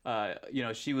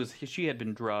 She had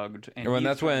been drugged, and And he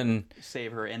that's was trying when to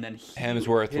save her, and then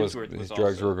Hemsworth was his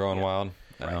drugs also- were going yeah. wild.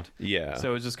 Right. yeah. So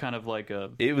it was just kind of like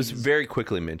a. it was very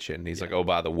quickly mentioned. He's like, "Oh,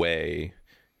 by the way,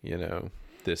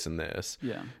 this and this."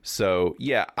 Yeah. So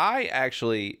yeah, I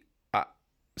actually,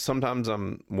 sometimes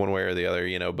I'm one way or the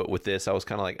other, but with this, I was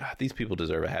kind of like, these people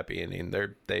deserve a happy ending.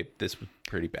 This was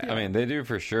pretty bad. I mean, they do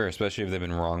for sure, especially if they've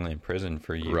been wrongly imprisoned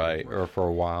for years, Right. or for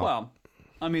a while. Well,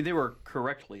 I mean, they were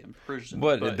correctly imprisoned,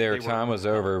 but their they time were was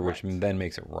over, correct. which then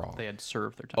makes it wrong. They had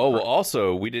served their time. oh well, Right.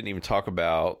 also we didn't even talk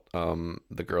about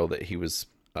the girl that he was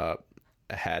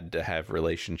had to have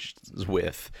relations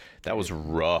with. That was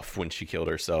rough when she killed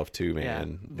herself too,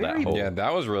 man. very- that whole Yeah,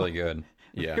 that was really good.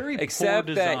 yeah. Very poor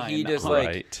Except that he design just, on- like,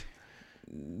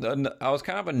 right. I was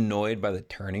kind of annoyed by the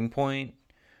turning point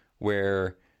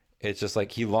where it's just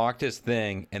like he locked his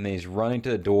thing and then he's running to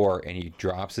the door and he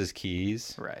drops his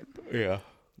keys. Right. Yeah.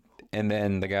 And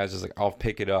then the guy's just like, I'll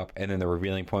pick it up. And then the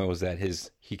revealing point was that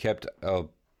he kept a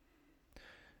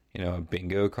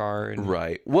bingo card.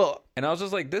 Right. Well, And I was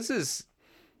just like, this is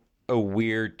a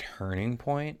weird turning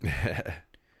point.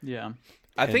 Yeah.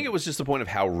 I think it was just the point of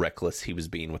how reckless he was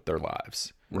being with their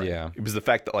lives. Yeah. It was the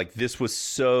fact that like this was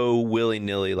so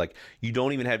willy-nilly, like you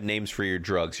don't even have names for your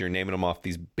drugs. You're naming them off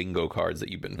these bingo cards that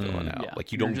you've been filling out. Yeah.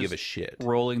 Like you You're don't give a just shit.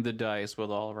 Rolling the dice with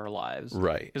all of our lives.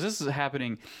 Right. Because this is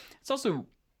happening. It's also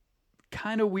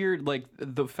kind of weird. Like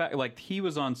the fact, like he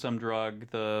was on some drug,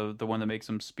 the one that makes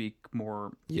him speak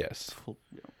more Yes.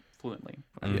 fluently.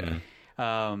 Yeah.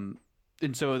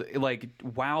 And so like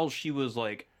while she was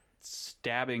like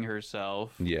stabbing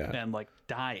herself, Yeah. and like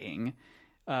dying,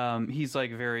 he's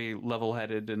like very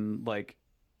level-headed and like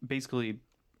basically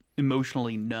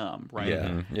emotionally numb, right?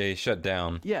 Yeah. Yeah, he shut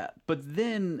down. Yeah, but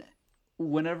then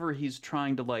whenever he's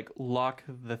trying to like lock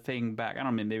the thing back, I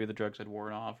don't know, maybe the drugs had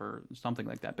worn off or something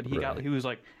like that, but he was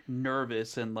like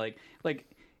nervous and like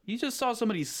you just saw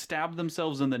somebody stab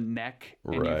themselves in the neck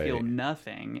and you feel Right.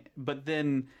 nothing, but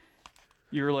then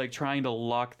you're like trying to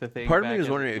lock the thing Part of back me was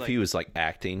and, wondering if like, he was like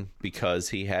acting because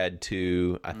he had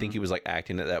to. I think he was like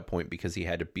acting at that point because he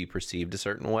had to be perceived a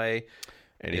certain way,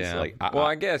 and he's like,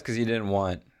 I guess because he didn't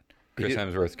want Chris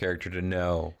Hemsworth's character to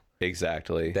know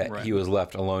exactly that he was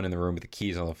left alone in the room with the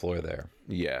keys on the floor there.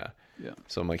 Yeah. Yeah.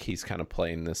 So I'm like, he's kind of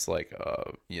playing this like,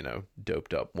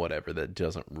 doped up whatever that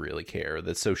doesn't really care,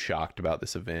 that's so shocked about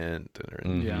this event.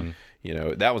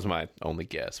 That was my only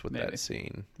guess with that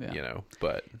scene. Yeah.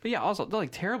 But yeah, also like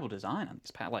terrible design on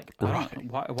these pat. Like, I don't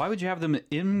know, why would you have them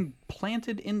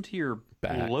implanted into your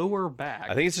lower back?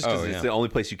 I think it's just because it's the only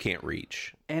place you can't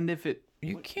reach. and if it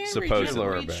You can't Supposedly.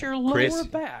 reach your lower Chris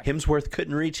back, Hemsworth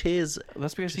couldn't reach his.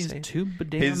 that's because he's too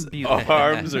damn His beautiful.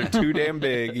 arms are too damn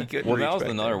big. He couldn't Well, reach that was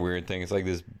back another there. weird thing. It's like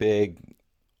this big.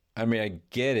 I mean, I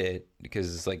get it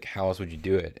because it's like, how else would you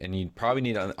do it? And you probably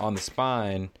need it on the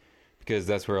spine because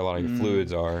that's where a lot of your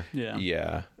fluids are. Yeah,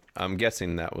 Yeah. I'm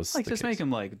guessing that was like the just case. make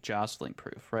him like Jocelyn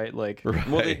proof, right? Like,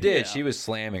 Well, they did. Yeah. She was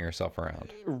slamming herself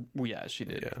around. yeah, she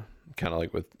did. Yeah, kind of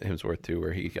like with Hemsworth too,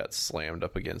 where he got slammed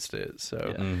up against it.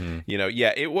 So,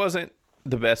 Yeah. it wasn't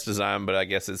the best design, but I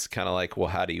guess it's kind of like, well,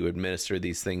 how do you administer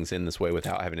these things in this way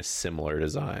without having a similar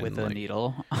design With a like,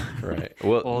 needle, right?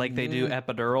 Well, like they do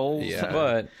epidurals. Yeah.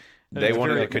 But they It's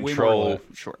wanted very- to way more control.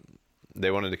 short, They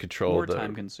wanted to control more the.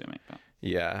 time consuming.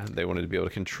 Yeah, they wanted to be able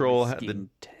to control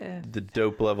the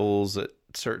dope levels at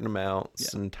certain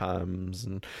amounts and times,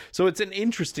 and so it's an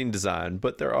interesting design.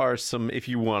 But there are some, if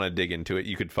you want to dig into it,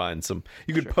 you could find some,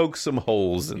 you could poke some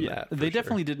holes in that. for They sure.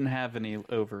 definitely didn't have any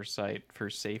oversight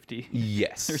for safety.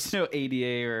 Yes, There's no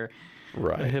ADA or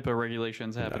right. HIPAA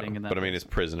regulations happening in that. But I mean, it's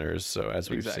prisoners, so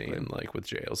as we've Exactly. seen, like with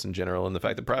jails in general, and the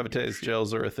fact that privatized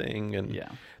jails are a thing, and Yeah.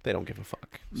 they don't give a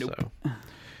fuck. Nope.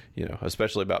 So,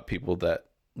 especially about people that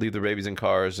leave their babies in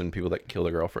cars and people that kill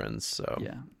their girlfriends. So,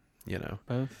 yeah,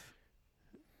 both.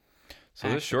 so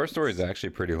this short story is actually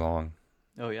pretty long.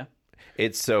 Oh yeah,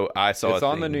 it's so I saw It's a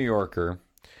on the thing. New Yorker,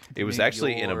 It was New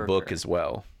actually in a book Yorker. as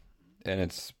well. and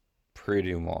it's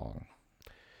pretty long.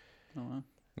 Oh, well.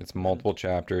 It's multiple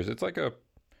chapters. It's like a.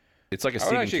 It's like a I would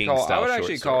Stephen actually King call. style I would short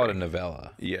actually call it a story.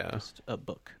 novella. Yeah. Just a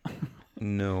book.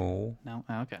 No. No,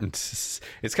 oh, okay.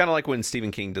 It's kind of like when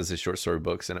Stephen King does his short story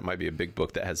books, and it might be a big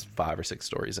book that has 5 or 6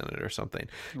 stories in it or something.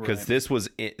 Because Right.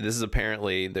 this is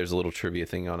apparently, there's a little trivia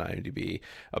thing on IMDb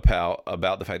about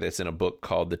the fact that it's in a book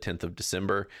called The 10th of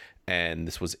December, and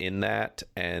this was in that,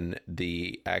 and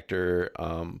the actor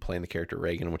playing the character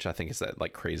Reagan, which I think is that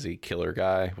like crazy killer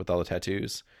guy with all the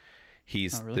tattoos.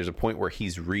 really? There's a point where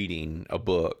he's reading a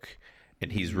book,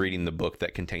 and he's reading the book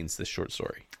that contains this short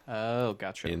story Oh,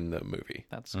 gotcha. in the movie.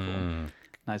 That's cool.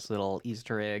 Nice little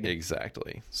Easter egg.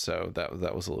 Exactly. So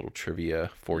that was a little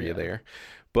trivia for you there.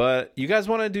 But you guys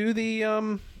want to do the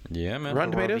Yeah, man.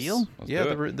 Rotten Tomatoes? reveal? Let's Yeah,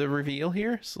 do it. the reveal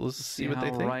here. So let's see what they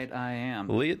how think. right I am.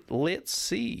 Let's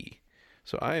see.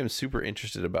 So I am super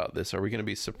interested about this. Are we going to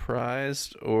be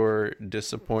surprised or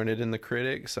disappointed in the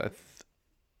critics?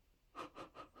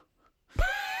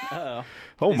 Uh-oh.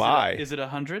 Oh my! Is it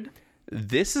 100?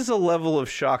 This is a level of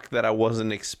shock that I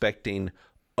wasn't expecting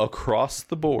across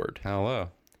the board. How low?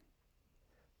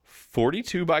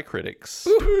 42 by critics.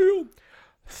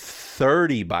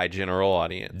 30 by general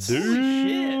audience.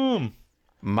 Shit.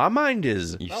 My mind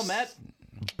is Well, Matt,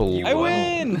 blown. I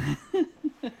win.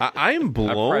 I am I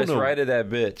blown priced away. right at that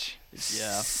bitch.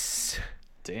 yeah.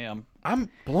 Damn. I'm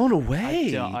blown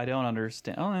away. I don't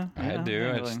understand. Oh, no. I do.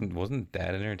 It just wasn't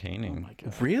that entertaining. Oh my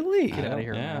God. Really? Get out of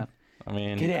here, Yeah. Matt. I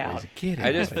mean, Get out. Get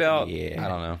I just out. felt. Yeah. I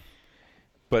don't know.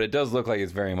 But it does look like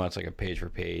it's very much like a page for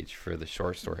page for the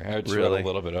short story. I just Really? read a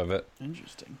little bit of it,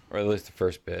 Interesting. or at least the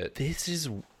first bit. This is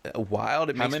wild.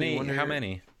 It How makes me many? wonder. How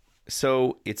many?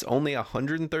 So it's only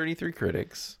 133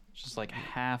 critics It's just like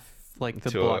half, like the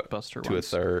to blockbuster to a ones.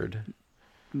 third.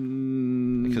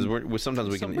 Mm, Because we're sometimes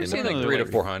we can we're end saying up like 300 to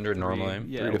like 400 normally.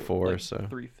 3 to 4, like so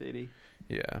 350.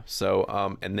 yeah.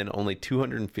 So and then only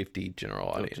 250 general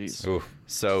audience. geez. Oof.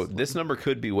 So this number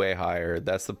could be way higher.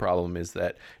 That's the problem, is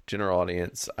that general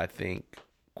audience, I think,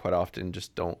 quite often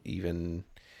just don't even,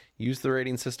 use the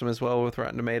rating system as well with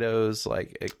Rotten Tomatoes.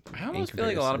 Like, I almost feel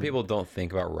like a lot of people don't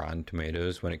think about Rotten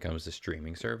Tomatoes when it comes to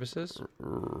streaming services.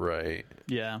 Right.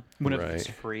 Yeah, when Right. it's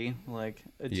free, like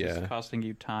it's Yeah. just costing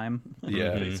you time.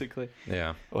 Yeah. basically.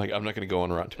 Yeah. Like, I'm not going to go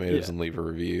on Rotten Tomatoes Yeah. and leave a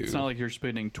review. It's not like you're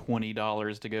spending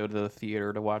 $20 to go to the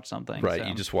theater to watch something. Right. so-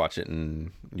 You just watch it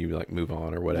and you like move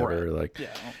on or whatever. Right. Like, yeah,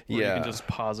 or Yeah. You can just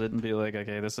pause it and be like,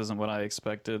 okay, this isn't what I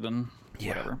expected, and yeah.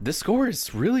 whatever. This score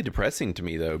is really depressing to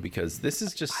me though, because this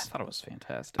is I just. thought it was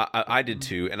fantastic. I did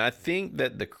too, and I think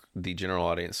that the general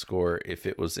audience score, if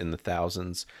it was in the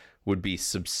thousands, would be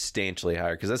substantially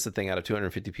higher. Because that's the thing, out of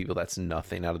 250 people, that's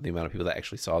nothing out of the amount of people that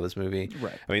actually saw this movie.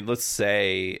 Right. I mean, let's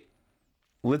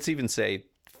even say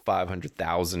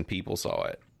 500,000 people saw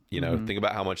it. You know, think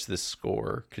about how much this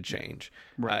score could change.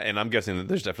 Right. And I'm guessing that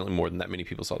there's definitely more than that many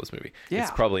people saw this movie. Yeah.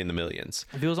 It's probably in the millions.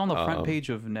 If it was on the front page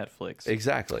of Netflix,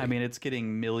 Exactly. I mean, it's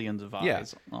getting millions of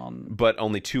eyes on. But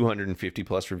only 250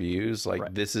 plus reviews. Like,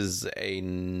 Right. this is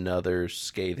another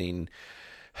scathing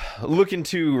look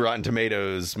into Rotten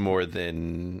Tomatoes more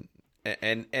than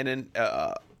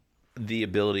the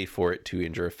ability for it to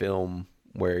injure a film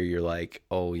where you're like,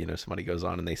 oh, you know, somebody goes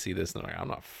on and they see this and they're like, I'm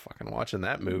not fucking watching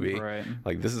that movie. Right.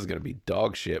 Like, this is going to be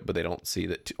dog shit, but they don't see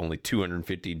that only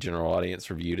 250 general audience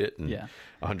reviewed it and Yeah.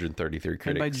 133 And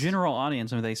critics. by general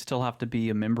audience, I mean, they still have to be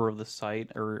a member of the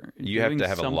site, or You have doing to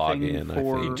have a something login, I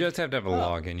For... think. You just have to have a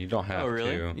login. You don't have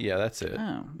really? to. Yeah, that's it.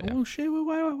 Oh, well, shit!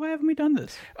 Why haven't we done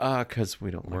this? Because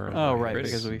we don't learn. Oh, right,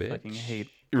 critics, because we bitch. fucking hate.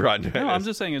 Rotten No, I'm Tomatoes.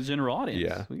 just saying a general audience.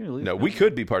 Yeah. We gotta leave No, that. we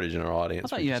could be part of general I audience.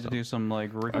 thought We you just had to do some like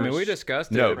rigorous. I mean, we discussed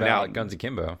it No, about now- Guns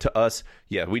Akimbo. To us,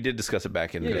 yeah, we did discuss it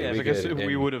back in the Yeah, day. we because could,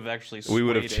 we and would have actually. We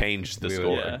would have swayed it. changed the We score.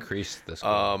 would Yeah. increase the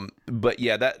score. But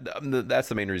yeah, that's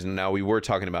the main reason. Now, we were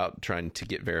talking about trying to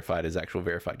get verified as actual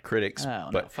verified critics, Oh,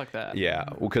 but no, fuck that. yeah,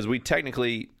 because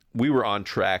we were on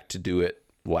track to do it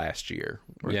last year.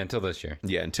 Yeah, until this year.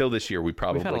 Yeah, until this year, we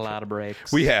probably We've had a lot of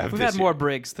breaks. We have We've this had more year.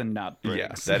 breaks than not breaks.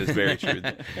 Yeah, that is very true.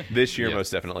 This year, most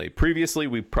definitely. Previously,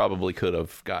 we probably could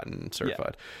have gotten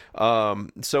certified.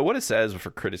 So what it says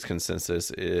for critics' consensus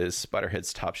is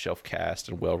Spiderhead's top shelf cast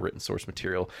and well-written source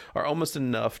material are almost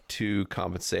enough to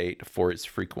compensate for its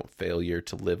frequent failure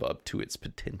to live up to its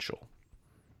potential.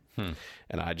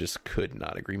 And I just could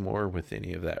not agree more with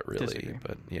any of that, really. Disagree.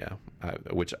 But yeah,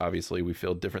 which obviously we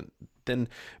feel different than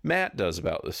Matt does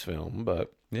about this film.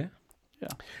 But Yeah.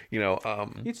 you know,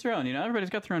 Each their own. You know,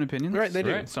 everybody's got their own opinions. right, they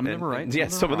do. Right. Some of them are right. Yeah,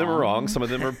 some of them are wrong. Some of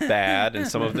them are bad, and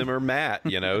some of them are Matt.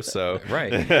 You know, so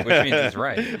Right. Which means it's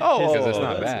right. Oh, because it's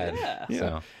not that's- bad.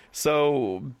 yeah.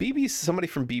 So somebody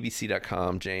from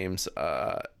BBC.com, James,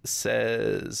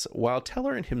 says, while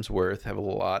Teller and Hemsworth have a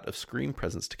lot of screen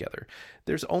presence together,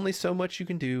 there's only so much you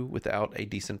can do without a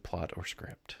decent plot or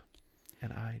script.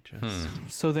 And I just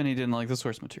So then he didn't like the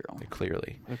source material.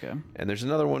 clearly. Okay. And there's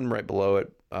another one right below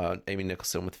it. Amy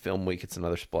Nicholson with Film Week. It's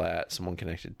another splat. Someone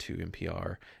connected to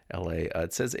NPR LA.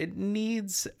 It says it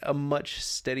needs a much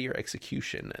steadier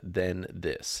execution than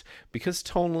this because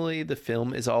tonally the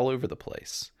film is all over the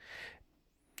place.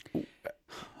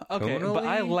 Okay, but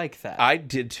I like that. I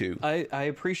did too. I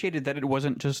appreciated that it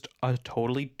wasn't just a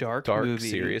totally dark movie.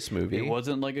 Serious movie. It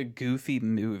wasn't like a goofy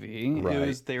movie.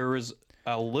 Right. There was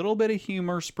a little bit of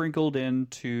humor sprinkled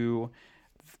into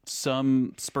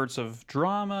some spurts of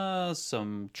drama,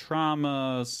 some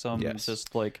trauma, some Yes.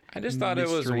 just like I just thought it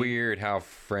was mystery. weird how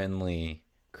friendly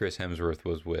Chris Hemsworth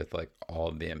was with like all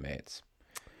of the inmates.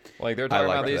 Like they're talking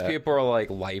like about these that. people are like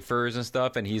lifers and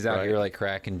stuff, and he's out Right. here like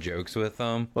cracking jokes with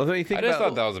them. Well, then you think I just about-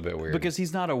 thought that was a bit weird. because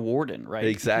he's not a warden, right?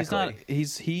 Exactly. He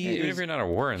even is, if you're not a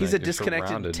warden, he's like, a you're disconnected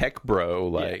surrounded. tech bro,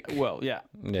 like well, yeah.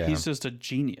 Yeah. He's just a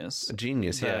genius. a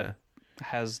genius. that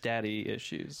has daddy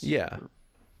issues. Yeah.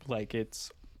 Like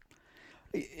it's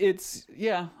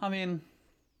yeah. I mean,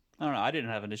 I don't know. I didn't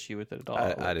have an issue with it at all.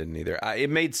 I didn't either. It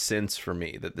made sense for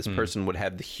me that this person would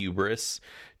have the hubris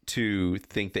to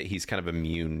think that he's kind of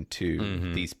immune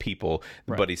to these people,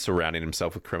 but he's surrounding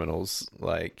himself with criminals.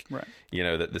 Like, Right. you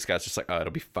know, that this guy's just like, oh,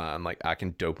 it'll be fine. Like, I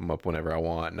can dope them up whenever I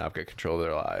want, and I've got control of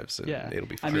their lives, and Yeah, it'll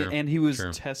be I fine. mean, and he was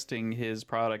testing his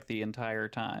product the entire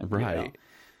time, you Right. know,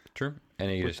 True. And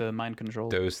he with just the mind control.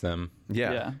 dose them.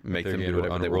 yeah. yeah. Make They're them do getting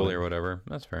whatever they unruly want. or whatever.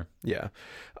 That's fair. Yeah.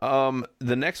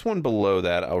 The next one below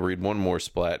that, I'll read one more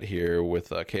splat here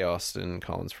with Kay Austin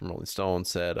Collins from Rolling Stone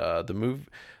said, the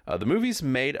movie's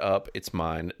made up its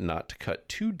mind not to cut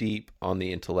too deep on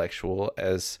the intellectual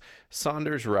as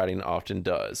Saunders' writing often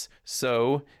does.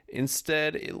 So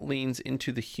instead, it leans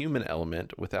into the human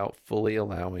element without fully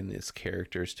allowing its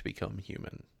characters to become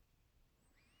human.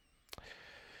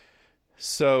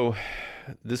 So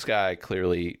this guy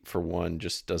clearly, for one,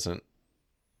 just doesn't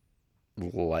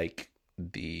like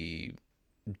the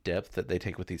depth that they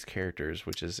take with these characters,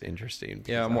 which is interesting.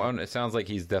 Yeah, it sounds like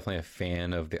he's definitely a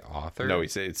fan of the author. No,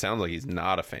 it sounds like he's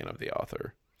not a fan of the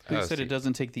author. He said it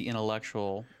doesn't take the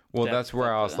intellectual. Well, that's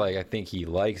where I was like, I think he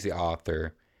likes the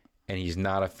author, and he's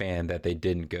not a fan that they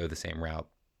didn't go the same route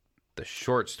the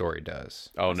short story does.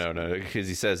 Oh, no, because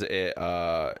he says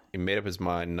he made up his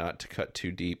mind not to cut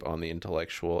too deep on the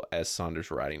intellectual, as Saunders'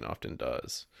 writing often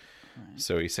does. Right.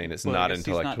 So he's saying it's not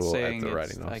intellectual as the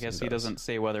writing often does. I guess he doesn't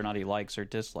say whether or not he likes or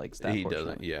dislikes that. He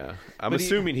doesn't, yeah. I'm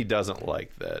assuming he doesn't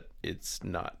like that it's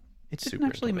not. It didn't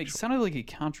actually make. It sounded like he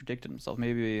contradicted himself.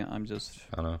 Maybe I'm just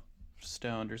I don't know,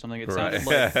 stoned or something. It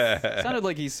sounded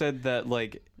like he said that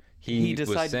like he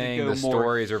decided was saying to go the more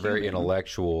stories are very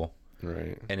intellectual.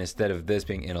 Right. And instead of this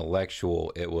being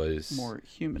intellectual, it was more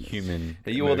human.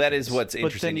 Well, that is what's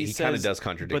interesting. He kind of does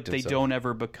contradict but himself. they don't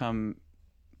ever become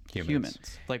humans.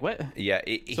 Like what? Yeah.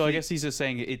 I guess he's just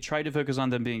saying it tried to focus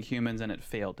on them being humans and it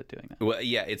failed at doing that. Well,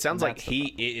 yeah, it sounds like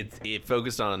it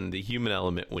focused on the human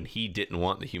element when he didn't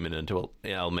want the human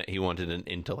element. He wanted an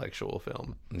intellectual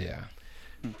film. Yeah.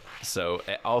 So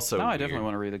also now I definitely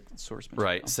want to read the source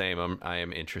material. Right, same. I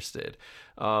am interested.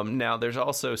 Now there's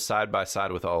also side by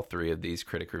side with all three of these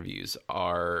critic reviews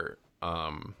are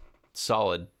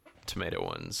solid tomato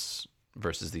ones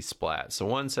versus these splat. So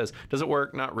one says, does it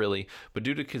work? Not really, but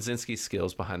due to Kaczynski's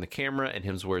skills behind the camera and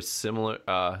Hemsworth's similar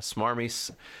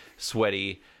smarmy,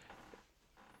 sweaty,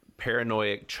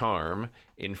 paranoid charm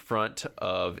in front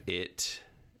of it,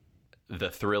 the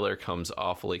thriller comes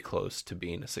awfully close to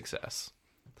being a success.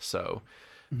 So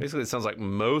basically, it sounds like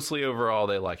mostly overall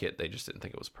they like it. They just didn't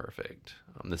think it was perfect.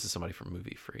 This is somebody from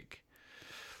Movie Freak.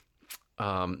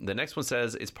 The next one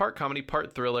says, it's part comedy,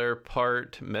 part thriller,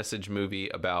 part message movie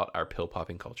about our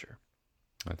pill-popping culture.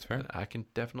 That's fair. I can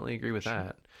definitely agree with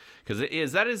that. Because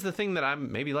that is the thing that I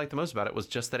maybe liked the most about it, was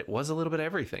just that it was a little bit of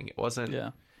everything. It wasn't...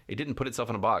 Yeah. It didn't put itself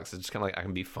in a box. It's just kind of like, I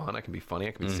can be fun, I can be funny,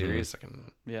 I can be serious, I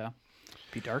can... Yeah.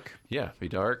 Be dark. Yeah, be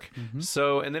dark.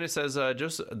 So, and then it says,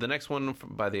 the next one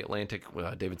by The Atlantic,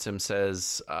 David Sims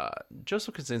says,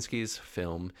 Joseph Kosinski's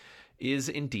film is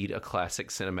indeed a classic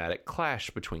cinematic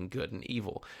clash between good and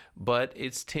evil, but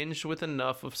it's tinged with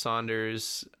enough of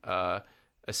Saunders'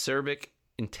 acerbic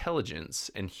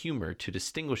intelligence and humor to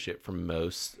distinguish it from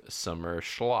most summer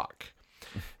schlock,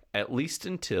 at least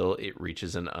until it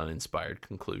reaches an uninspired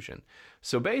conclusion.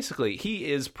 So basically,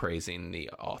 he is praising the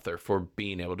author for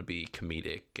being able to be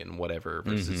comedic and whatever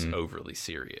versus overly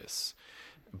serious.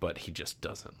 But he just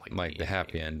doesn't like the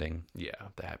happy ending. Yeah,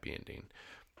 the happy ending.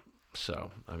 So,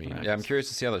 I mean... Yeah, I'm curious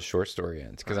to see how the short story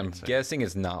ends, because I'm guessing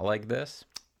it's not like this.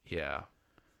 Yeah.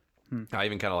 I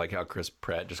even kind of like how Chris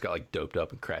Pratt just got like doped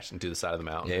up and crashed into the side of the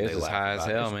mountain. Yeah, it's high as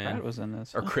hell, man. Pratt was in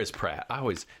this. Or Chris Pratt.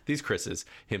 These Chris's,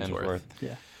 Hemsworth.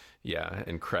 Yeah. Yeah,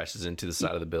 and crashes into the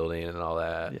side of the building and all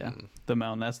that. Yeah, and the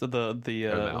mountain. That's the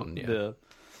mountain, yeah. the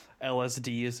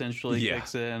LSD essentially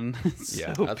kicks in.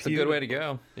 Yeah, that's a good way to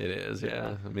go. It is.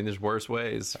 Yeah, I mean, there's worse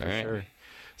ways for right. sure.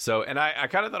 So, and I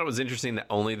kind of thought it was interesting that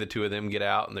only the two of them get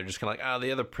out, and they're just kind of like,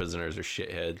 the other prisoners are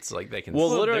shitheads. Like they can. Well,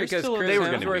 literally, because Chris they were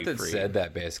going to Hemsworth be had free. said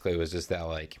that basically was just that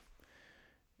like,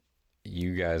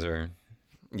 you guys are,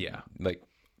 like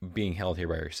being held here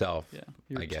by yourself. Yeah,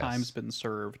 your I guess. time's been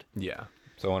served. Yeah.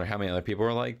 So I wonder how many other people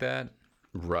are like that.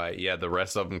 Right. Yeah. The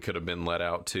rest of them could have been let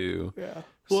out too. Yeah.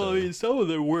 Well, I mean, some of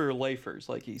them were lifers,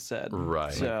 like he said.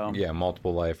 Right. So yeah,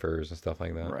 multiple lifers and stuff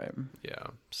like that. Right. Yeah.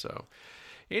 So,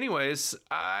 anyways,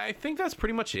 I think that's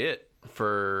pretty much it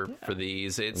for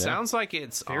these. It sounds like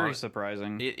it's very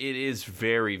surprising. It is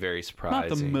very, very surprising.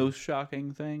 Not the most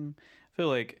shocking thing. I feel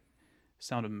like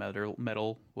Sound of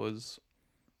Metal was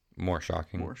more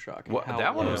shocking. Well,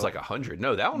 that one was like 100.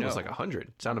 No, that one was like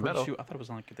 100. Sound of Metal. I thought it was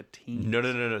on like the teens.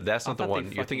 No. That's not the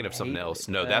one. You're thinking of something else.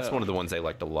 No, that's one of the ones they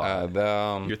liked a lot.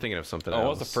 You're thinking of something else. What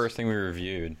was the first thing we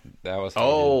reviewed? That was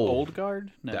Old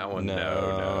Guard. No. That one.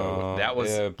 No. That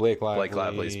was Blake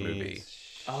Lively's movie.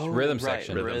 Oh, Rhythm right,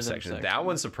 section. Rhythm section. That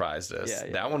one surprised us.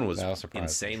 Yeah. That one was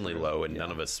insanely low, and none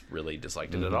of us really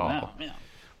disliked it at all. Wow, yeah.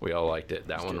 We all liked it.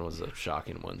 That one was a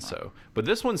shocking one. So, but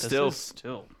this one's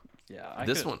still. Yeah.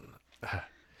 This one.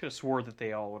 Could have swore that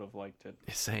they all would have liked it.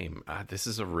 Same. This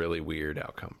is a really weird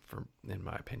outcome, in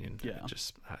my opinion. Yeah.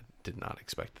 I did not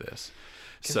expect this.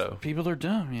 So people are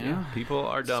dumb, you know. People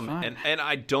are dumb, and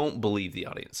I don't believe the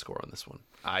audience score on this one.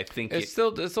 I think it's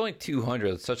only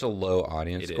 200. It's such a low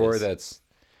audience score that's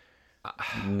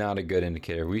not a good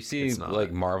indicator. We see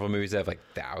like Marvel movies that have like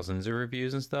thousands of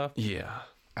reviews and stuff. Yeah.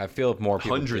 I feel if more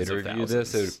people Hundreds did of review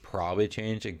this, it thousands. would probably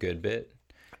change a good bit.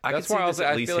 That's why I was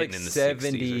at least feel like hitting in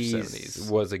the 70s 60s or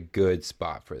 70s. was a good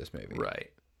spot for this movie.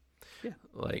 Right. Yeah.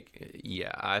 Like,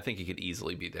 yeah, I think it could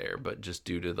easily be there, but just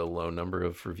due to the low number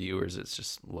of reviewers, it's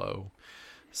just low.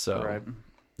 So, Right.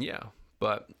 yeah.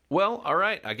 But, well, all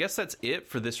right. I guess that's it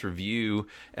for this review.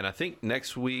 And I think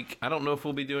next week, I don't know if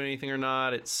we'll be doing anything or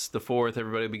not. It's the 4th.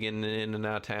 Everybody will be getting in and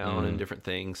out of town and different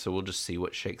things. So we'll just see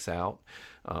what shakes out.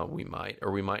 We might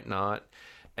or we might not.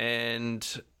 And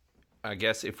I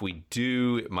guess if we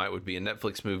do, it would be a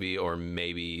Netflix movie or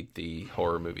maybe the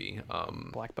horror movie.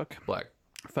 Black Book. Black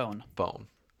Phone. Phone.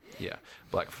 Yeah,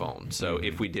 Black Phone. So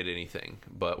if we did anything.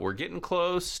 But we're getting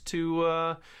close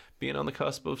to being on the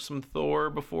cusp of some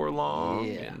Thor before long.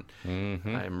 Yeah. And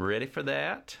I'm ready for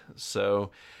that.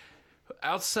 So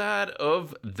outside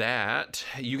of that,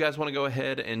 you guys want to go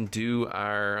ahead and do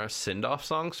our send-off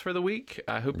songs for the week?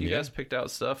 I hope you guys picked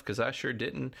out stuff because I sure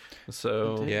didn't.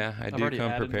 So Yeah, I I've do already come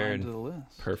added mine prepared. to the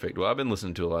list. perfect. Well, I've been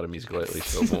listening to a lot of music lately,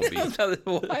 so it won't be.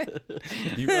 What?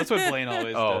 That's what Blaine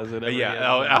always Oh, does. Whenever he yeah. has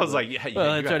I one. was like, yeah,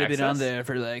 Well, you it's got already been on access? there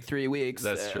for like 3 weeks.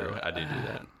 That's so- true. I do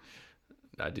that.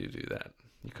 I do that.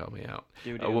 You call me out.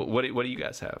 Do. What do you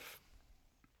guys have?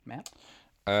 Matt?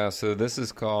 So this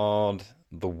is called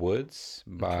The Woods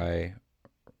by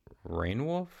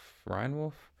Rainwolf.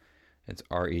 It's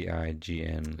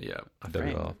REIGN. Yeah.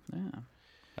 WL. Yeah.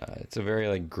 It's a very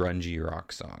like grungy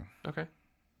rock song. Okay.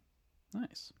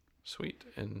 Nice. Sweet.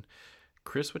 And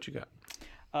Chris, what you got?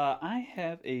 I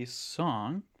have a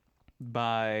song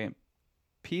by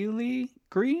Peely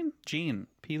Jean.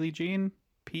 Peely Jean.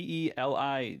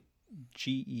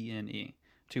 PELIGENE.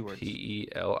 2 words.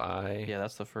 PELIGENE. Yeah,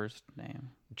 that's the first name.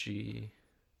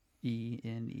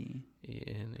 ENE.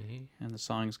 And the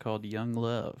song's called Young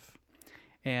Love.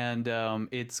 And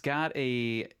it's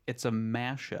a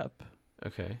mashup.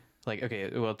 Okay. Like, okay,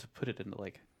 well, to put it into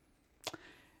like,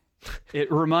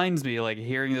 it reminds me, like,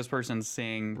 hearing this person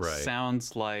sing Right.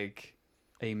 sounds like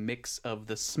a mix of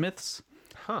the Smiths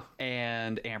Huh.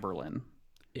 and Amberlin.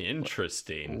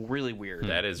 Interesting. Really weird.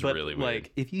 That is But, really weird.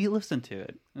 Like, if you listen to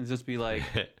it, it'll just be like,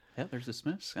 yeah, there's the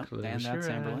Smiths, yeah, Close and that's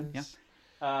your Amberlin, yeah.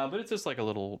 eyes. But it's just like a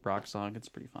little rock song. It's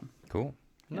pretty fun. Cool.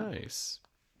 Nice.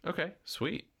 Okay.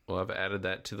 Sweet. Well, I've added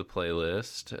that to the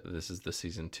playlist. This is the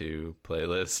season 2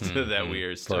 playlist that we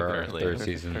are still For our currently. third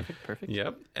season. Perfect.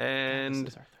 Yep. This And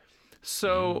is our third.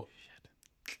 so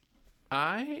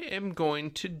I am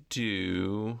going to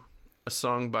do a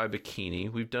song by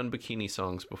Bikini. We've done Bikini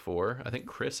songs before. I think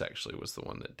Chris actually was the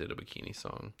one that did a Bikini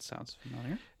song. Sounds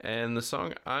familiar. And the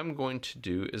song I'm going to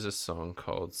do is a song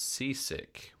called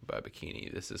Seasick by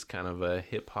Bikini. This is kind of a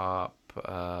hip hop,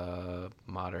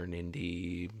 modern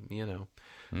indie, I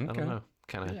don't know.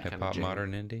 Kind of Hip hop,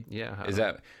 modern indie. Yeah. Is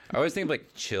that? I always think of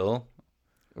like chill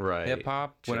right? hip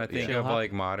hop when I think Chill of hop?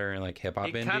 like modern like hip hop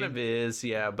It indie. kind of is,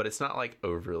 yeah, but it's not like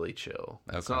overly chill.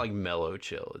 It's Okay. not like mellow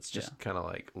chill. It's just kind of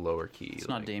like lower key. It's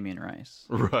not Damien Rice.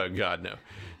 Right, God,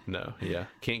 no, yeah,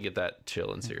 can't get that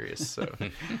chill and serious. So,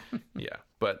 yeah,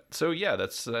 but so yeah,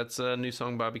 that's a new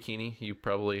song by Bikini. You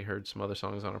probably heard some other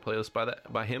songs on our playlist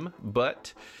by him,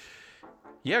 but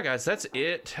yeah, guys, that's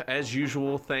it. As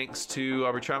usual, thanks to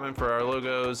Aubrey Troutman for our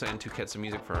logos and to Ketsa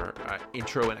Music for our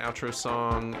intro and outro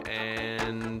song.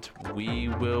 And we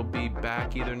will be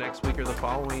back either next week or the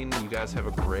following. You guys have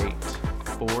a great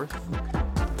 4th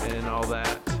and all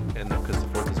that. And because the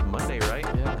 4th is Monday, right?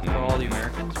 Yeah. For all the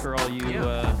Americans, for all you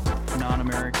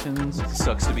non-Americans.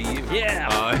 Sucks to be you. Yeah.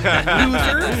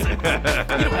 Losers. You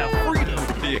don't have freedom.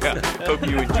 Yeah. Hope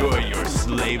you enjoy your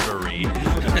slavery.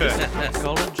 It's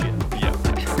called a gym. Yeah.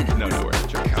 No, don't worry.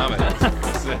 Comment.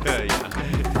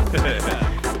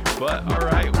 Yeah. But all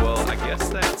right, well, I guess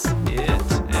that's it.